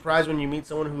 Are you surprised when you meet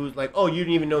someone who's like, oh, you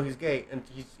didn't even know he's gay, and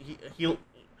you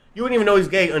wouldn't even know he's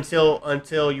gay until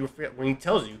when he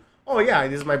tells you, oh yeah,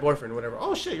 this is my boyfriend, or whatever.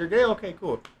 Oh shit, you're gay? Okay,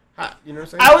 cool. You know what I'm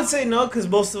saying? I would say no because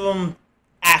most of them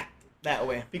act that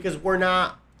way because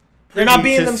they're not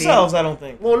being themselves. I don't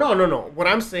think. Well, no. What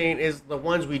I'm saying is the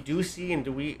ones we do see and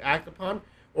do we act upon,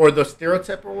 or the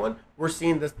stereotypical one, we're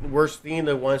seeing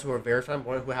the ones who are very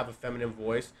flamboyant, who have a feminine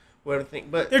voice.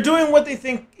 But they're doing what they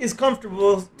think is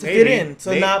comfortable to fit in,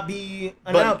 to not be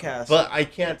an outcast. But I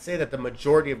can't say that the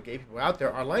majority of gay people out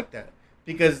there are like that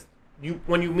because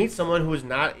when you meet someone who is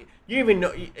not, you even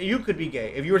know you could be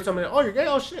gay. If you were somebody, oh you're gay,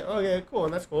 oh shit, oh yeah, cool,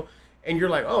 and that's cool, and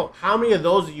you're like, oh, how many of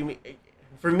those do you meet?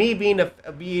 For me,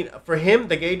 for him,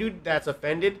 the gay dude that's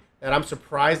offended that I'm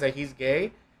surprised that he's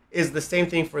gay is the same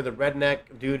thing for the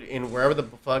redneck dude in wherever the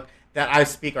fuck. That I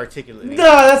speak articulately. No,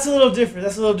 that's a little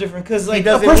different. Because like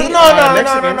a person,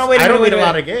 no. Wait a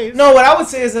lot of gays. No, what I would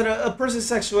say is that a person's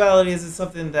sexuality isn't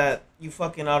something that you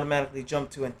fucking automatically jump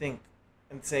to and think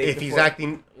and say. If he's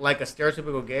acting like a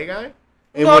stereotypical gay guy.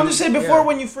 No, I'm just saying before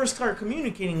when you first start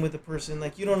communicating with a person,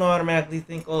 like you don't automatically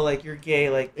think, oh, like you're gay.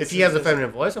 Like if he has a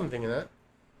feminine voice, I'm thinking that.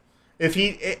 If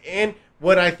he and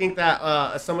what I think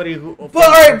that somebody who. But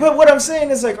all right, but what I'm saying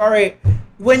is like, all right.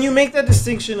 When you make that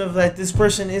distinction of that this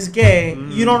person is gay,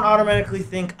 you don't automatically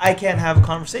think I can't have a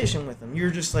conversation with him.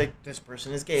 You're just like, this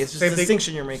person is gay. It's just a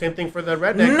distinction you're making. Same thing for the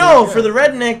redneck. No, for the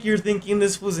redneck, you're thinking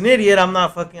this was an idiot.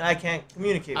 I can't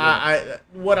communicate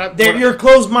with him. You're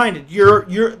closed-minded.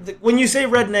 When you say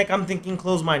redneck, I'm thinking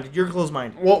closed-minded. You're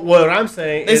closed-minded. What I'm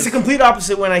saying is... It's the complete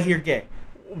opposite when I hear gay.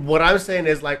 What I'm saying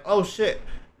is like, oh shit,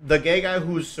 the gay guy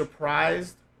who's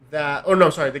surprised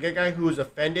the gay guy who's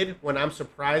offended when I'm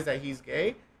surprised that he's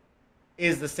gay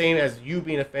is the same as you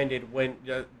being offended when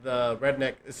the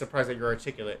redneck is surprised that you're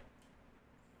articulate.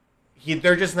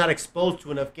 They're just not exposed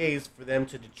to enough gays for them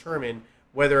to determine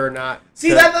whether or not.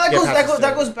 See,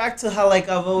 that goes back to how like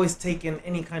I've always taken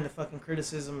any kind of fucking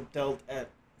criticism dealt at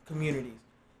communities.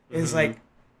 It's like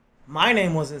my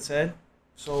name wasn't said.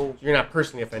 So you're not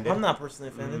personally offended. I'm not personally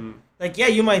offended. Like, yeah,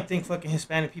 you might think fucking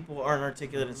Hispanic people aren't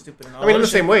articulate and stupid and all. I mean, I'm the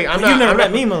same way. You never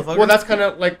met me, motherfucker. Well, that's kind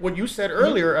of like what you said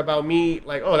earlier about me.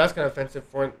 Like, oh, that's kind of offensive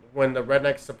for when the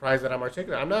redneck's surprised that I'm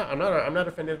articulate. I'm not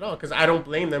offended at all because I don't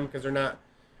blame them because they're not.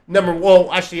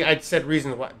 Actually, I said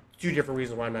two different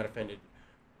reasons why I'm not offended.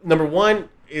 Number one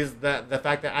is the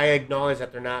fact that I acknowledge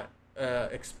that they're not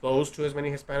exposed to as many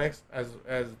Hispanics as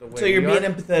the way. So you're being are.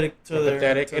 empathetic to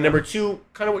empathetic. And number two,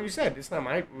 kind of what you said. It's not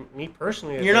me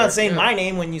personally. You're not saying my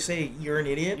name when you say you're an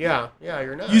idiot. Yeah,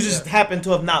 you're not. You just happen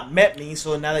to have not met me,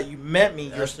 so now that you met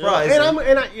me, you're surprised.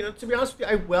 And I, to be honest with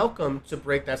you, I welcome to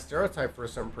break that stereotype for a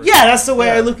certain person. Yeah, that's the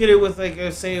way I look at it. With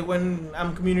say when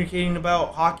I'm communicating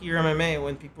about hockey or MMA,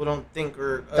 when people don't think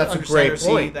or that's understand a great or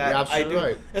point. see that I do,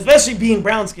 right. Especially being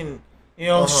brown skin.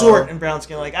 Short and brown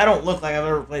skin. Like, I don't look like I've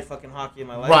ever played fucking hockey in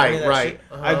my life. Right.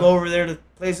 I go over there to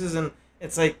places, and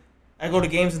it's like, I go to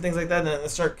games and things like that, and I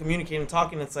start communicating and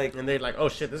talking. It's like, and they're like, "Oh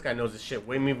shit, this guy knows his shit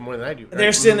way more than I do." Right?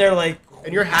 They're sitting there like,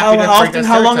 and you're happy.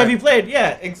 How long have you played?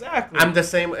 Yeah, exactly. I'm the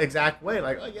same exact way.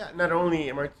 Like, not only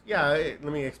am I, let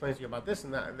me explain to you about this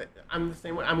and that. I'm the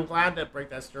same way. I'm glad to break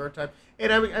that stereotype.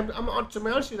 And I'm to be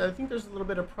honest with you, I think there's a little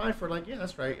bit of pride for like, yeah,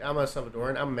 that's right. I'm a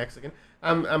Salvadoran. I'm Mexican.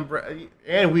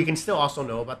 And we can still also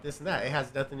know about this and that. It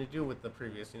has nothing to do with the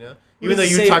previous, Even though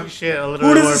you talk shit a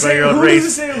little bit more about your own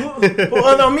race.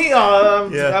 Well, no, me.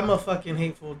 I'm a fucking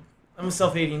hateful. I'm a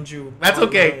self-hating Jew. That's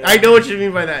okay. I know what you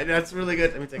mean by that. That's really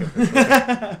good. Let me take a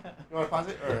picture. You want to pause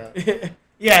it? Or,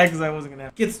 yeah, because I wasn't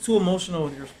gonna. Gets too emotional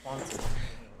with your responses.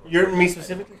 Me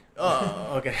specifically?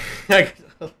 Oh, okay.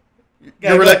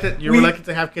 You're reluctant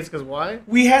to have kids because why?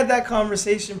 We had that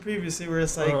conversation previously where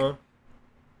it's like, it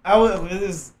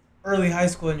was early high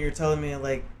school, and you're telling me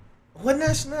like, what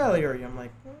nationality are you? I'm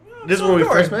like, this is when we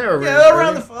first met, or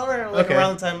around the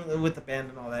time with the band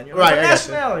and all that. And you're like, what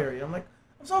nationality are you? I'm like,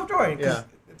 I'm Salvadorian. Yeah,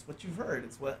 it's what you've heard.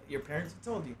 It's what your parents have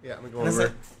told you. Yeah, I'm going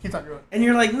over. Keep talking. And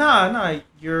you're like, nah,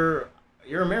 you're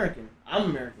American.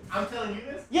 I'm American. I'm telling you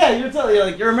this. Yeah,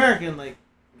 you're American. Like,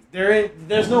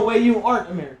 there's no way you aren't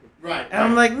American. Right. And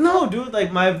I'm like, no, dude.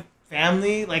 Like my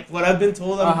family, like what I've been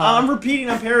told. I'm repeating.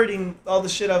 I'm parroting all the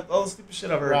stupid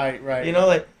shit I've heard. Right.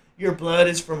 Like your blood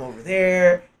is from over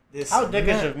there. How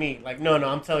dickish of me? Like, no,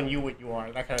 I'm telling you what you are.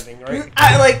 That kind of thing, right?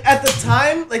 At the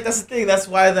time, like that's the thing. That's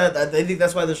why I think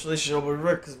that's why this relationship would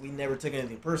work, because we never took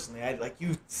anything personally. Like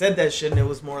you said that shit, and it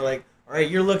was more like, all right,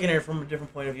 you're looking at it from a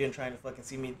different point of view and trying to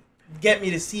fucking get me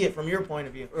to see it from your point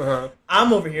of view.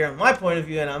 I'm over here on my point of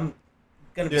view, and I'm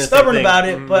gonna be stubborn about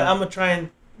it, but I'm gonna try and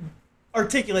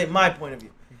articulate my point of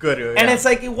view. Good. And it's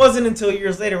like, it wasn't until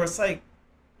years later where it's like,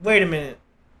 wait a minute.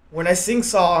 When I sing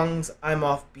songs, I'm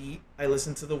off beat. I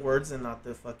listen to the words and not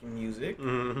the fucking music.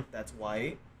 Mm-hmm. That's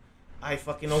white. I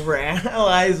fucking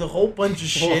overanalyze a whole bunch of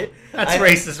shit. That's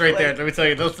racist right there. Let me tell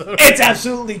you those. It's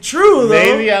absolutely true,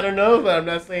 though. Maybe, I don't know, but I'm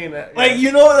not saying that. Like,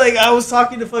 I was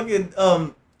talking to fucking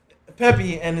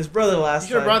Pepe and his brother last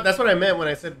time. That's what I meant when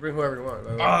I said bring whoever you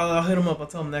want. I'll hit him up. I'll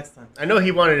tell him next time. I know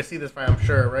he wanted to see this fight, I'm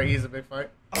sure, right? He's a big fight.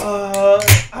 I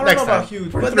don't know about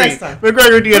huge, but next time.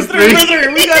 McGregor Diaz 3.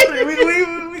 We got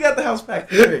 3. We got the house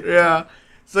packed. Yeah.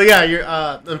 So yeah, you're.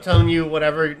 I'm telling you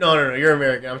whatever. No. You're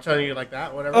American. I'm telling you like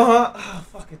that. Whatever. Oh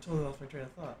fuck! I totally lost my train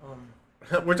of thought.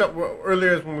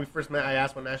 Earlier when we first met, I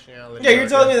asked what nationality. Yeah, you're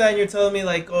telling me that, and you're telling me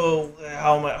like, oh,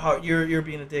 how you're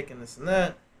being a dick and this and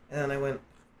that, and then I went.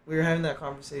 We were having that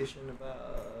conversation about.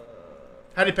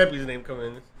 How did Pepe's name come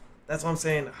in? That's what I'm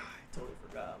saying. I totally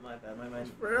forgot. My bad. My mind.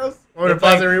 Where else? Want to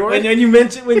pause and rewind? When you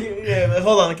mentioned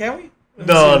hold on, can we?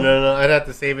 No. I'd have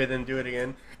to save it and do it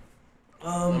again.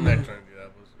 I'm not trying to do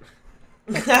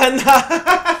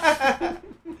that.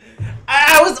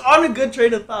 I was on a good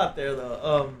train of thought there,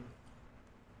 though.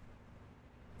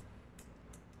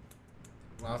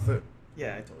 Lost it?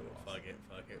 Yeah, I totally lost it.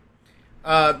 Fuck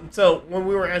it. So, when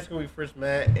we were asking when we first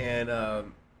met, and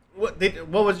what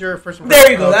was your first impression?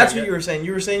 There you go. That's what you were saying.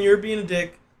 You were saying you were being a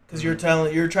dick because you're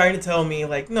trying to tell me,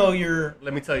 like, no, you're...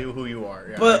 Let me tell you who you are.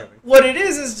 Yeah, but what it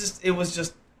is it was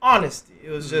just honesty. It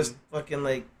was just fucking,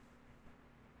 like...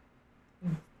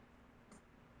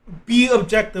 Be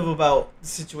objective about the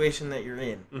situation that you're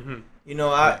in.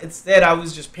 Mm-hmm. Instead I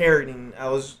was just parroting. I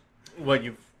was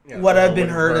what I've been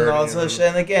heard and all this other shit.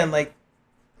 And again, like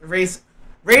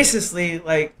racistly,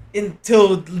 like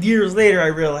until years later, I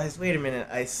realized, wait a minute,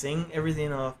 I sing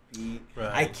everything off beat. Right.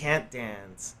 I can't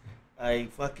dance. I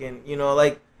fucking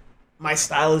like my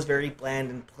style is very bland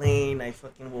and plain. I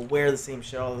fucking will wear the same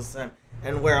shit all the time.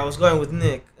 And where I was going with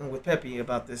Nick and with Pepe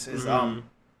about this is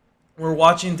we're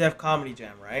watching Def Comedy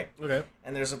Jam, right? Okay.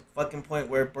 And there's a fucking point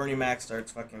where Bernie Mac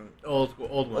starts fucking... Old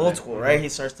school, right? He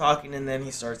starts talking, and then he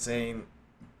starts saying...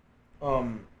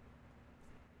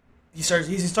 He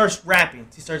starts rapping.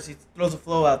 He throws a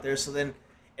flow out there, so then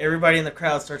everybody in the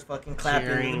crowd starts fucking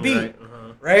clapping to the beat.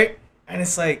 Right? And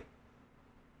it's like...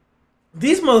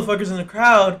 These motherfuckers in the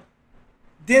crowd...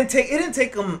 It didn't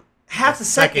take them half a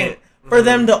second for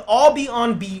them to all be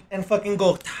on beat and fucking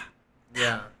go...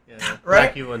 Yeah. Right?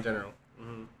 Black people in general.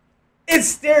 Mm-hmm.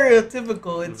 it's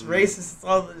stereotypical, it's racist, it's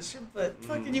all this shit, but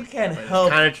fucking you can't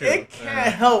help. It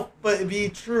can't help but be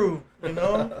true, you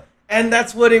know? And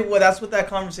that's what it was. That's what that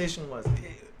conversation was.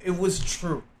 It was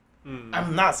true.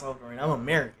 I'm not Salvadorian. I'm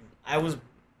American. I was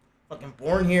fucking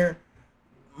born here.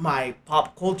 My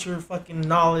pop culture fucking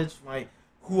knowledge, my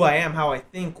who I am, how I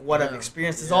think, what I've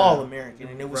experienced is all American,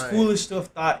 and it was foolish to have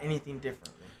thought anything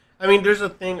differently. I mean, there's a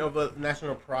thing of a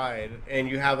national pride, and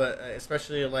you have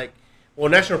especially like, well,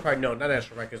 national pride, no, not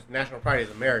national pride, because national pride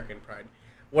is American pride.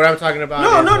 What I'm talking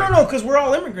about No, because we're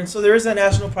all immigrants, so there is that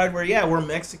national pride where, we're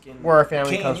Mexican. Where our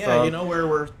family comes from. Yeah, you know, where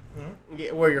we're...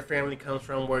 where your family comes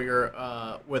from, where your,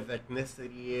 what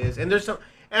ethnicity is, and there's some...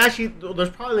 And actually, there's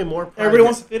probably more pride... Everybody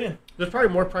wants to fit in. There's probably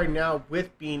more pride now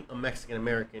with being a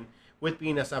Mexican-American, with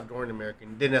being a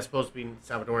Salvadoran-American, than as opposed to being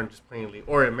Salvadoran just plainly,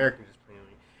 or an American just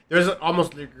plainly. There's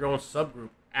almost like your own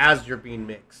subgroup as you're being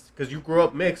mixed. Because you grow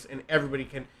up mixed, and everybody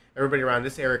around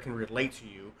this area can relate to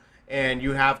you. And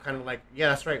you have kind of like, yeah,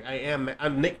 that's right,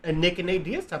 I'm Nick and Nate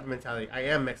Diaz type of mentality. I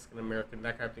am Mexican-American,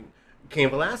 that kind of thing. Cain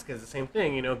Velasquez, the same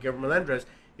thing, you know, Gilbert Melendrez.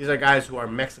 These are guys who are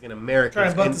Mexican-Americans.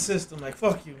 Trying to butt the system, like,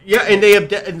 fuck you. Yeah, and they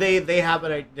have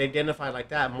it, they identify like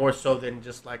that more so than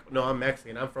just like, no, I'm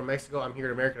Mexican. I'm from Mexico. I'm here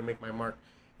in America to make my mark.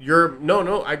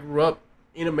 No, I grew up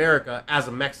in America as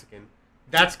a Mexican.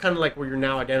 That's kind of like where you're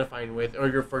now identifying with, or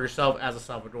you're for yourself as a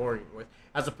Salvadorian with,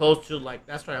 as opposed to like,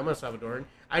 that's right, I'm a Salvadoran.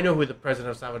 I know who the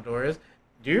president of Salvador is.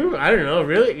 Do you? I don't know,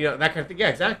 really? You know, that kind of thing. Yeah,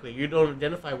 exactly. You don't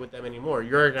identify with them anymore.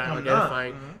 You're now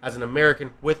identifying as an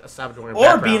American with a Salvadoran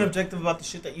background. Or being objective about the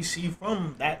shit that you see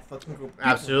from that fucking group of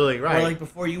people. Absolutely, right. Or like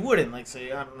before you wouldn't. Like,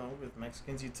 say, I don't know, with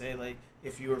Mexicans, you'd say, like,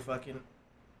 if you were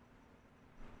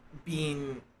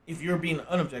being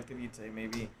unobjective, you'd say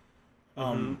maybe...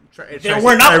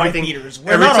 we're not wife beaters.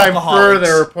 We're not alcoholics.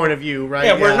 Further point of view, right?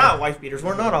 Yeah, we're not wife beaters.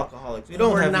 We're not alcoholics. We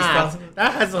don't have these things.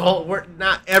 That has a whole.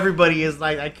 Not everybody is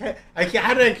like. I can't.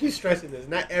 How do I keep stressing this?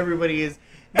 Not everybody is.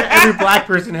 Not every black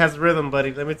person has rhythm,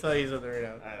 buddy. Let me tell you something right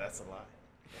now. That's a lie.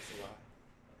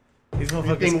 These motherfuckers.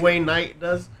 You think Wayne Knight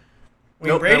does?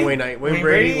 Wayne Brady? Not Wayne Knight. Wayne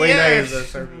Brady. Wayne Knight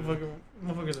is a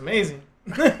motherfucker's amazing.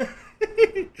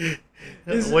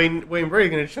 Wayne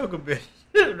Brady's gonna choke a bitch,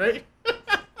 right?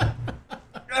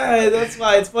 That's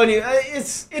why it's funny.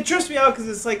 It trips me out because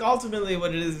it's like ultimately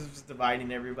what it is just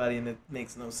dividing everybody, and it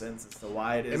makes no sense as to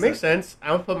why it is. It makes sense.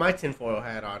 I'm gonna put my tinfoil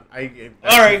hat on.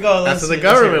 All right, go. That's what the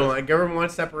government wants. The government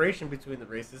wants separation between the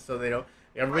races, so they don't.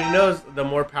 Everybody knows the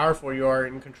more powerful you are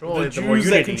in control, the more unity.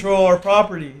 That control our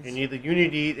properties. You need the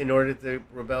unity in order to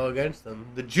rebel against them.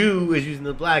 The Jew is using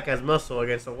the black as muscle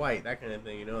against the white, that kind of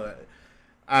thing. You know that.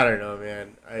 I don't know,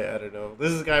 man. I don't know.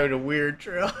 This is kind of a weird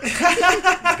trail. It's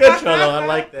a good trail, though. I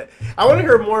like that. I want to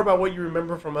hear more about what you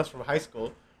remember from us from high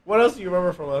school. What else do you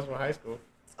remember from us from high school?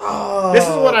 Oh. This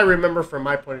is what I remember from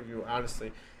my point of view,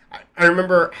 honestly. I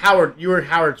remember Howard. You were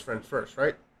Howard's friend first,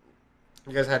 right?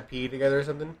 You guys had PE together or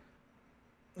something?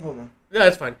 Hold on. Yeah,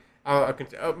 that's fine. I'll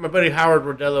continue. My buddy Howard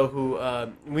Rodello, who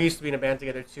we used to be in a band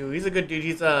together, too. He's a good dude.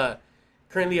 He's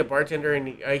currently a bartender, and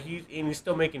he's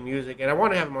still making music. And I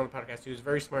want to have him on the podcast, too. He's a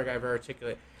very smart guy, very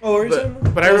articulate. Oh,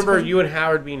 but I remember you and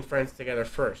Howard being friends together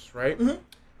first, right? Mm-hmm.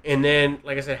 And then,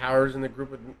 like I said, Howard was in the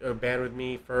group band with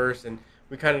me first, and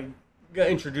we kind of got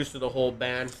introduced to the whole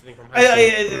band thing from high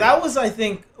school. That was, I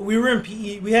think, we were in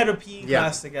PE. We had a PE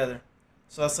class together.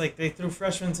 So it's like they threw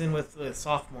freshmen in with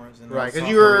sophomores. And right, because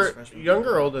you were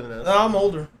younger or older than us? No, I'm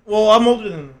older. Well, I'm older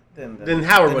than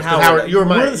Howard was. Howard, you're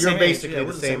basically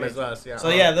the same as us. Yeah. So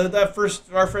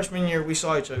our freshman year, we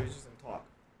saw each other. We just didn't talk.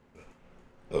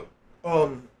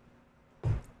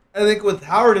 I think with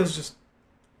Howard, it was just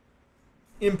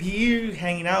in PE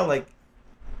hanging out. Like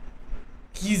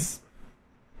he's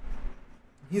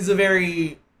a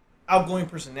very outgoing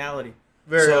personality.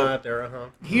 Very out there,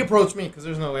 He approached me because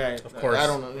there's no way of course. I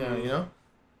don't know, you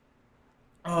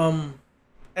know.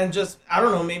 And just I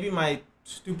don't know, maybe my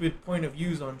stupid point of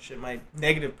views on shit, my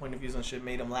negative point of views on shit,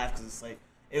 made him laugh because it's like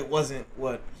it wasn't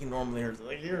what he normally hears.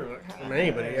 Like from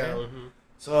anybody, yeah. Mm-hmm.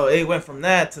 So it went from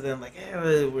that to then like,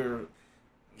 we're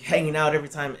hanging out every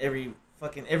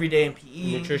day in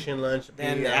PE. Nutrition lunch.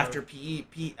 Then after PE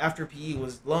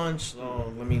was lunch.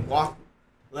 So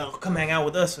come hang out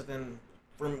with us. So then.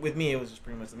 With me, it was just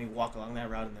pretty much let me walk along that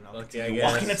route, and then I'll continue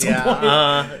walking at some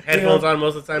point. Headphones on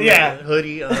most of the time. Yeah.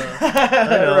 Hoodie. I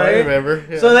know, right? I remember.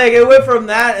 Yeah. So like it went from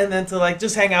that, and then to like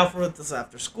just hang out with us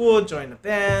after school, join the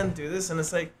band, do this, and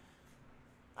it's like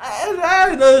I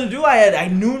had nothing to do. I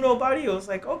knew nobody. It was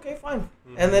like okay, fine.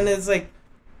 Mm-hmm. And then it's like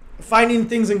finding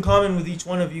things in common with each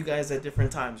one of you guys at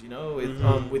different times. You know,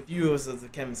 with you it was the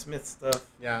Kevin Smith stuff.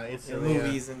 Yeah, instantly.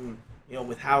 Movies, and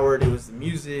with Howard it was the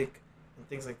music. and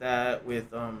things like that.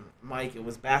 With Mike, it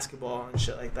was basketball and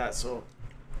shit like that. So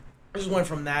I just went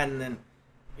from that, and then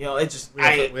it just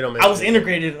I was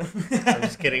integrated. I'm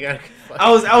just kidding. I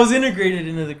was integrated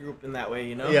into the group in that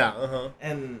way, Yeah.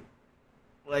 And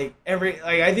I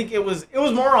think it was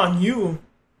more on you.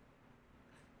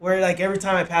 Where like every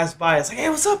time I pass by, it's like, hey,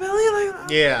 what's up, Elliot?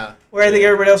 Like, yeah. Where I think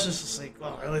everybody else was just like,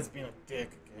 well, Elliot's being a dick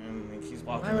again. Like, he's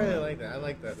walking. I really like that. I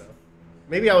like that though.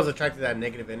 Maybe I was attracted to that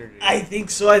negative energy. I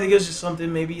think so. I think it was just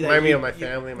something maybe that remind me of my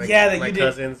family, my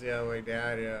cousins, my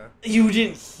dad, yeah. You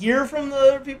didn't hear from the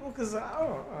other people because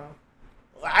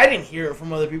I didn't hear it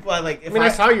from other people. I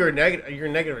saw you were negative. You're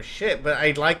negative as shit, but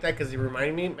I like that because it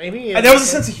reminded me. Maybe there was a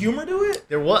sense of humor to it.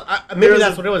 There was. Maybe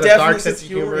that's what it was. A dark sense of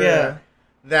humor. Yeah.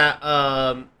 That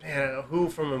man, who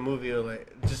from a movie like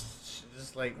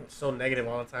just like so negative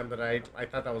all the time that I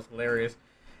thought that was hilarious.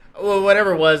 Well,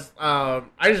 whatever it was, I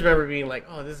just remember being like,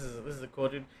 oh, this is a cool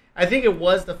dude. I think it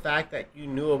was the fact that you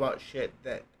knew about shit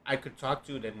that I could talk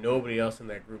to that nobody else in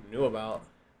that group knew about,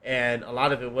 and a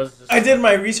lot of it was just. I did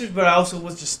my research, but I also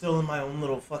was just still in my own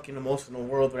little fucking emotional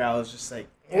world where I was just like,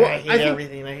 I hate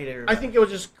everything. I think it was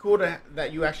just cool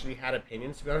that you actually had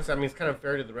opinions. To be honest, I mean, it's kind of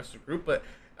fair to the rest of the group, but.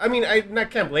 I mean, I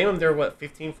can't blame them. They're,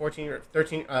 15, 14, or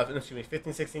 13,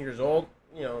 15, 16 years old.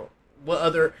 What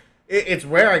other... It's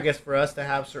rare, I guess, for us to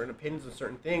have certain opinions on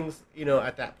certain things,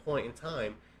 at that point in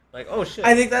time. Like, oh, shit.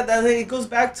 I think that it goes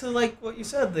back to, like, what you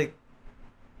said. Like,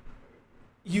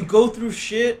 you go through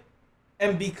shit,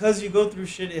 and because you go through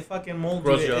shit, it fucking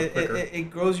molds you.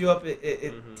 It grows you up.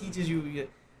 It teaches you,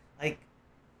 like,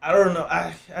 I don't know.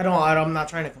 I'm not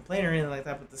trying to complain or anything like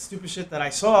that, but the stupid shit that I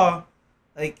saw,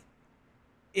 like...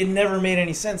 It never made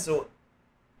any sense. So,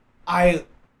 I,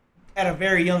 at a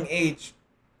very young age,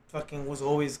 fucking was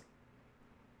always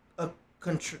a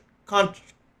what's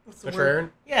the contrarian?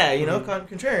 Word? Yeah,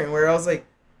 contrarian. Where I was like,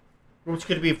 which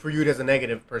could be for you as a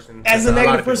negative person. As a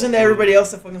negative person to everybody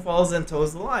else that fucking follows and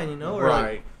toes the line, Or right.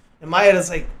 Like, in my head, it's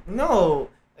like, no.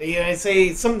 I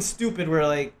say something stupid where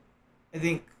like, I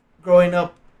think growing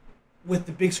up with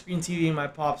the big screen TV, my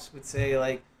pops would say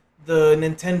like, the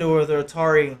Nintendo or the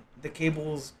Atari. The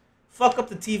cables fuck up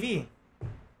the TV.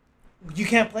 You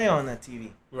can't play on that TV.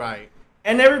 Right.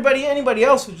 And anybody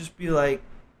else would just be like,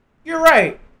 you're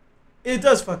right. It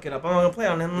does fuck it up. I'm not going to play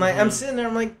on it. And like, I'm sitting there,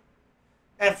 I'm like,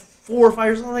 at 4 or 5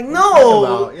 years old, I'm like,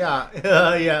 no.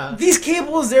 Yeah. Yeah. These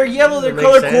cables, they're yellow, they're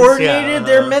color coordinated. Yeah,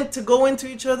 They're meant to go into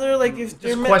each other. Like if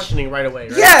they're questioning right away.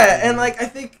 Right? Yeah, and like I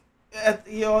think.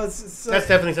 It's that's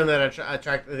definitely something that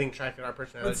attracted our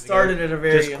personality. It started at a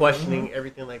very just questioning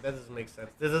everything like that doesn't make sense.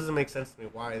 This doesn't make sense to me.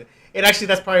 Why?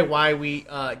 That's probably why we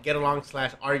get along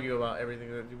 / argue about everything.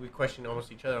 We question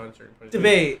almost each other on certain points.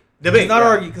 Debate, not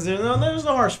argue, because there's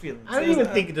no harsh feelings. I don't even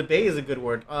think debate is a good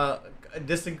word.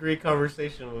 Disagree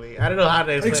conversationally. I don't know how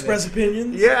to express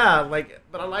opinions. Yeah,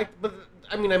 but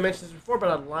I mean, I mentioned this before, but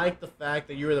I like the fact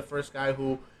that you were the first guy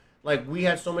who. Like, we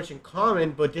had so much in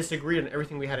common, but disagreed on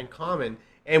everything we had in common.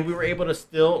 And we were able to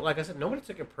still, like I said, nobody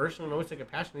took it personally, nobody took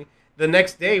it passionately. The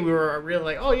next day, we were really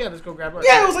like, oh, yeah, let's go grab lunch.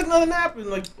 Yeah, it was like nothing happened.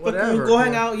 Like, whatever. Go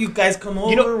hang out, you guys come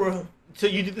over. So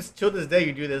you do this, till this day,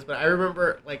 you do this. But I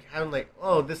remember, like, having, like,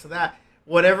 oh, this or that.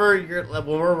 Whatever when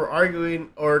we're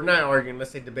arguing, or not arguing, let's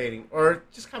say debating, or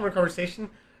just having a conversation,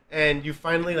 and you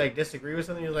finally, like, disagree with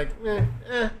something, you're like,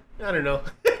 I don't know.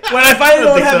 When I finally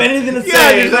don't have anything to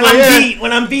say,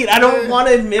 when I'm beat, I don't want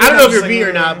to admit it. I don't know if you're beat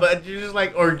or not, but you're just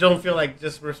like, or don't feel like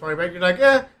just responding back. You're like,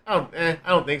 I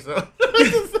don't think so.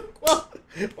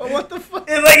 well, what the fuck?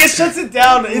 It shuts it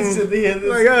down instantly.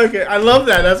 Like, okay, I love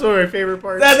that. That's one of my favorite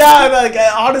parts.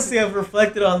 Honestly, I've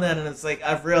reflected on that, and it's like,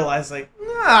 I've realized, like,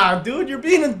 nah, dude, you're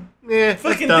being a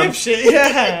fucking dipshit.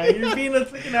 Yeah, you're being a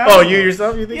fucking asshole. Oh, you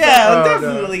yourself? You think? Yeah,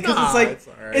 definitely. Because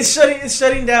it's like, it's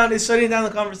shutting down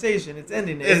the conversation. It's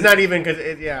ending it. It's not even because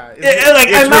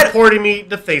it's reporting me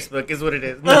to Facebook is what it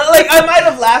is. I might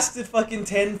have lasted fucking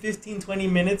 10, 15, 20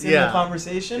 minutes in the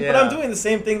conversation, but I'm doing the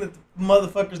same thing that the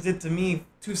motherfuckers did to me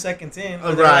 2 seconds in.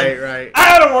 Right.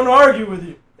 I don't want to argue with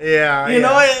you. Yeah. You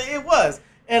know, it was.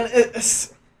 And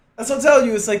that's what I'm telling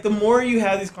you. It's like the more you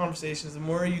have these conversations, the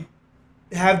more you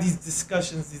have these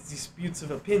discussions, these disputes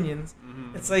of opinions,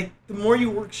 it's like the more you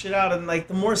work shit out, and like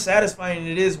the more satisfying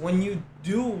it is when you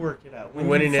do work it out.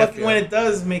 When it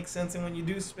does make sense, and when you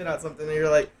do spit out something and you're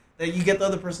like, that you get the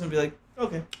other person to be like,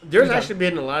 okay. There's actually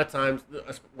been a lot of times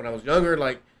when I was younger,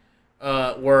 like,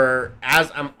 where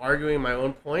as I'm arguing my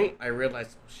own point, I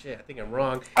realized, oh shit, I think I'm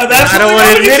wrong. I don't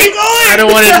want to admit it.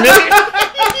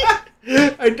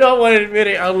 I don't want to admit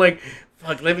it. I'm like,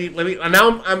 fuck, let me. Now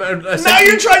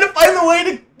you're trying to find the way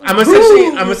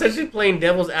I'm essentially playing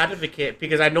devil's advocate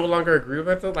because I no longer agree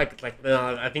with it. Like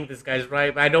no, I think this guy's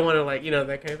right, but I don't want to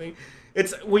that kind of thing.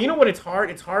 It's you know what? It's hard.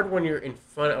 It's hard when you're in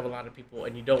front of a lot of people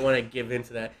and you don't want to give in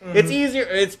to that. Mm-hmm. It's easier.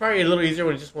 It's probably a little easier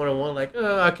when it's just 1-on-1. Like,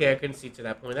 oh, okay, I couldn't see to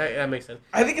that point. That makes sense.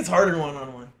 I think it's harder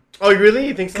 1-on-1. Oh, really?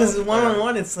 You think so? Because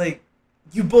 1-on-1, it's like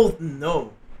you both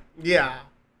know. Yeah.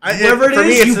 Whoever it is, for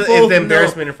me, it's the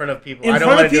embarrassment know. in front of people. In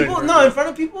front of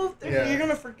people, you're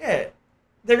gonna forget.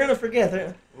 They're gonna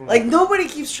forget. Like nobody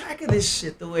keeps track of this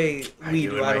shit the way we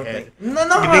do. I don't think. No.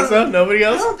 You think so? Nobody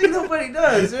else? I don't think nobody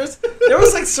does. There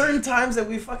was like certain times that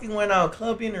we fucking went out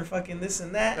clubbing or fucking this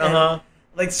and that. And,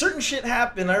 like certain shit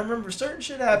happened. I remember certain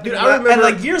shit happened. Dude, I remember. And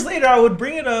like years later, I would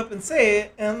bring it up and say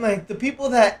it, and like the people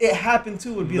that it happened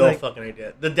to would be no fucking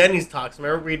idea. The Denny's talks.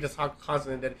 Remember we just talked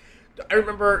constantly. I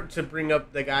remember to bring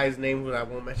up the guy's name who I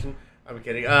won't mention. I'm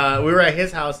kidding. We were at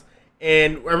his house,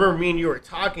 and I remember me and you were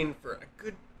talking for a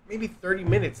good maybe 30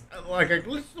 minutes. Like this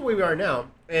is the way we are now.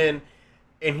 And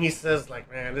he says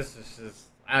like, man, this is just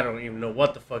I don't even know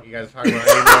what the fuck you guys are talking about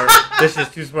anymore. This is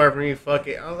too smart for me. Fuck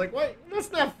it. I was like, what?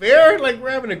 That's not fair. Like we're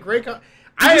having a great.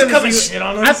 Shit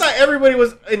on us. I thought everybody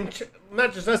was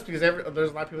not just us because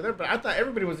there's a lot of people there, but I thought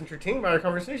everybody was entertained by our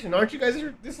conversation. Aren't you guys?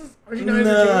 Aren't you not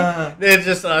entertained? It's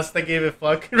just us that gave it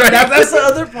fuck. Right? That's the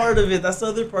other part of it. That's the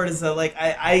other part is that like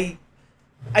I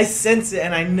sense it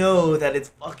and I know that it's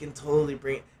fucking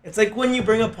totally It's like when you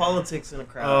bring up politics in a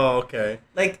crowd. Oh, okay.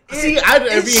 Like I'd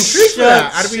be intrigued for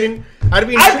that. I'd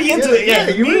be into it.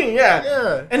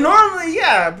 Yeah. And normally,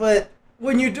 but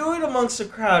when you do it amongst a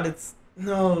crowd, it's.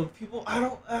 No, people. I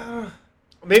don't.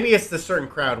 Maybe it's the certain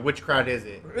crowd. Which crowd is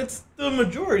it? It's the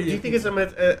majority. Do you think it's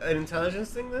an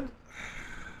intelligence thing then?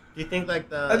 Do you think like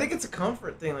the? I think it's a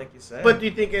comfort thing, like you said. But do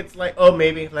you think it's like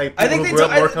maybe like I think more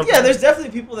comfortable? Yeah, there's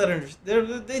definitely people that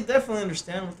they definitely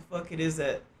understand what the fuck it is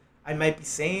that I might be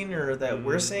saying or that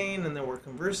we're saying and that we're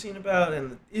conversing about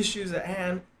and the issues at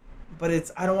hand. But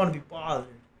I don't want to be bothered.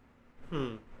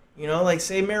 You know, like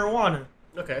say marijuana.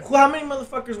 Okay. How many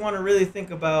motherfuckers want to really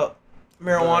think about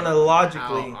marijuana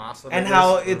logically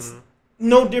how it's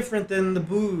no different than the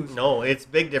booze? No, it's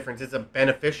big difference. It's a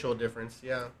beneficial difference.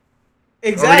 Yeah.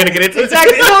 Exactly. Are we gonna get into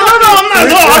exactly? No.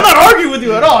 I'm not arguing with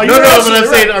you at all. No. But I'm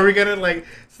saying, are we gonna like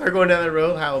start going down that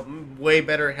road? How way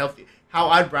better, healthy. How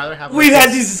I'd rather have. We've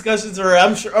had these discussions, or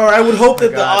I'm sure, or I would hope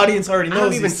that the audience already knows. I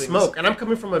don't even smoke, and I'm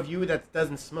coming from a view that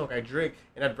doesn't smoke. I drink,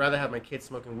 and I'd rather have my kids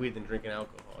smoking weed than drinking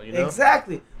alcohol. You know?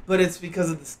 Exactly, but it's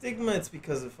because of the stigma. It's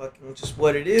because of fucking just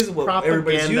what it is, what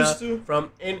everybody's used to.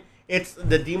 And it's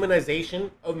the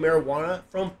demonization of marijuana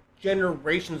from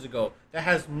generations ago that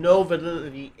has no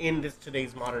validity in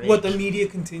today's modern age. What the media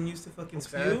continues to fucking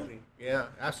spew. Yeah,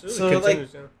 absolutely.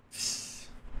 So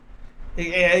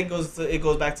it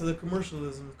goes back to the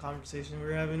commercialism conversation we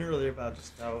were having earlier about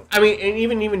just how. I mean, and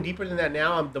even deeper than that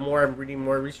now. The more I'm reading,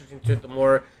 more research into it, the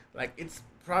more like it's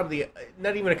probably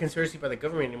not even a conspiracy by the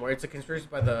government anymore. It's a conspiracy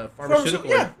by the pharmaceutical.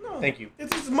 Thank you.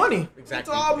 It's just money. Exactly. It's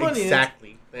all money.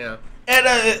 Exactly. Yeah.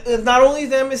 And not only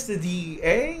them, it's the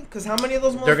DEA. Because how many of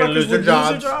those motherfuckers would lose their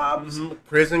jobs? Mm-hmm.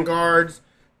 Prison guards.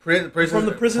 Prisons from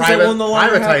the prisons that will no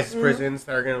longer privatized prisons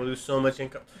that are going to lose so much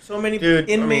income. So many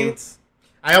inmates.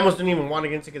 I almost didn't even want to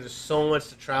get into it because there's so much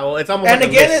to travel. It's almost and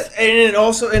it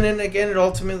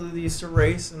ultimately leads to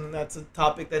race, and that's a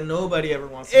topic that nobody ever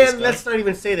wants to discuss. And let's not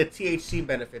even say the THC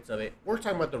benefits of it. We're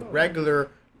talking about the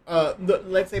regular,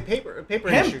 let's say paper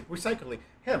industry, recycling.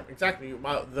 Hemp, exactly.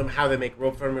 How they make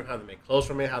rope from it, how they make clothes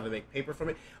from it, how they make paper from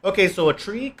it. Okay, so a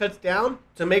tree cuts down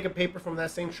to make a paper from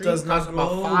that same tree. It costs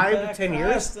about 5 to 10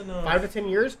 years. 5 to 10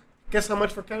 years. Guess how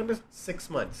much for cannabis? 6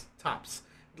 months tops.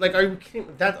 Like, are you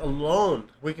kidding? That alone,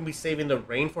 we can be saving the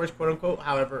rainforest, quote unquote.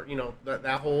 However, you know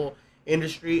that whole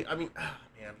industry. I mean,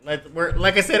 man,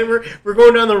 like I said, we're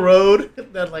going down the road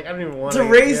that like I don't even want to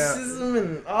racism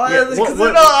and all that.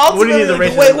 What do you think the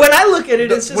racism? When I look at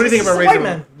it, it's just what do you think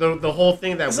about racism? The whole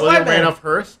thing that William Randolph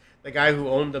Hearst, the guy who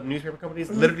owned the newspaper companies,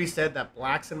 literally said that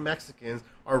blacks and Mexicans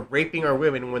are raping our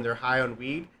women when they're high on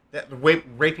weed. That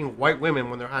raping white women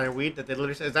when they're high on weed. That they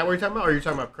literally said. Is that what you're talking about, or are you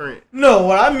talking about current? No,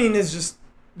 what I mean is just.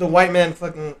 The white man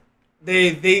fucking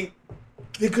they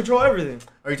control everything.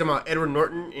 Are you talking about Edward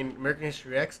Norton in American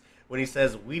History X when he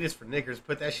says weed is for niggers?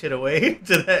 Put that shit away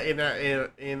to that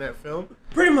in that film.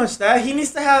 Pretty much that he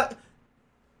needs to have.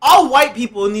 All white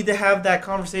people need to have that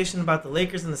conversation about the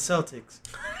Lakers and the Celtics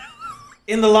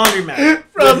in the laundromat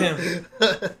with him.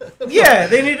 Yeah,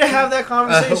 they need to have that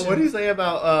conversation. What do you say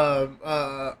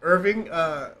about Irving?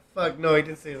 Fuck no, he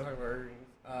didn't say talking about Irving.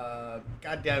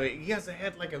 God damn it! He has a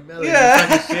head like a melon.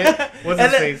 Yeah. Shit. What's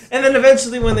his face? And then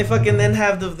eventually, when they fucking then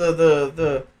have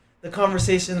the the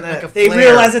conversation that like they flare.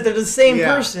 realize that they're the same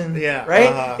person,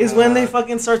 right? Is when they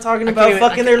fucking start talking about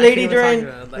fucking their lady during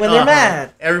when they're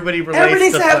mad. Everybody relates. Everybody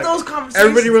needs to have those conversations.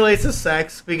 Everybody relates to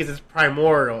sex because it's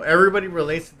primordial. Everybody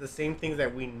relates to the same things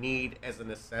that we need as a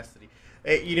necessity.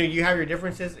 You have your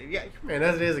differences. Yeah, man,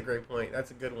 that is a great point. That's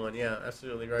a good one. Yeah,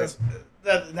 absolutely right.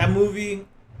 That movie.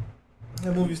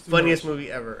 That movie's funniest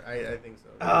movie ever. I think so.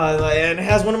 And it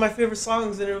has one of my favorite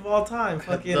songs in it of all time.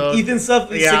 Fucking Ethan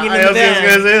Suplee singing in the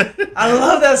band. I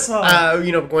love that song.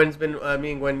 Gwen's been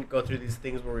me and Gwen go through these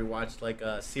things where we watch like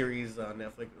a series on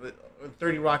Netflix.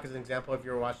 30 Rock is an example. If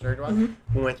you ever watched 30 Rock,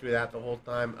 we went through that the whole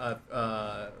time.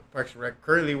 Parks and Rec.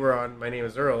 Currently, we're on My Name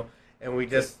Is Earl, and we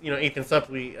just Ethan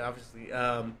Suplee, obviously,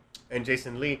 and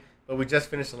Jason Lee. But we just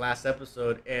finished the last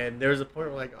episode, and there was a point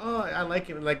where like, oh, I like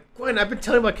him. And like, Gwen, I've been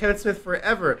telling you about Kevin Smith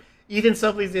forever. Ethan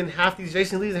Supplee's in half these,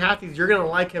 Jason Lee's in half these. You're gonna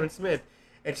like Kevin Smith.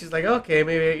 And she's like, okay,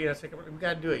 maybe we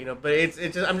gotta do it, But it's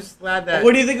just, I'm just glad that.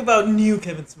 What do you think about new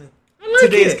Kevin Smith? I like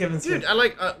Today's Kevin Smith. Dude, I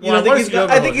like. I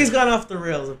think he's gone off the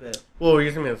rails a bit. Well,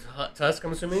 you're talking about Tusk,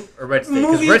 I'm assuming, or Red State?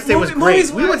 Because Red State was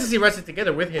great. We went to see Red State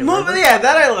together with him. Yeah,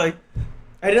 that I like.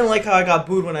 I didn't like how I got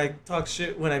booed when I talked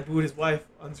shit when I booed his wife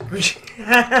on screen.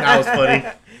 That was funny.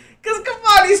 Cause come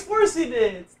on, he's forcing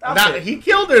it. Stop it. He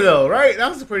killed her though, right? That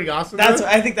was pretty awesome.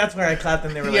 I think that's where I clapped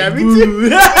and they were like, "Yeah, me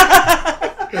too."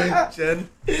 Jen,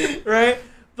 right?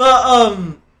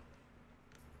 But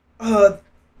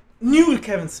new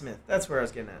Kevin Smith. That's where I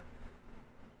was getting at.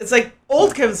 It's like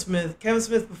old Kevin Smith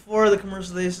before the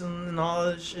commercialization and all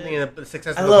that shit. The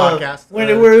success of the podcast. Where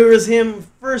it was him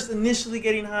first initially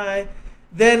getting high,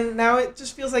 then now it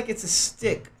just feels like it's a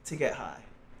stick to get high.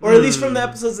 Or at least from the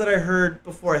episodes that I heard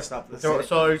before I stopped listening.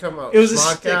 So are you talking about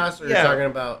Smodcast, or you're talking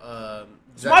about...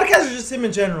 Smodcast or just him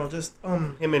in general? Just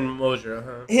him and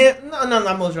Mosier, No,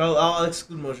 not Mosier. I'll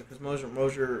exclude Mosier, because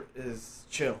Mosier is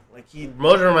chill.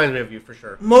 Mosier reminds me of you, for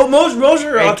sure.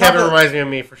 Mosier... And Kevin reminds me of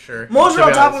me, for sure. Mosier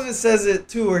on top of it says it,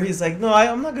 too, where he's like, no,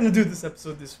 I'm not going to do this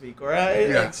episode this week, or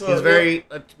he's very...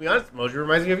 to be honest, Mosier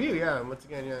reminds me of you, yeah, once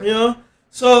again, yeah.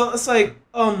 So, it's like,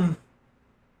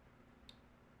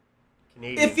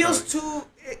 Canadian, it feels too...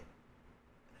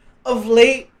 Of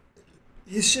late,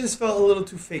 his shit has felt a little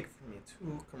too fake for me.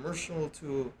 Too commercial,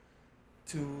 too...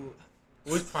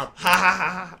 Who's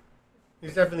popular?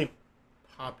 He's definitely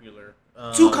popular.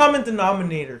 Too common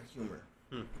denominator humor.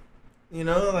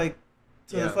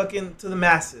 To the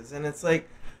masses. And it's like,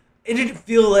 it didn't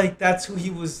feel like that's who he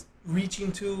was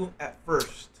reaching to at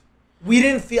first. We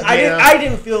didn't feel... I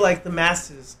didn't feel like the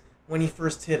masses when he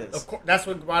first hit us. Of course, that's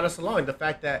what brought us along. The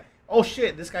fact that, oh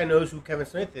shit, this guy knows who Kevin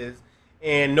Smith is,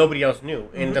 and nobody else knew.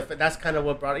 And that's kind of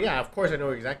what brought it. Yeah, of course I know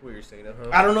exactly what you're saying.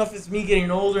 I don't know if it's me getting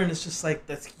older and it's just like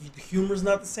the humor's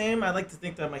not the same. I like to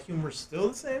think that my humor's still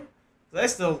the same. I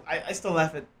still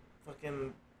laugh at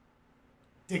fucking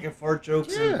dick and fart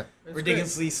jokes and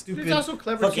ridiculously stupid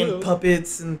fucking too.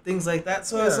 Puppets and things like that.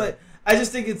 So it's like, I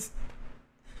just think it's...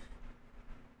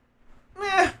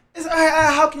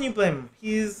 how can you blame him?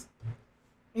 He's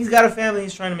got a family.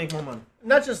 He's trying to make more money.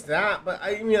 Not just that, but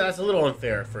I mean that's a little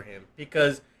unfair for him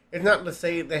because it's not to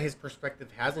say that his perspective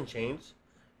hasn't changed.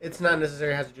 It's not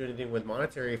necessarily has to do anything with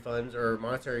monetary funds or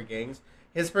monetary gains.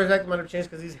 His perspective might have changed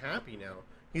because he's happy now.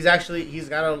 He's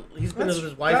been with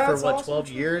his wife for 12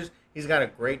 years. He's got a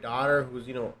great daughter who's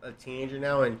a teenager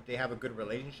now, and they have a good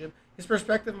relationship. His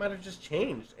perspective might have just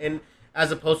changed, and as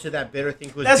opposed to that bitter thing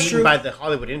who was beaten by the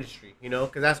Hollywood industry,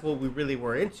 because that's what we really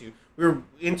were into. We were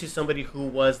into somebody who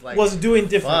was doing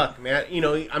different. Fuck, man,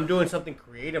 I'm doing something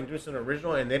creative, I'm doing something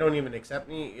original, and they don't even accept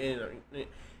me.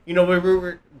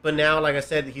 But now, like I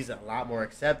said, he's a lot more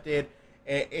accepted.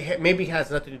 And it maybe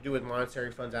has nothing to do with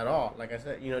monetary funds at all. Like I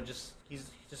said, he's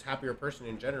just a happier person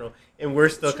in general, and we're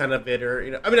still kind of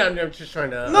bitter. I mean, I'm just trying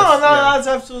to. No, that's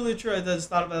absolutely true. I just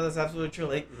thought about that. That's absolutely true.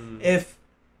 Like if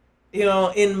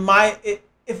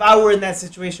if I were in that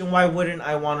situation, why wouldn't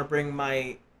I want to bring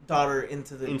my daughter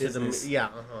into the business?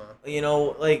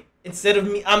 Instead of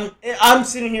me, I'm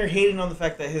sitting here hating on the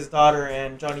fact that his daughter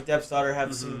and Johnny Depp's daughter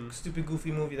have some stupid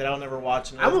goofy movie that I'll never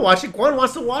watch. I will watch it. Gwen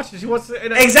wants to watch it. She wants to.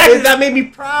 Exactly. That made me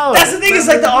proud. That's the thing. Is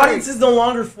like the audience is no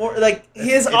longer for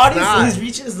his audience. And his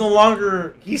reach is no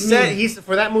longer. He said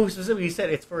for that movie specifically. He said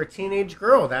it's for a teenage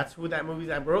girl. That's who that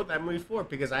movie. I wrote that movie for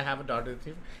because I have a daughter.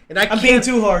 And I'm being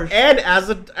too harsh. And as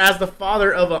the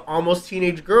father of an almost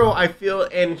teenage girl, I feel,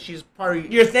 and she's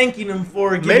probably. You're thanking him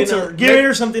for giving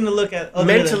her something to look at.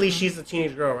 Mentally, she's a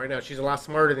teenage girl right now. She's a lot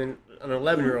smarter than an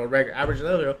 11-year-old, average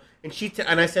 11-year-old. And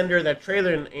and I send her that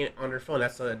trailer on her phone.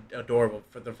 That's adorable.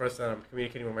 For the first time I'm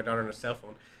communicating with my daughter on her cell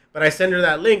phone. But I send her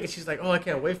that link, and she's like, "Oh, I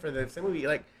can't wait for this movie."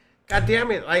 Like, God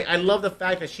damn it! I love the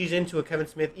fact that she's into a Kevin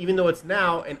Smith, even though it's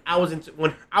now, and I was into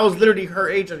when I was literally her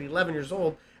age at 11 years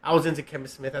old. I was into Kevin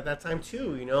Smith at that time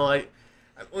too. You know, he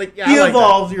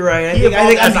evolved. That. You're right. I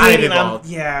think evolved.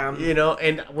 Yeah. You know,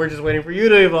 and we're just waiting for you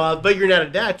to evolve. But you're not a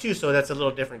dad too, so that's a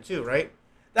little different too, right?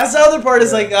 That's the other part.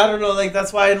 Is like I don't know. Like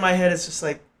that's why in my head it's just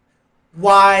like,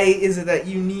 why is it that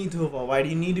you need to evolve? Why do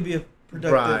you need to be a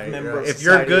productive member of society? If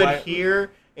you're good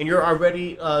here and you're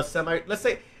already let's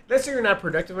say you're not a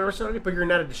productive member of society, but you're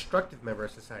not a destructive member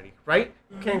of society, right?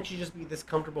 Mm-hmm. Can't you just be this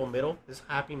comfortable middle, this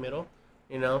happy middle?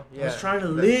 You know, I was trying to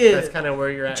live. That's kind of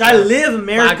where you're at. Try to live,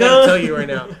 America. I gotta tell you right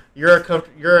now, you're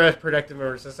a productive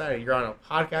member of society. You're on a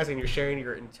podcast and you're sharing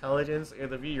your intelligence,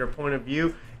 your point of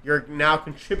view. You're now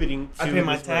contributing to. I pay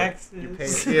my taxes.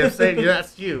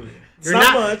 That's you.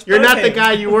 You're not the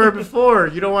guy you were before.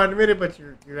 You don't want to admit it, but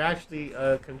you're actually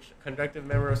a conductive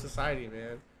member of society,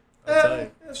 man.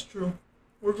 That's true.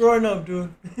 We're growing up,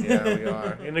 dude. Yeah, we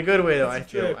are. In a good way, though, I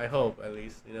feel. I hope, at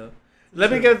least, you know. Let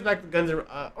me get back to Guns N'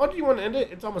 Roses. Do you want to end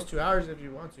it? It's almost 2 hours if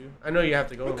you want to. I know you have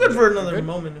to go. We're good for another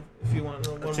moment if you want.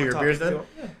 To your beers then?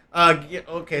 Yeah.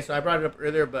 Okay, so I brought it up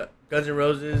earlier, but Guns N'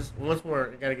 Roses, once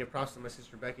more, I got to give props to my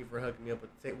sister Becky for hooking me up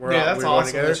with the tape. That's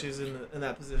awesome that she's in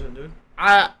that position, dude.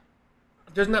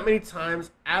 There's not many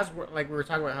times, we were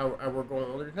talking about how we're growing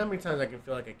older, there's not many times I can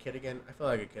feel like a kid again. I feel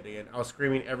like a kid again. I was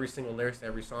screaming every single lyrics to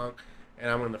every song,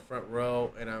 and I'm in the front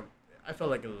row, and I felt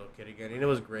like a little kid again, and it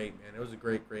was great, man. It was a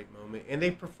great, great moment, and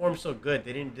they performed so good.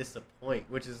 They didn't disappoint,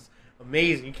 which is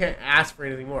amazing. You can't ask for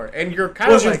anything more. And you're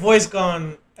kind of your voice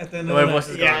gone at the end of my voice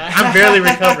is gone. I'm barely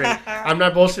recovering. I'm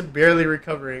not bullshit. Barely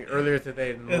recovering earlier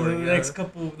today in the morning.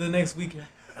 The next weekend.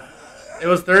 It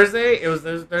was Thursday.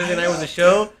 Thursday night was a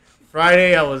show.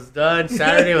 Friday I was done.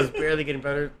 Saturday I was barely getting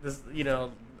better.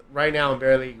 Right now I'm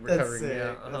barely recovering.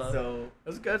 It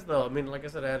was good though. I mean, like I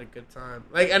said, I had a good time.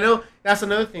 Like I know that's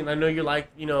another thing. I know you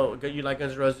like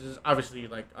Guns N' Roses. Obviously, you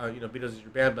like Beatles is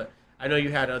your band, but I know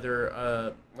you had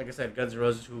other like I said, Guns N'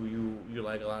 Roses who you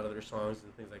like a lot of their songs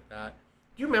and things like that.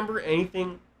 Do you remember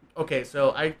anything? Okay,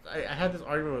 so I had this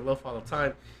argument with Loaf all the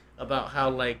time about how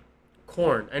like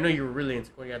Korn. I know you were really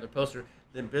into Korn. You had their poster.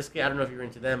 Limp Bizkit. I don't know if you were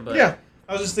into them, but yeah,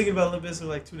 I was just thinking about Limp Bizkit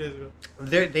like 2 days ago.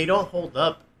 They don't hold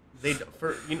up.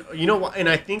 You know what? And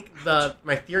I think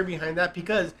my theory behind that,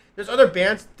 because there's other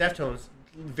bands, Deftones,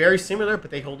 very similar, but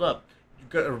they hold up.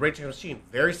 Rage Against the Machine,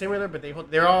 very similar, but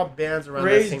they're all bands around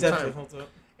the same time. Holds up.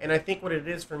 And I think what it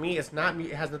is for me, it's not me.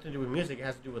 It has nothing to do with music. It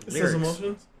has to do with lyrics.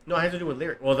 Emotions? No, it has to do with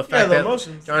lyrics. Well, the fact that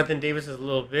emotions. Jonathan Davis is a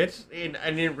little bitch, and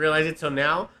I didn't realize it till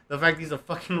now. The fact he's a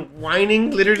fucking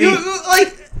whining, literally.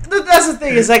 That's the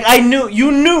thing. It's like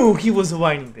you knew he was a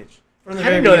whining bitch. I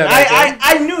didn't know that.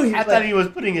 I knew he. I thought he was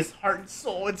putting his heart and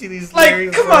soul into these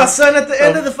lyrics. Come on, son! At the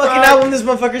end of the fucking album, this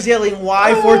motherfucker's yelling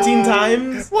 "Why" 14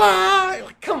 times. Why?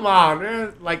 Come on,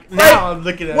 man! Now I'm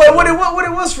looking at what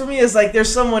it was for me is like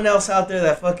there's someone else out there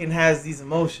that fucking has these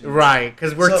emotions, right?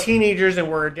 Because we're teenagers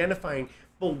and we're identifying.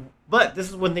 But this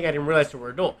is one thing I didn't realize till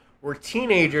we're adult. We're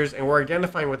teenagers and we're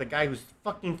identifying with a guy who's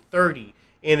fucking 30.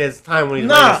 In his time when he's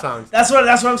writing songs. That's what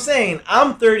I'm saying.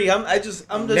 I'm 30. I'm just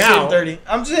hitting 30.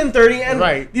 I'm just hitting 30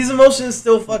 and these emotions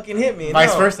still fucking hit me.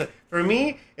 Vice versa. For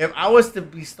me, if I was to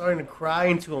be starting to cry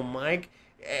into a mic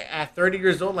at 30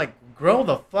 years old, like grow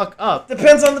the fuck up.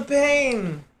 Depends on the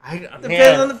pain.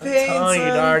 Depends on the pain, son. You,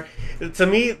 dog. To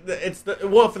me, it's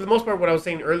for the most part what I was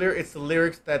saying earlier, it's the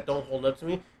lyrics that don't hold up to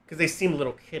me because they seem a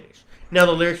little kiddish. Now,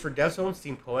 the lyrics for Deftones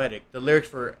seem poetic. The lyrics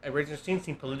for Original Sin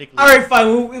seem politically... All right,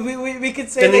 fine. We could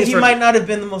say that he might not have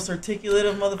been the most articulate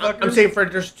of motherfuckers. I'm saying Fred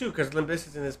Durst, too, because Limp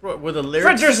Bizkit's in this... Where the lyrics...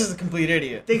 Fred Durst is a complete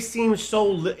idiot. They seem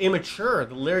so immature.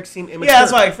 The lyrics seem immature. Yeah,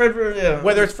 that's why. Yeah.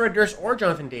 Whether it's Fred Durst or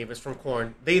Jonathan Davis from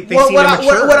Korn, they seem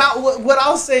immature. What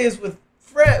I'll say is with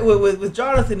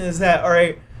Jonathan is that, all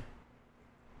right...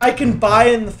 I can buy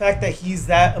in the fact that he's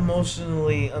that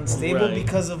emotionally unstable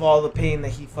because of all the pain that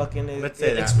he fucking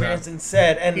experienced and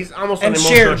said, and he's almost an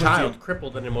emotional child,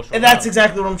 crippled and emotional. And that's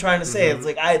exactly what I'm trying to say. It's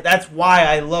like that's why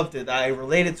I loved it. I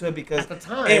related to it because at the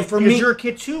time, and for me, you're a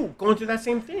kid too, going through that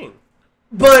same thing.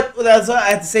 But at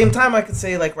the same time, I could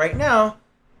say like right now,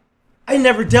 I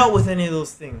never dealt with any of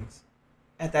those things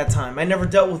at that time. I never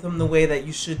dealt with them the way that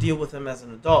you should deal with them as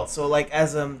an adult. So like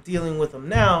as I'm dealing with them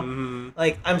now,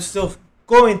 like I'm still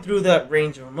going through that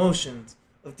range of emotions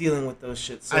of dealing with those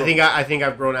shit. So, I think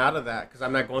I've grown out of that because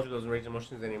I'm not going through those range of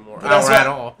emotions anymore. At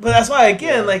all. But that's why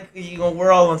again, like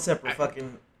we're all on separate separate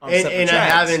tracks. I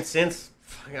haven't since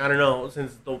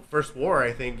since the first war.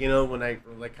 I think when I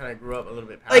kind of grew up a little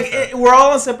bit past we're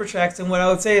all on separate tracks. And what I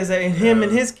would say is that in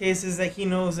his case is that he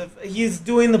knows if he's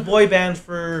doing the boy band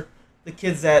for the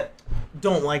kids that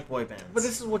don't like boy bands. But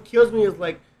this is what kills me is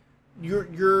like.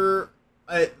 you're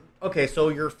okay. So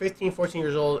you're 15, 14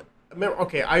 years old.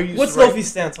 Okay, What's Lofi's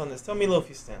stance on this? Tell me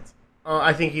Lofi's stance.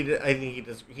 I think he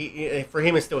does. He for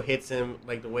him, it still hits him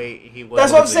like the way he was.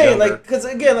 That's what I'm saying. Younger. Like, because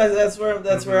again, that's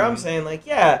where I'm saying, like,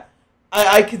 yeah,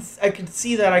 I could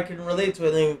see that. I can relate to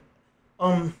it.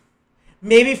 Like,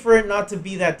 maybe for it not to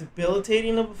be that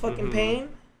debilitating of a fucking pain,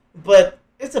 but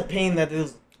it's a pain that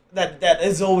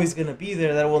is always gonna be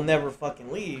there. That will never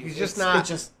fucking leave. He's just not.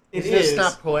 It's just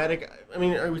not poetic. I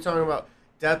mean, are we talking about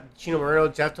Chino Moreno?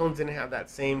 Deftones didn't have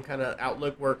that same kind of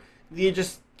outlook where you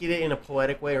just get it in a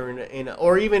poetic way, or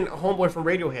or even Homeboy from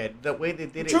Radiohead, the way they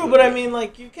did it. True, but I mean,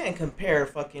 like, you can't compare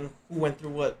fucking who went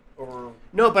through what, or...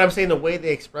 No, but I'm saying the way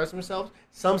they express themselves,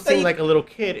 some seem like a little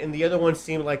kid, and the other ones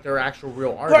seem like they're actual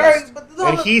real artists.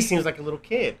 And he seems like a little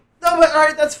kid. No, but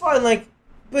alright, that's fine, like,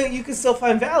 but you can still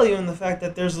find value in the fact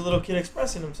that there's a little kid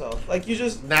expressing himself. Like, you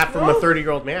just... Not from a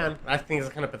 30-year-old man. I think it's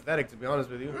kind of pathetic, to be honest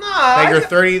with you. Nah, you're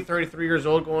 33 years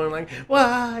old going like,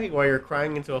 why? While you're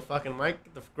crying into a fucking mic?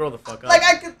 Grow the fuck up. Like,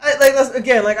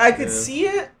 I could see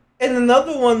it. And the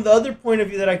other point of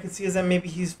view that I could see is that maybe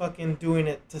he's fucking doing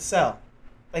it to sell.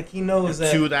 Like, he knows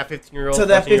that... To that 15-year-old To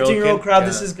that 15-year-old crowd,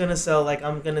 this is going to sell. Like,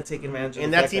 I'm going to take advantage of it.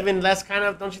 And that's even less kind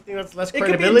of... Don't you think that's less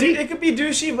credibility? It could be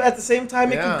douchey, but at the same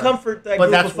time, it can comfort that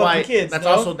group of fucking kids.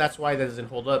 That's why that doesn't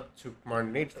hold up to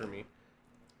modern age for me.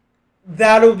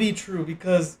 That'll be true,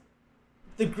 because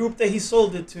the group that he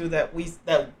sold it to, that we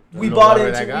bought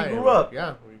into, we grew up.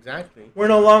 Yeah, exactly. We're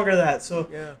no longer that. So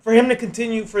for them to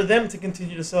continue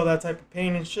to sell that type of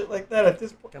pain and shit like that at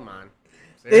this point... Come on.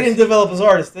 They didn't develop as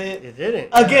artists. They didn't.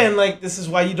 Again, like, this is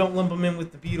why you don't lump them in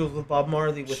with the Beatles, with Bob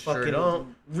Marley, with fucking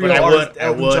real artists. I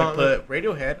would put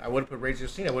Radiohead. I would put Rage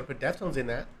Against the Machine. I would put Deftones in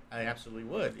that. I absolutely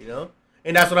would. You know,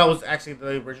 and that's what I was actually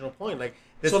the original point. Like,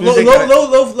 this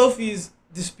Lofi's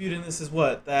dispute in this is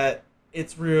what, that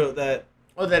it's real, that.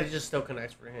 Oh, that it just still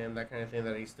connects for him, that kind of thing,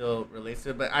 that he still relates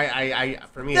to. But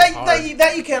for me, it's hard.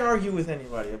 That you can't argue with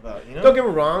anybody about, you know? Don't get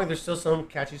me wrong, there's still some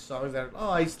catchy songs that,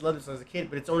 I used to love this as a kid,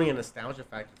 but it's only a nostalgia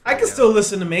factor. I can still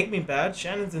listen to Make Me Bad.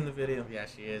 Shannon's in the video. Yeah,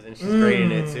 she is, and she's great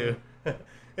in it, too.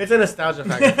 It's a nostalgia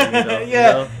factor for me, though. Yeah.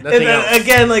 You know? Nothing else.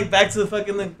 Again, like, back to the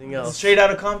fucking Straight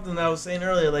Outta Compton that I was saying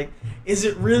earlier, like, is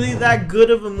it really that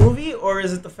good of a movie, or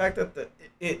is it the fact that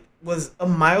it was a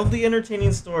mildly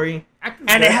entertaining story,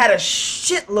 and it had a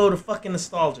shitload of fucking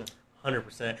nostalgia.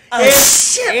 100%. A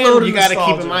shitload of you got to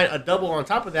keep in mind a double on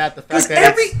top of that. The fact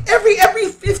that every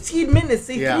 15 minutes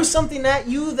they threw something at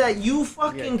you that you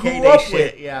fucking grew up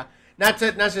with. Yeah, not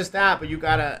just that, but you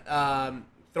gotta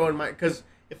throw in mind, because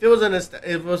if it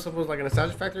was supposed like a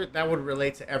nostalgia factor, that would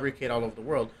relate to every kid all over the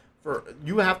world.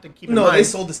 You have to keep in mind. No, they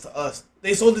sold this to us.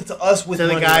 They sold it to us with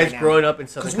money. To the guys growing up in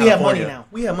Southern California. Because we have money now.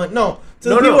 We have money. No, to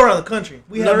the people around the country.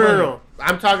 We have money. No.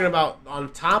 I'm talking about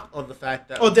on top of the fact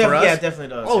that. Definitely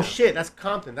does. Oh shit, that's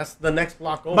Compton. That's the next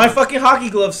block over. My fucking hockey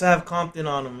gloves have Compton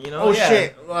on them. You know. Oh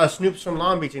shit, Snoop's from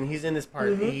Long Beach, and he's in this part,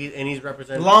 and he's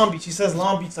representing Long Beach. He says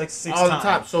Long Beach like 6 times. All the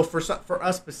top. So for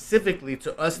us specifically,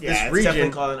 to us this region, definitely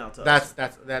calling out to us.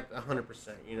 That's 100%.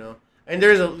 You know. And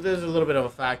there's a little bit of a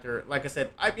factor. Like I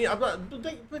said,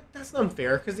 but that's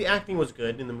unfair because the acting was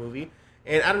good in the movie,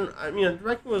 and the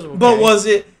directing was okay. But was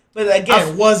it? But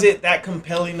again, was it that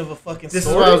compelling of a fucking story? This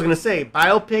is what I was gonna say.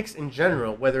 Biopics in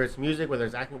general, whether it's music, whether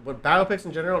it's acting, but biopics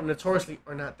in general, notoriously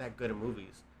are not that good at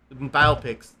movies.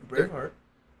 Biopics. Braveheart.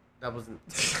 That wasn't.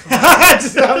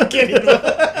 I'm kidding.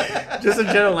 Just in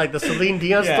general, like the Celine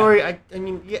Dion story. I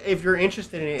mean, if you're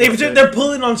interested in it, they're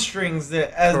pulling on strings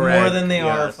more than they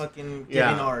are fucking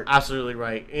giving art. Absolutely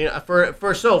right. For a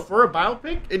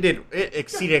biopic, it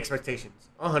exceeded expectations.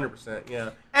 100%. Yeah.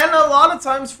 And a lot of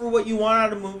times for what you want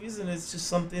out of movies, and it's just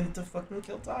something to fucking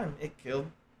kill time. It killed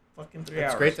fucking 3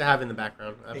 hours. It's great to have in the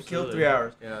background. Absolutely. It killed 3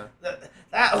 hours. Yeah.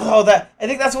 I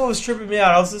think that's what was tripping me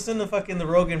out. I was listening to fucking the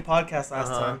Rogan podcast last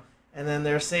time. And then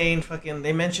they're saying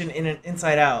they mentioned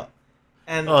Inside Out.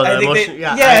 And I think emotion, I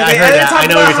heard that. I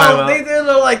know what you're talking about.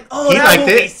 They're like, that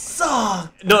movie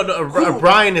sucked. No, cool.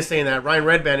 Brian is saying that. Ryan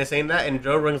Redband is saying that, and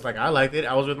Joe Rogan's like, I liked it.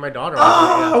 I was with my daughter.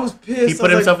 I was pissed. He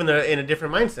put himself in a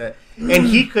different mindset, and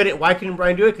he couldn't. Why couldn't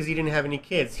Brian do it? Because he didn't have any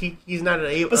kids. He's not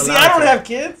able. But see, I don't have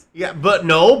kids. Yeah, but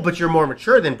you're more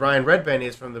mature than Brian Redband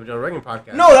is from the Joe Rogan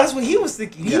podcast. No, that's what he was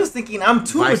thinking. He was thinking I'm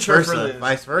too mature for this.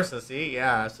 Vice versa. See,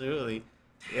 yeah, absolutely.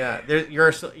 Yeah,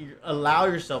 you allow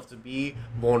yourself to be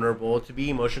vulnerable, to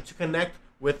be emotional, to connect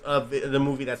with the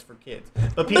movie that's for kids.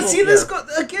 But see, this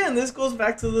goes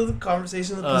back to the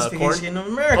conversation of pussification of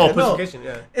America. Oh, pussification,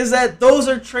 yeah. Is that those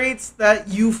are traits that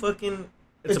you fucking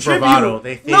It's attribute. A bravado.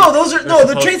 They think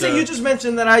the traits that you just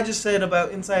mentioned that I just said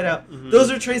about Inside Out. Mm-hmm.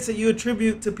 Those are traits that you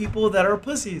attribute to people that are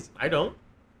pussies. I don't.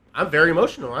 I'm very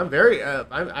emotional. I'm very.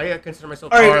 I consider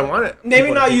myself. Right. I want it.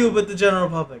 Maybe not you, but the general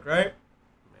public, right?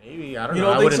 Maybe I don't you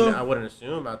know. Don't think so? I wouldn't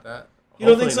assume about that. You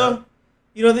don't think so? Not.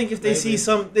 You don't think if they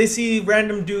see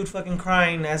random dude fucking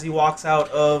crying as he walks out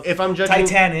of if I'm judging,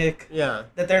 Titanic,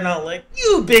 that they're not like,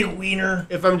 you big wiener.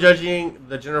 If I'm judging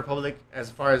the general public as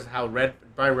far as how Brian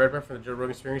Redburn from the Joe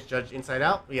Rogan Experience judged Inside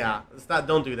Out,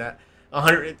 don't do that.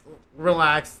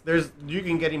 Relax. You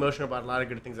can get emotional about a lot of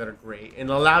good things that are great, and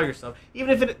allow yourself, even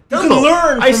if it. Dumbo. You can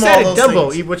learn. From I said all it, those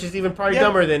Dumbo, things. which is even probably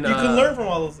dumber than. You can learn from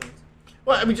all those things.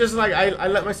 Well, I mean, just like I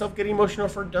let myself get emotional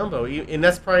for Dumbo, and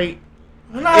that's probably.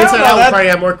 Inside Out would probably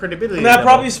have more credibility. And that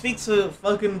probably speaks to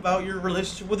fucking about your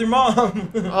relationship with your mom.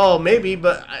 Oh, maybe,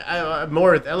 but I'm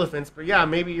more with elephants. But yeah,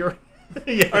 maybe you're.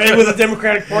 Yeah. All right, with the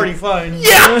Democratic Party, fine.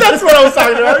 Yeah, that's what I was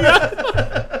talking about.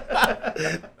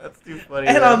 Yeah. That's too funny.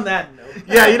 And on that note.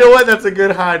 Yeah, you know what? That's a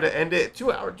good high to end it.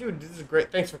 2 hour, dude. This is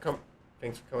great. Thanks for coming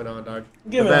on, dog.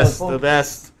 The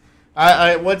best.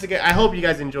 I once again, I hope you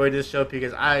guys enjoyed this show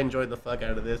because I enjoyed the fuck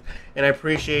out of this, and I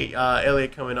appreciate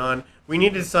Elliot coming on. We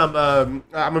needed some. I'm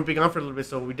gonna be gone for a little bit,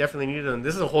 so we definitely needed them.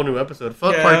 This is a whole new episode.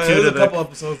 Fuck part 2. There's a couple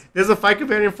episodes. There's a Fight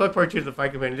Companion. Fuck part 2 to the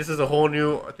Fight Companion. This is a whole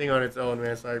new thing on its own,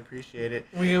 man. So I appreciate it.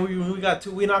 We got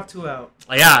 2. We knocked 2 out.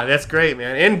 Yeah, that's great,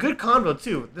 man, and good convo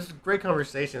too. This is great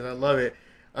conversations. I love it.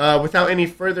 Without any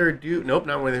further ado, nope,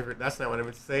 that's not what I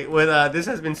meant to say. This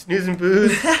has been Snooze and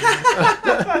Booze,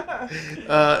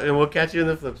 and we'll catch you on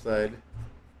the flip side.